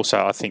footy, but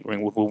also I think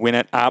Ringwood will win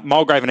it.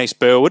 Mulgrave and East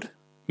Burwood.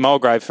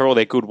 Mulgrave, for all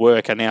their good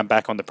work, are now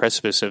back on the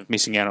precipice of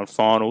missing out on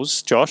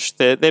finals. Josh,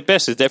 their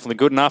best is definitely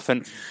good enough,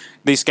 and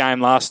this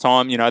game last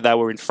time, they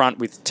were in front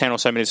with 10 or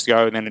so minutes to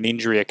go, and then an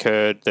injury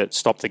occurred that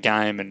stopped the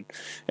game, and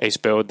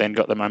East Burwood then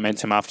got the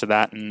momentum after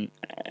that. And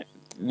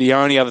the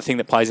only other thing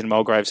that plays in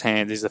Mulgrave's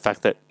hands is the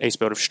fact that East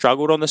Burwood have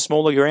struggled on the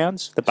smaller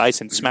grounds. The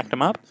Basin smacked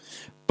them up,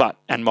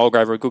 and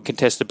Mulgrave are a good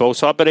contested ball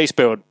side, but East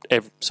Burwood,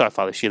 so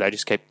far this year, they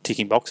just keep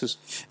ticking boxes.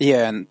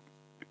 Yeah, and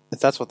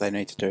that's what they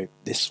need to do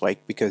this week,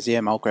 because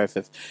Mulgrave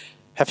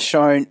have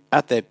shown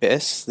at their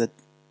best that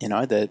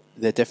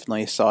they're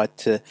definitely a side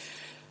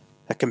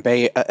that can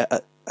be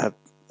a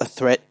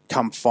threat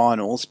come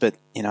finals, but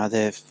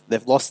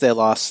they've lost their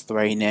last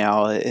 3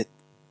 now.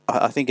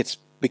 I think it's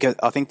because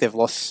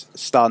they've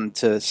starting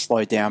to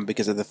slow down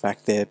because of the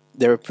fact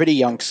they're a pretty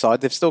young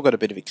side. They've still got a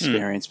bit of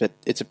experience, but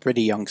it's a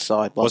pretty young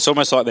side. Well, it's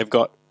almost like they've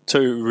got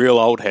 2 real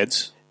old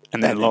heads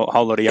and then a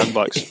whole lot of young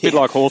blokes. A bit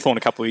like Hawthorn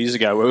a couple of years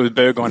ago, where it was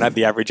Burgoyne had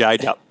the average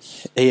age up.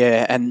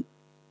 Yeah, and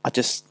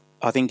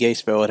I think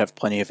East Burwood have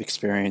plenty of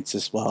experience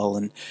as well,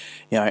 and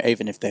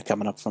even if they're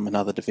coming up from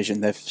another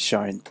division, they've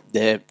shown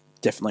they're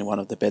definitely one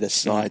of the better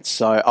sides.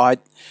 So I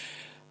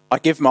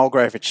give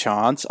Mulgrave a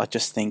chance. I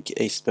just think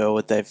East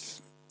Burwood,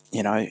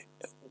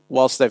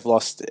 whilst they've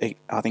lost,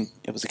 I think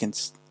it was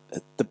against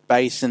the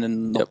Basin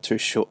and not too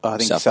sure. I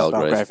think South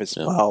Mulgrave as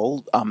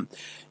well.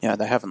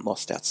 They haven't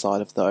lost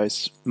outside of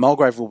those.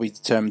 Mulgrave will be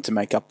determined to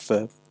make up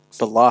for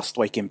last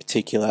week in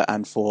particular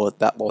and for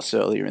that loss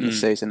earlier in the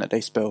season at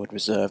East Burwood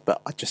Reserve.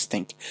 But I just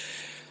think,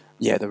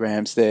 the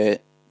Rams, they're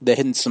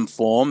hitting some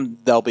form.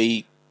 They'll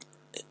be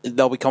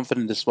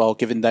confident as well,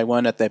 given they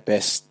weren't at their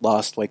best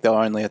last week. They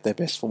were only at their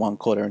best for one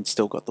quarter and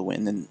still got the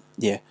win. And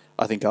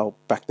I think I'll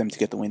back them to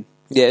get the win.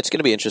 Yeah, it's going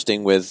to be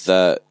interesting with,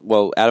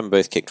 Adam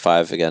Booth kicked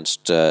 5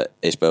 against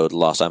East Burwood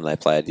last time they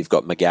played. You've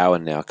got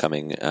McGowan now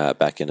coming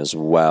back in as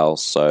well.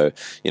 So,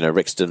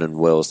 Rixton and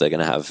Wills, they're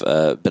going to have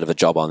a bit of a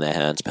job on their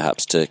hands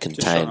perhaps to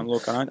contain I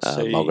don't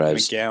see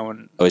Mulgrave's.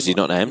 McGowan. Oh, is he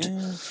not named?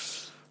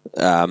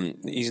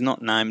 He's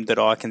not named that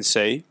I can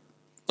see.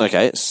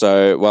 Okay,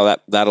 so,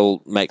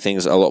 that'll make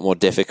things a lot more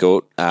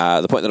difficult.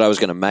 The point that I was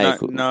going to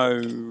make...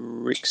 No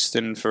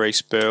Rixton for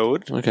East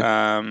Burwood. Okay.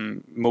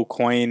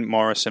 Mulqueen,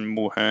 Morris and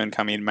Mulhern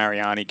come in.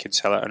 Mariani,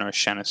 Kinsella and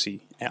O'Shannessy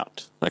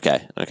out.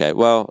 Okay.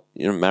 Well,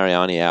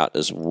 Mariani out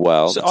as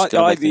well. So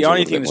the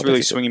only thing that's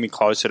really swinging me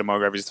closer to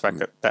Mulgrave is the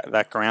fact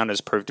that ground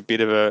has proved a bit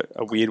of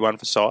a weird one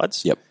for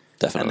sides. Yep.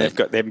 Definitely. And they've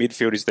got their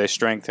midfield is their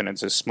strength, and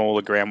it's a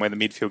smaller ground where the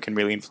midfield can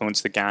really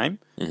influence the game.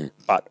 Mm-hmm.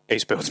 But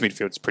East Burwood's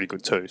midfield is pretty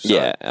good too. So.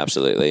 Yeah,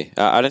 absolutely.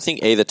 I don't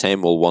think either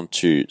team will want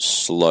to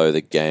slow the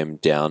game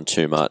down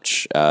too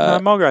much.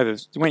 Mulgrave,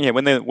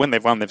 when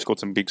they've won, they've scored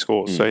some big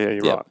scores. So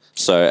you're right.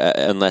 So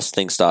unless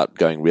things start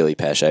going really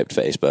pear-shaped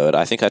for East Burwood,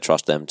 I think I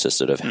trust them to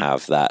sort of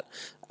have that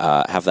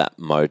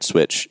mode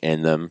switch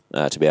in them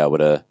to be able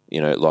to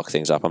lock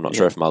things up. I'm not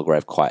sure if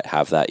Mulgrave quite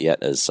have that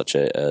yet as such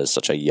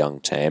a young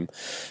team.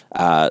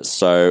 The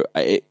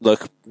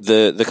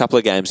couple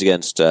of games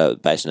against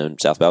Basin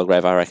and South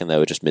Belgrave, I reckon they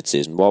were just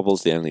mid-season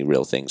wobbles. The only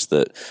real things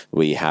that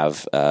we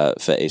have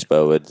for East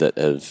Burwood that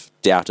have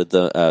doubted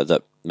them,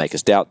 that make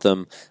us doubt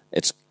them,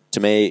 it's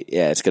going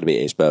to be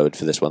East Burwood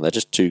for this one. They're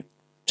just too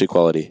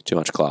quality, too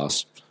much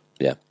class.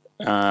 Yeah.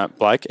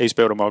 Blake, East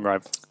Burwood or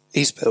Mulgrave?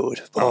 East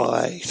Burwood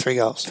by 3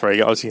 goals. 3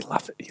 goals. You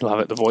love it. You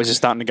love it. The voice is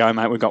starting to go,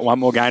 mate. We've got one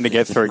more game to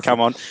get through.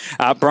 Come on.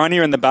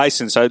 Boronia and the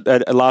Basin. So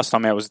last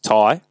time out was a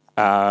tie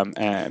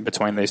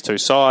between these two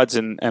sides,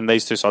 and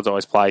these two sides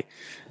always play.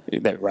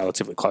 They're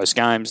relatively close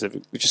games.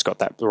 We've just got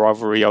that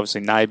rivalry,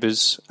 obviously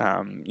neighbours.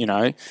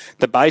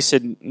 The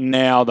Basin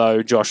now,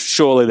 though, Josh,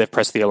 surely they've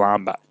pressed the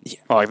alarm button.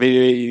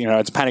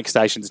 It's panic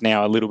stations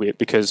now a little bit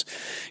because,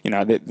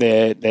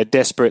 they're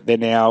desperate. They're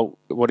now,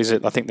 what is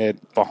it? I think they're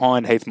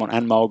behind Heathmont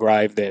and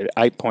Mulgrave. They're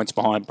 8 points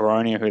behind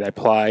Boronia, who they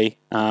play.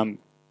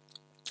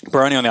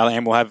 Boronia, on the other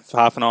hand, will have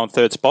half an eye on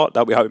third spot.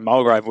 They'll be hoping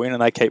Mulgrave win,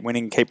 and they keep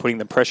winning, keep putting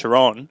the pressure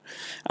on.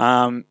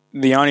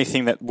 The only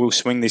thing that will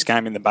swing this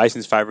game in the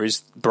Basin's favour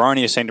is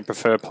Boronia seem to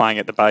prefer playing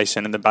at the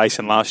Basin, and the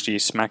Basin last year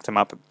smacked them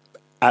up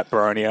at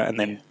Boronia, and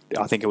then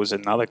I think it was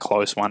another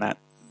close one I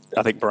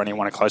think Boronia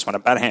won a close one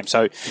at Badham.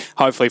 So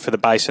hopefully for the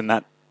Basin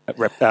that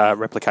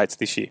replicates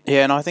this year.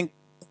 Yeah, and I think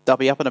they'll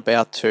be up and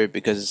about too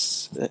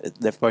because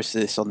they've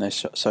posted this on their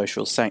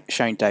socials.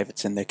 Shane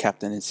Davidson, their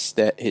captain, it's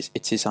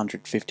his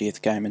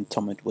 150th game, and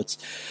Tom Edwards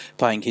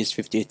playing his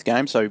 50th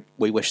game. So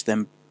we wish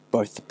them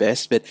both the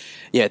best. But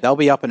yeah, they'll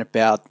be up and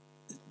about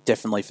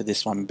definitely for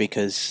this one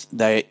because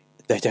they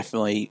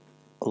definitely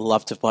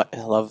love to play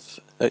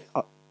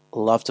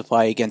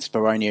against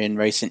Boronia in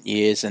recent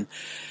years, and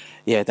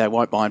yeah, they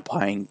won't mind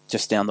playing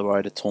just down the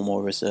road at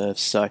Tormore Reserve.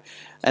 So,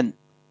 and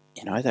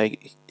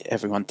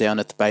everyone down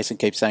at the Basin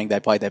keeps saying they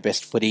play their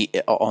best footy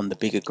on the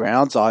bigger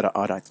grounds. I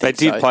don't think they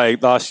did play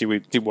last year. We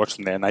did watch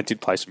them there, and they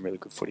did play some really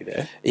good footy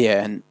there.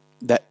 Yeah, and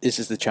this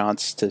is the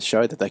chance to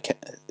show that they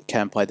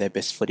can play their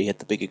best footy at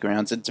the bigger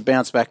grounds and to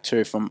bounce back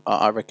too from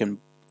I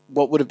reckon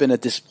what would have been a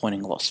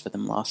disappointing loss for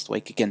them last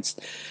week against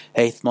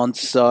Heathmont.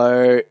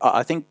 So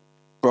I think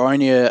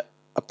Boronia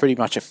are pretty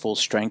much at full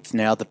strength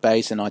now. The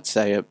Basin, I'd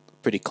say, are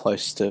pretty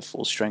close to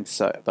full strength.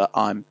 So, but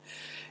I'm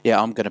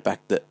going to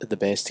back the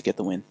Bears to get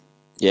the win.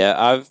 Yeah,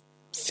 I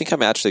think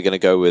I'm actually going to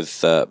go with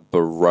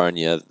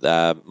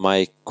Boronia.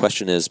 My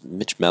question is,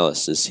 Mitch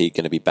Mellis, is he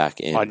going to be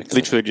back in? I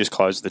literally just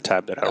closed the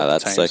tab that had all the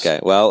that's teams. okay.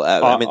 Well,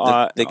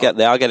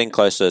 they are getting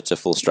closer to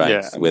full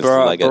strength with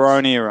Leggett.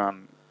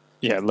 Boronia,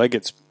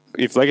 Leggett's.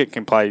 If Leggett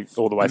can play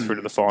all the way through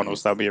to the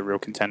finals, they'll be a real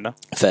contender.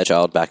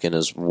 Fairchild back in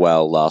as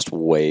well last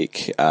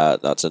week.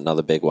 That's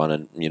another big one.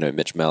 And,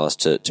 Mitch Mellis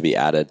to be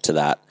added to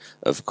that,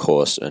 of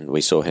course. And we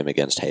saw him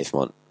against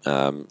Heathmont,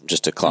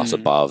 just a class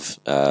above.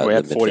 We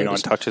had 49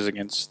 touches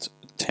against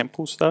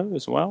Temples, though,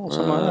 as well, or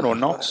something like that. Or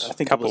Knox, I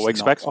think a couple of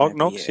weeks back.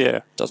 Knox, yeah.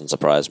 Doesn't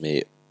surprise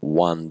me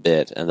one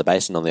bit. And the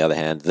Basin, on the other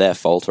hand, they're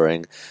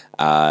faltering.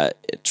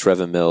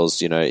 Trevor Mills,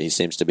 he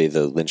seems to be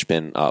the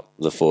linchpin up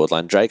the forward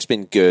line. Drake's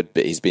been good,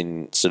 but he's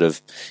been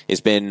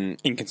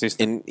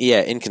inconsistent.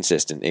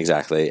 Inconsistent,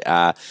 exactly.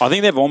 I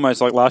think they've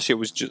almost, like last year, it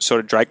was just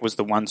sort of Drake was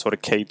the one sort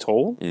of key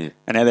tall, and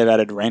now they've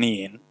added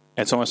Rennie in.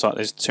 It's almost like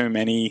there's too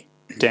many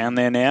down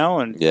there now,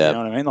 and you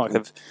know what I mean. Like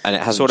they've and it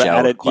hasn't sort of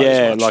added, quite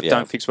as much,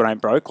 don't fix what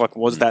ain't broke. Like,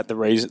 was that the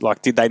reason?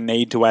 Like, did they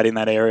need to add in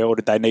that area, or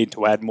did they need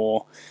to add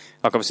more?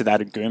 Like, obviously they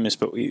added Goomis,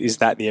 but is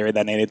that the area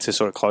they needed to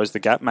sort of close the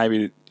gap?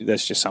 Maybe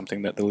that's just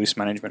something that the list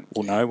management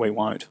will know. We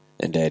won't.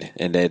 Indeed.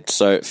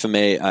 So for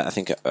me, I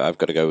think I've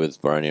got to go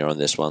with Boronia on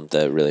this one.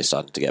 They're really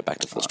starting to get back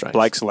to full strength.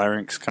 Blake's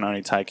larynx can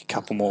only take a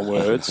couple more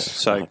words,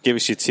 so give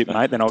us your tip,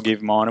 mate. Then I'll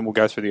give mine, and we'll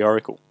go through the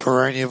Oracle.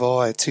 Boronia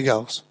by 2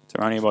 goals.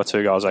 Boronia by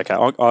 2 goals. Okay,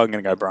 I'm going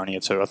to go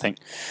Boronia too. I think,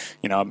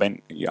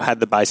 I had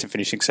the Basin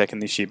finishing second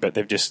this year, but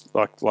they've just,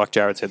 like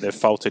Jared said, they've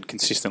faltered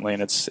consistently,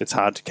 and it's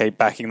hard to keep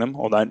backing them.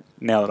 Although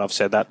now that I've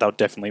said that, they'll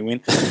definitely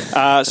win.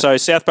 So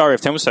South Barrier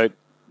of Temple. So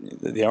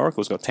the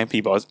Oracle's got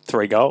Tempe by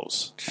 3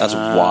 goals. That's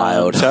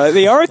wild. So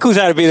the Oracle's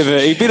had a bit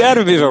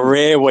of a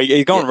rare week.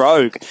 He's gone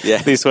rogue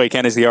this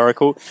weekend as the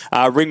Oracle.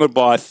 Ringwood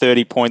by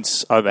 30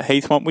 points over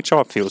Heathmont, which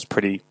I feel is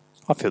pretty.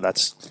 I feel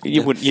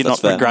you're not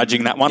fair.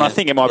 begrudging that one. Yeah. I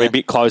think it might be a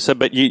bit closer,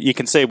 but you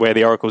can see where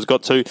the Oracle's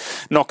got to.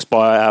 Knox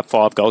by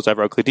 5 goals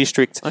over Oakley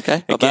District.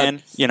 Okay, not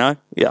again, bad.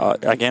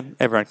 Again,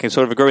 everyone can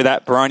sort of agree with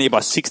that. Boronia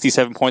by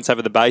 67 points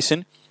over the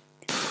Basin.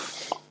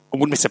 I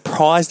wouldn't be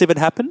surprised if it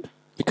happened,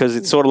 because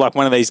it's sort of like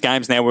one of these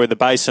games now where the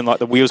Basin, like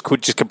the wheels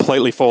could just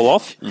completely fall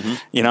off,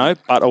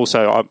 but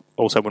also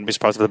I wouldn't be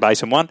surprised if the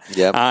Basin won.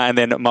 Yep. And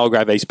then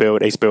Mulgrave East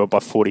Build by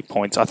 40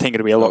 points. I think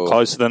it'll be a lot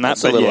closer than that.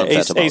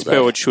 But East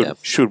Build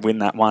should win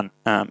that one,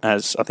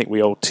 as I think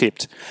we all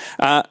tipped.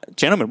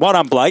 Gentlemen, well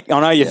done, Blake.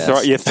 I know your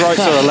throat sort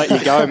of let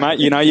you go, mate.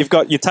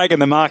 You're taking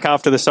the mark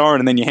after the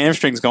siren, and then your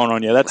hamstring's gone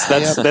on you.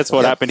 That's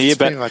what happened here.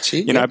 But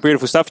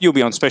beautiful stuff. You'll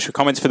be on special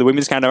comments for the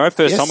women's game tomorrow.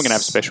 First time we're going to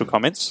have special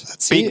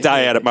comments. Big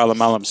day out at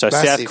Mullumbullen. So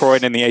Massive. South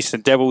Croydon and the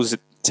Eastern Devils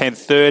at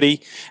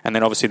 10:30, and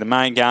then obviously the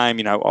main game.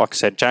 Like I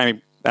said,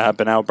 Jamie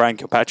Bernal, Brain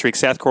Kilpatrick,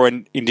 South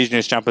Croydon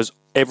Indigenous jumpers,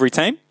 every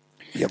team.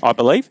 I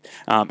believe,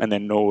 and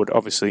then Norwood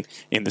obviously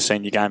in the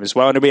senior game as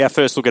well. And it'll be our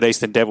first look at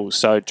Eastern Devils.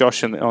 So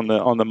Josh on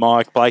the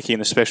mic, Blakey in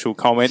the special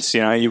comments.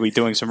 You'll be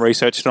doing some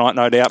research tonight,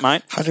 no doubt,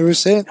 mate.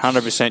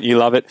 100%. You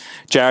love it,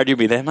 Jared. You'll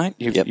be there, mate.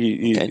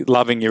 You're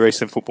loving your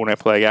Eastern Football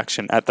Network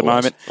action at the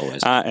moment.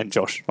 Always. And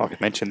Josh, like I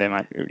mentioned there,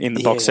 mate, in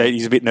the box seat.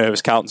 He's a bit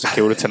nervous. Carlton's a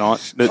Kilda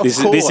tonight.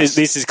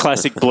 This is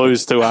classic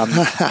Blues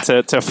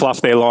to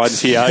fluff their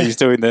lines here. He's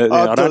doing the.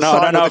 I don't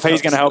know if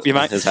he's going to help you,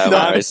 mate.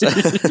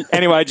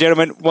 Anyway,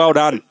 gentlemen, well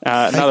done.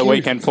 Another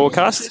weekend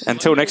forecast.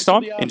 Until next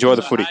time, enjoy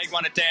the footy.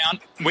 Won it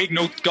down.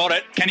 Wignall got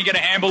it. Can he get a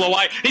handball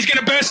away? He's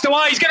going to burst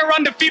away. He's going to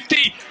run to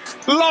 50.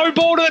 Low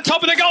ball to the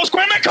top of the goal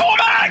square.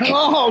 McCormack!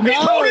 Oh, no. He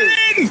pulled it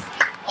in!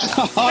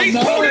 He's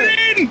pulled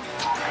it in!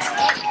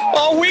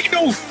 Oh,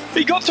 Wignall!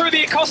 He got through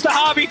the Acosta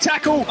Harvey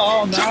tackle.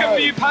 Oh, no. Took a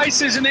few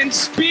paces and then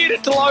speared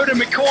it to low to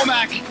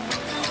McCormack.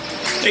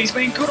 He's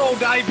been good all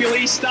day, Billy.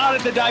 He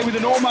started the day with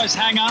an almost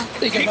hanger.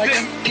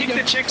 Kicked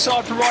the check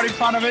side for right in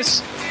front of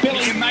us.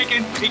 Billy he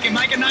can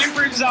make a name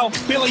for himself.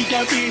 Billy,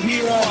 don't be a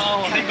hero.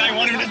 Oh, I think they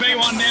want him to be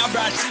one now,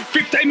 Brad.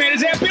 15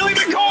 metres out. Billy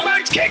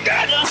McCormack's kicked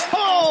it.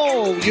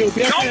 Oh, you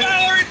John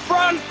Baylor in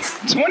front.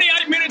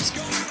 28 minutes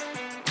gone.